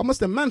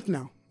almost a month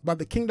now about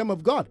the kingdom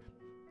of God.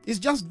 It's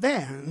just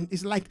there.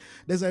 It's like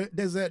there's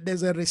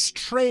a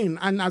restraint,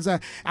 and as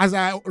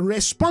I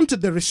respond to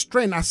the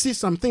restraint, I see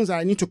some things that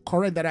I need to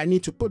correct, that I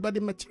need to put, but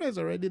the material is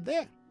already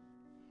there.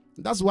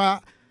 That's why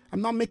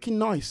I'm not making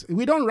noise.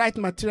 We don't write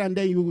material and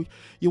then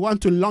you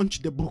want to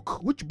launch the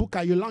book. Which book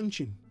are you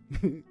launching?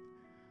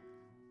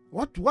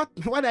 What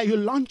are you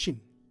launching?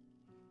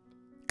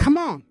 Come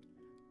on.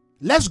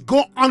 Let's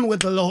go on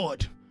with the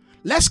Lord.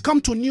 Let's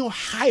come to new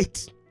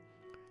heights.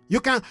 You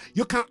can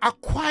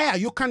acquire,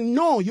 you can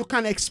know, you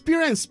can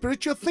experience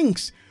spiritual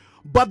things.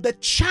 But the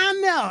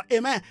channel,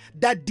 amen,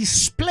 that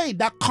display,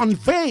 that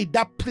convey,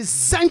 that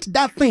present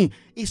that thing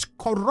is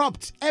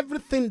corrupt.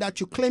 Everything that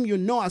you claim you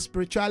know as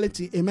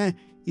spirituality, amen,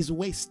 is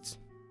waste.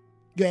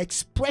 Your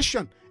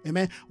expression,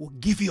 amen, will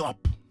give you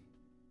up.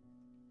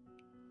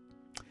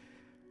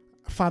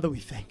 Father, we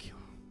thank you.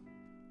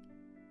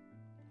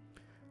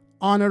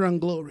 Honor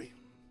and glory.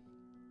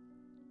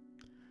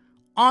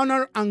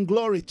 Honor and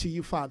glory to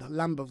you, Father,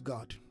 Lamb of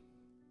God.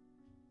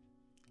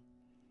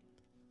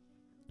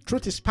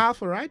 Truth is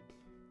powerful, right?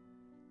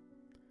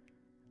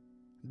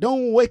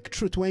 Don't wake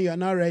truth when you are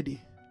not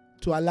ready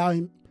to allow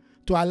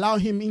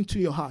him into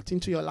your heart,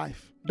 into your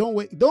life. Don't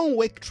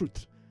wake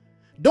truth.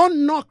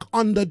 Don't knock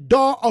on the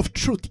door of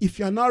truth if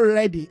you're not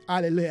ready,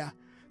 hallelujah,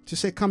 to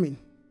say, come in.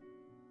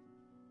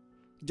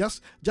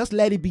 Just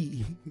let it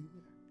be.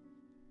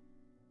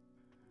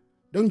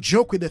 Don't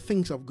joke with the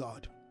things of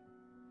God.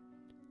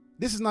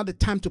 This is not the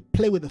time to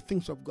play with the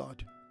things of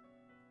God.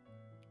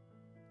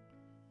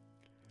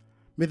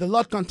 May the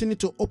Lord continue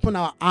to open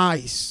our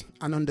eyes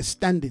and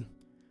understanding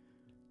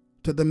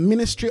to the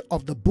ministry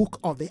of the book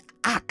of the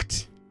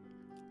act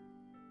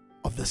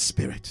of the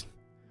Spirit.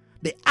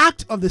 The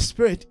act of the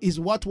Spirit is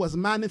what was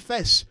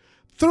manifest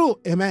through,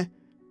 amen,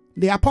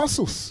 the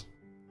apostles.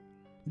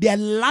 Their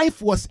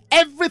life was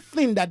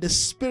everything that the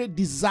Spirit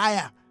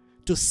desired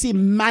to see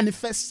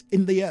manifest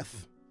in the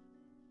earth.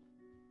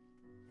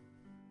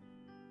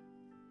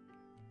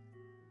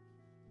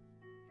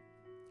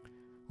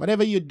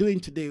 Whatever you're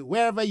doing today,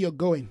 wherever you're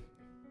going,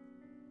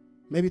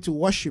 maybe to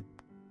worship,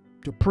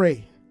 to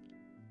pray,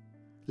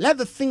 let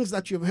the things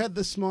that you've heard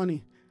this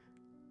morning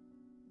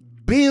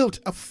build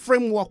a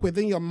framework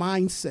within your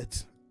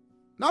mindset,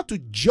 not to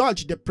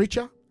judge the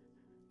preacher,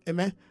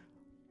 amen,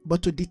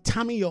 but to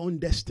determine your own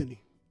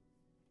destiny.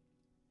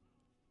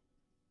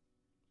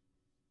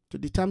 To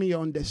determine your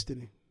own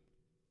destiny.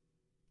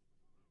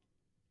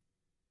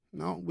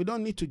 No, we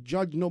don't need to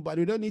judge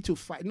nobody. We don't need to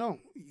fight. No,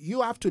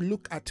 you have to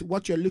look at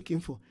what you're looking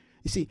for.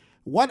 You see,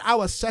 what I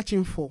was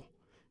searching for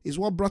is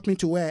what brought me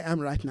to where I am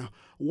right now.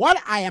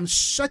 What I am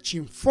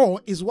searching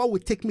for is what will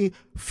take me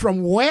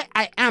from where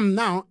I am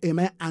now,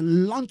 amen,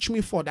 and launch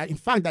me for that. In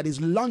fact, that is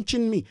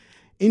launching me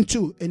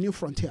into a new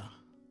frontier.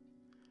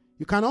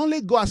 You can only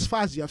go as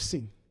far as you have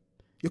seen.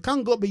 You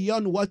can't go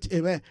beyond what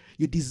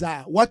you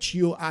desire, what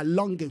you are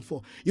longing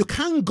for. You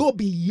can't go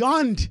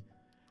beyond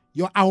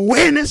your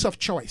awareness of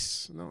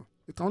choice. No,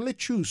 you can only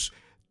choose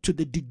to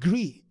the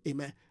degree,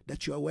 amen,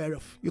 that you're aware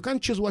of. You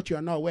can't choose what you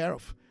are not aware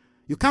of.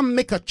 You can't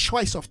make a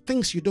choice of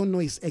things you don't know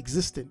is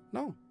existing.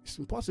 No, it's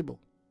impossible.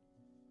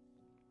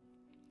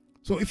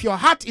 So if your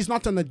heart is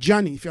not on a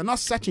journey, if you're not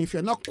searching, if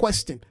you're not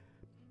questioning,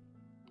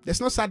 there's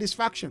no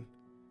satisfaction.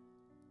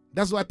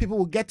 That's why people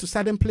will get to a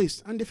certain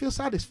place and they feel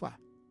satisfied.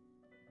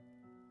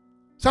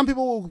 Some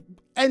people will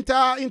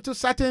enter into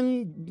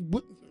certain,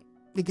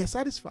 they get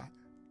satisfied.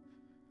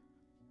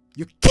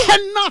 You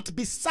cannot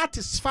be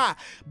satisfied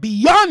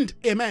beyond,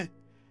 amen,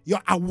 your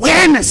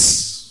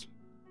awareness.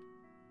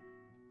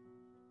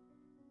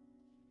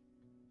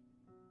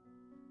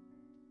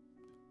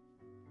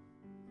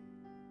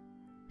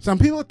 Some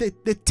people, they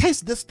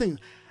taste this thing,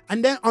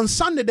 and then on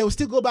Sunday they will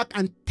still go back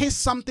and taste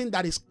something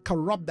that is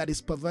corrupt, that is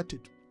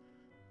perverted.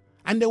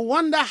 And they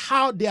wonder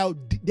how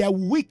their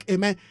week,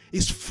 amen,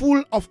 is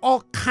full of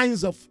all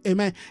kinds of,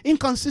 amen,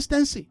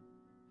 inconsistency.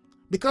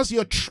 Because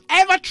you're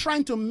ever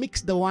trying to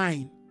mix the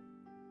wine.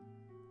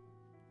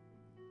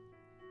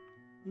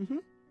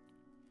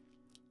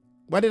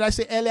 What did I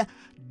say earlier?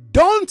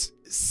 Don't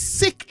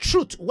seek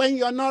truth when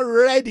you're not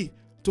ready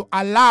to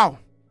allow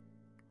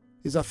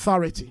His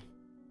authority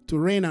to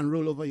reign and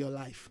rule over your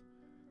life.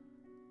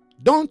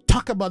 Don't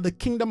talk about the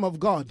kingdom of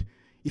God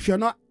if you're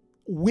not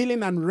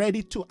willing and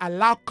ready to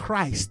allow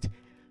Christ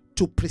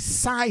to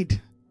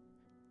preside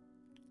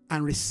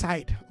and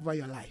reside over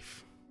your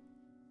life.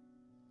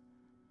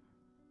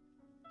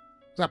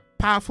 It's a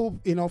powerful,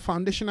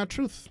 foundational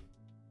truth.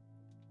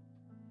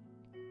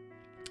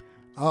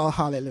 Oh,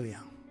 hallelujah.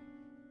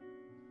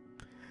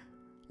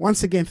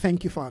 Once again,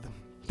 thank you, Father.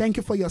 Thank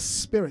you for your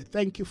Spirit.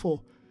 Thank you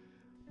for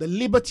the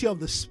liberty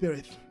of the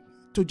Spirit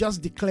to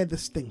just declare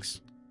these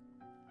things.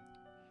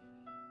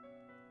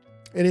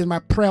 It is my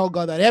prayer, oh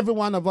God, that every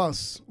one of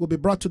us will be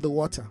brought to the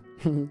water.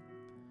 And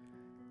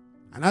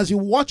as you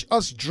watch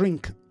us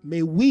drink,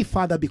 may we,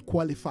 Father, be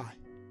qualified.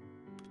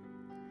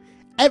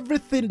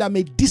 Everything that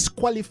may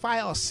disqualify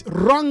us,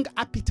 wrong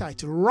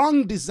appetite,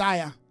 wrong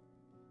desire,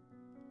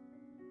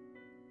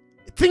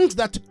 things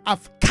that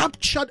have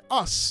captured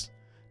us,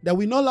 that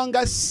we no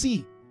longer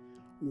see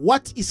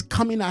what is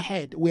coming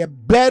ahead. We are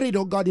buried,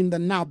 oh God, in the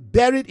now,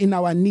 buried in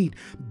our need,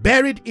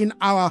 buried in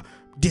our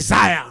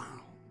desire.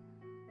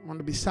 I want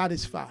to be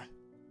satisfied.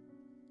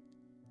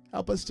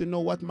 Help us to know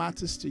what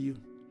matters to you.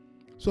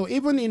 So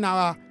even in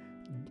our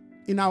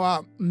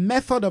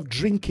method of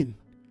drinking,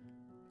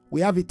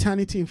 we have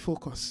eternity in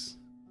focus.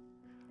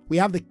 We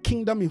have the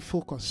kingdom in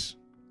focus.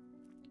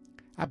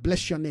 I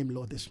bless your name,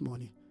 Lord, this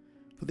morning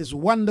for these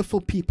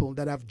wonderful people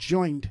that have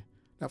joined,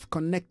 that have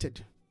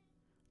connected.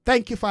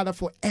 Thank you, Father,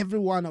 for every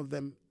one of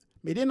them.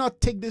 May they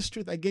not take this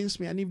truth against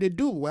me. And if they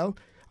do, well,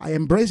 I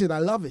embrace it. I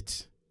love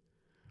it.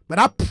 But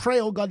I pray,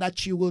 oh God,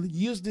 that you will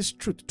use this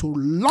truth to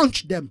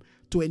launch them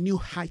to a new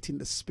height in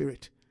the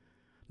Spirit.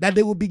 That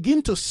they will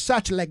begin to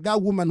search like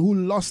that woman who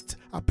lost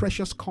a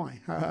precious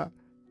coin.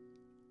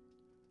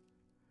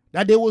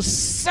 That they will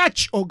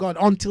search, oh God,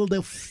 until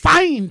they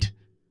find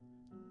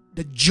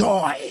the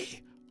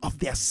joy of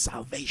their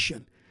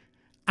salvation.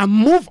 And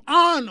move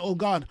on, oh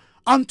God,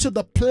 unto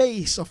the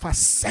place of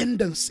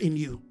ascendance in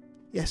you.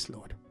 Yes,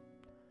 Lord.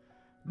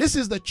 This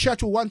is the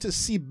church we want to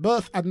see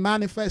birth and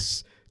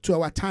manifest to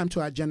our time,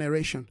 to our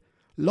generation.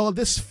 Lord,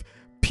 this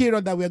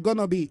period that we're going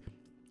to be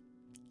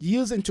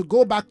using to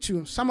go back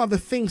to some of the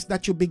things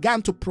that you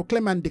began to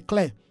proclaim and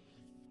declare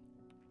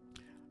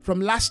from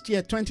last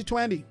year,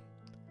 2020.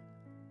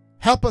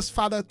 Help us,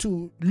 Father,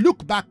 to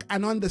look back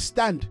and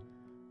understand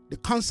the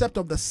concept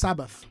of the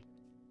Sabbath.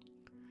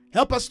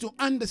 Help us to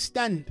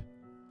understand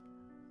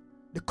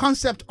the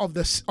concept of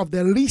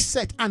the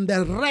reset and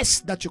the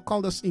rest that you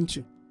called us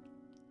into.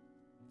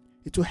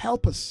 It will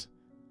help us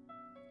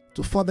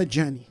to further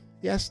journey.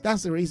 Yes,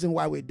 that's the reason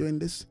why we're doing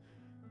this.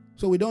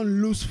 So we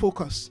don't lose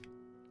focus.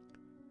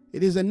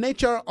 It is the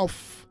nature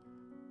of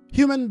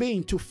human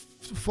being to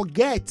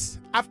forget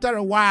after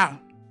a while.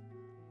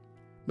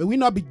 May we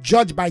not be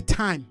judged by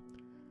time.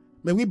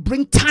 May we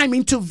bring time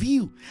into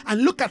view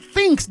and look at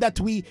things that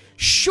we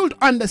should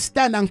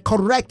understand and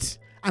correct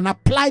and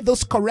apply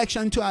those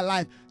corrections to our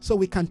life so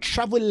we can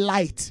travel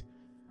light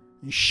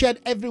and shed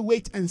every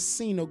weight and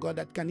sin, oh God,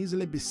 that can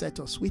easily beset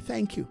us. We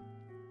thank you.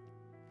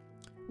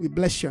 We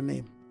bless your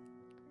name.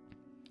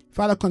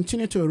 Father,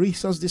 continue to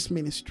resource this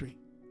ministry.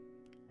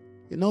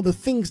 You know, the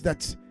things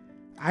that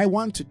I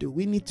want to do,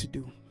 we need to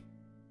do.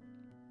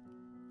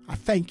 I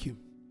thank you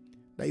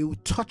that you will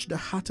touch the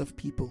heart of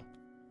people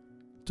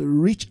to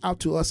reach out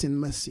to us in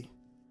mercy,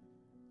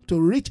 to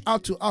reach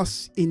out to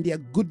us in their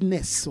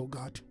goodness, oh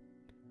God,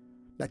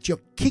 that your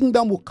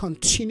kingdom will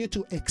continue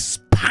to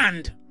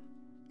expand.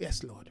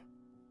 Yes, Lord.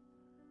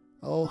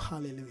 Oh,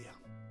 hallelujah.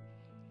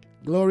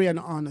 Glory and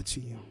honor to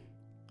you.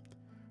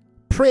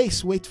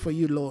 Praise wait for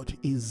you, Lord,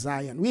 in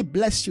Zion. We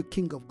bless you,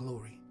 King of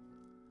glory.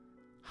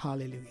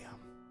 Hallelujah.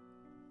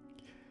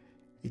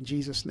 In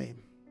Jesus'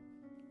 name,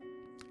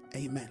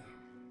 amen.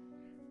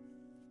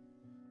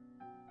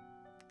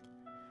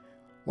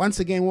 Once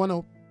again, I want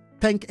to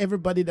thank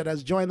everybody that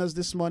has joined us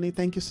this morning.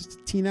 Thank you, Sister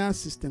Tina,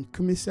 Sister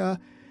Kumisa,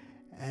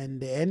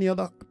 and any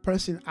other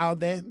person out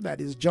there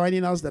that is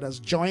joining us, that has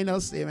joined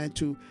us, amen,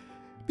 to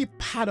be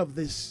part of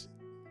this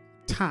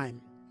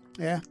time.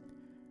 Yeah.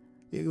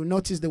 You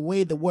notice the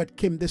way the word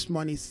came this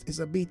morning is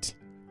a bit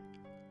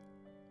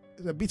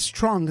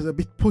strong, it's a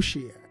bit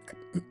pushy.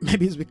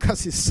 Maybe it's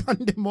because it's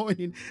Sunday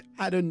morning,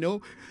 I don't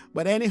know.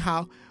 But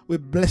anyhow, we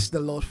bless the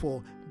Lord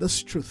for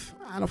this truth.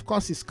 And of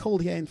course, it's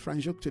cold here in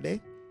Franschhoek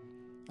today.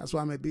 That's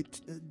why I'm a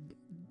bit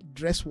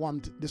dress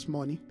warmed this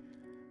morning.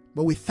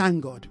 But we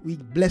thank God. We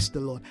bless the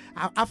Lord.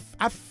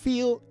 I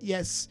feel,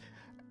 yes,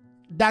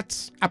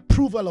 that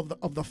approval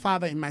of the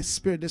Father in my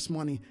spirit this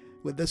morning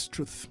with this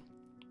truth.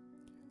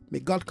 May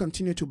God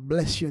continue to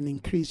bless you and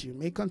increase you.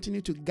 May He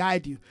continue to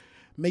guide you.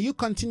 May you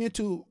continue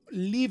to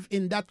live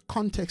in that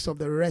context of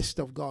the rest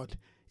of God,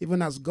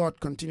 even as God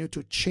continue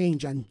to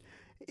change and,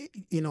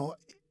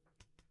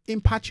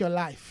 impart your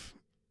life.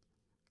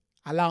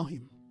 Allow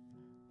Him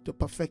to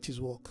perfect His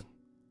work.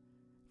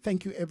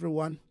 Thank you,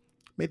 everyone.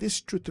 May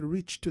this truth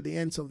reach to the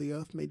ends of the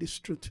earth. May this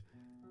truth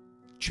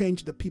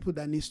change the people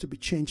that needs to be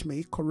changed. May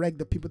it correct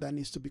the people that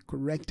needs to be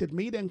corrected.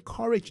 May it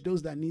encourage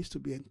those that needs to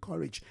be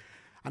encouraged.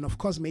 And of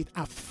course, may it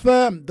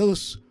affirm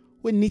those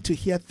who need to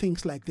hear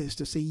things like this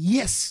to say,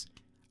 yes,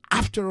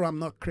 after all, I'm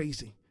not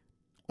crazy.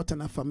 What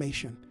an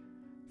affirmation.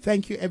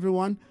 Thank you,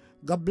 everyone.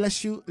 God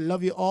bless you.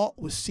 Love you all.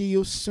 We'll see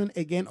you soon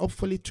again.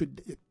 Hopefully,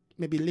 today,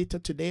 maybe later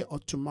today or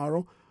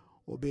tomorrow,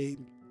 we'll be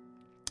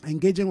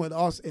engaging with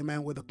us,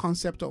 amen, with the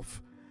concept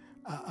of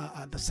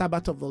the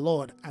Sabbath of the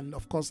Lord. And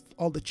of course,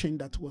 all the change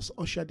that was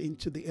ushered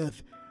into the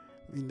earth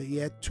in the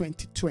year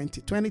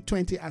 2020.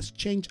 2020 has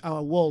changed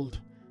our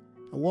world.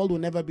 The world will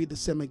never be the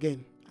same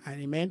again.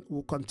 And amen,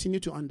 we'll continue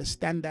to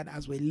understand that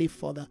as we live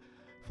for the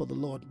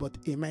Lord. But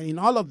amen, in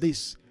all of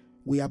this,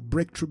 we are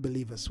breakthrough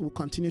believers. We'll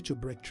continue to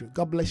break through.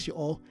 God bless you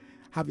all.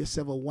 Have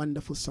yourself a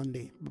wonderful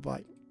Sunday.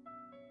 Bye-bye.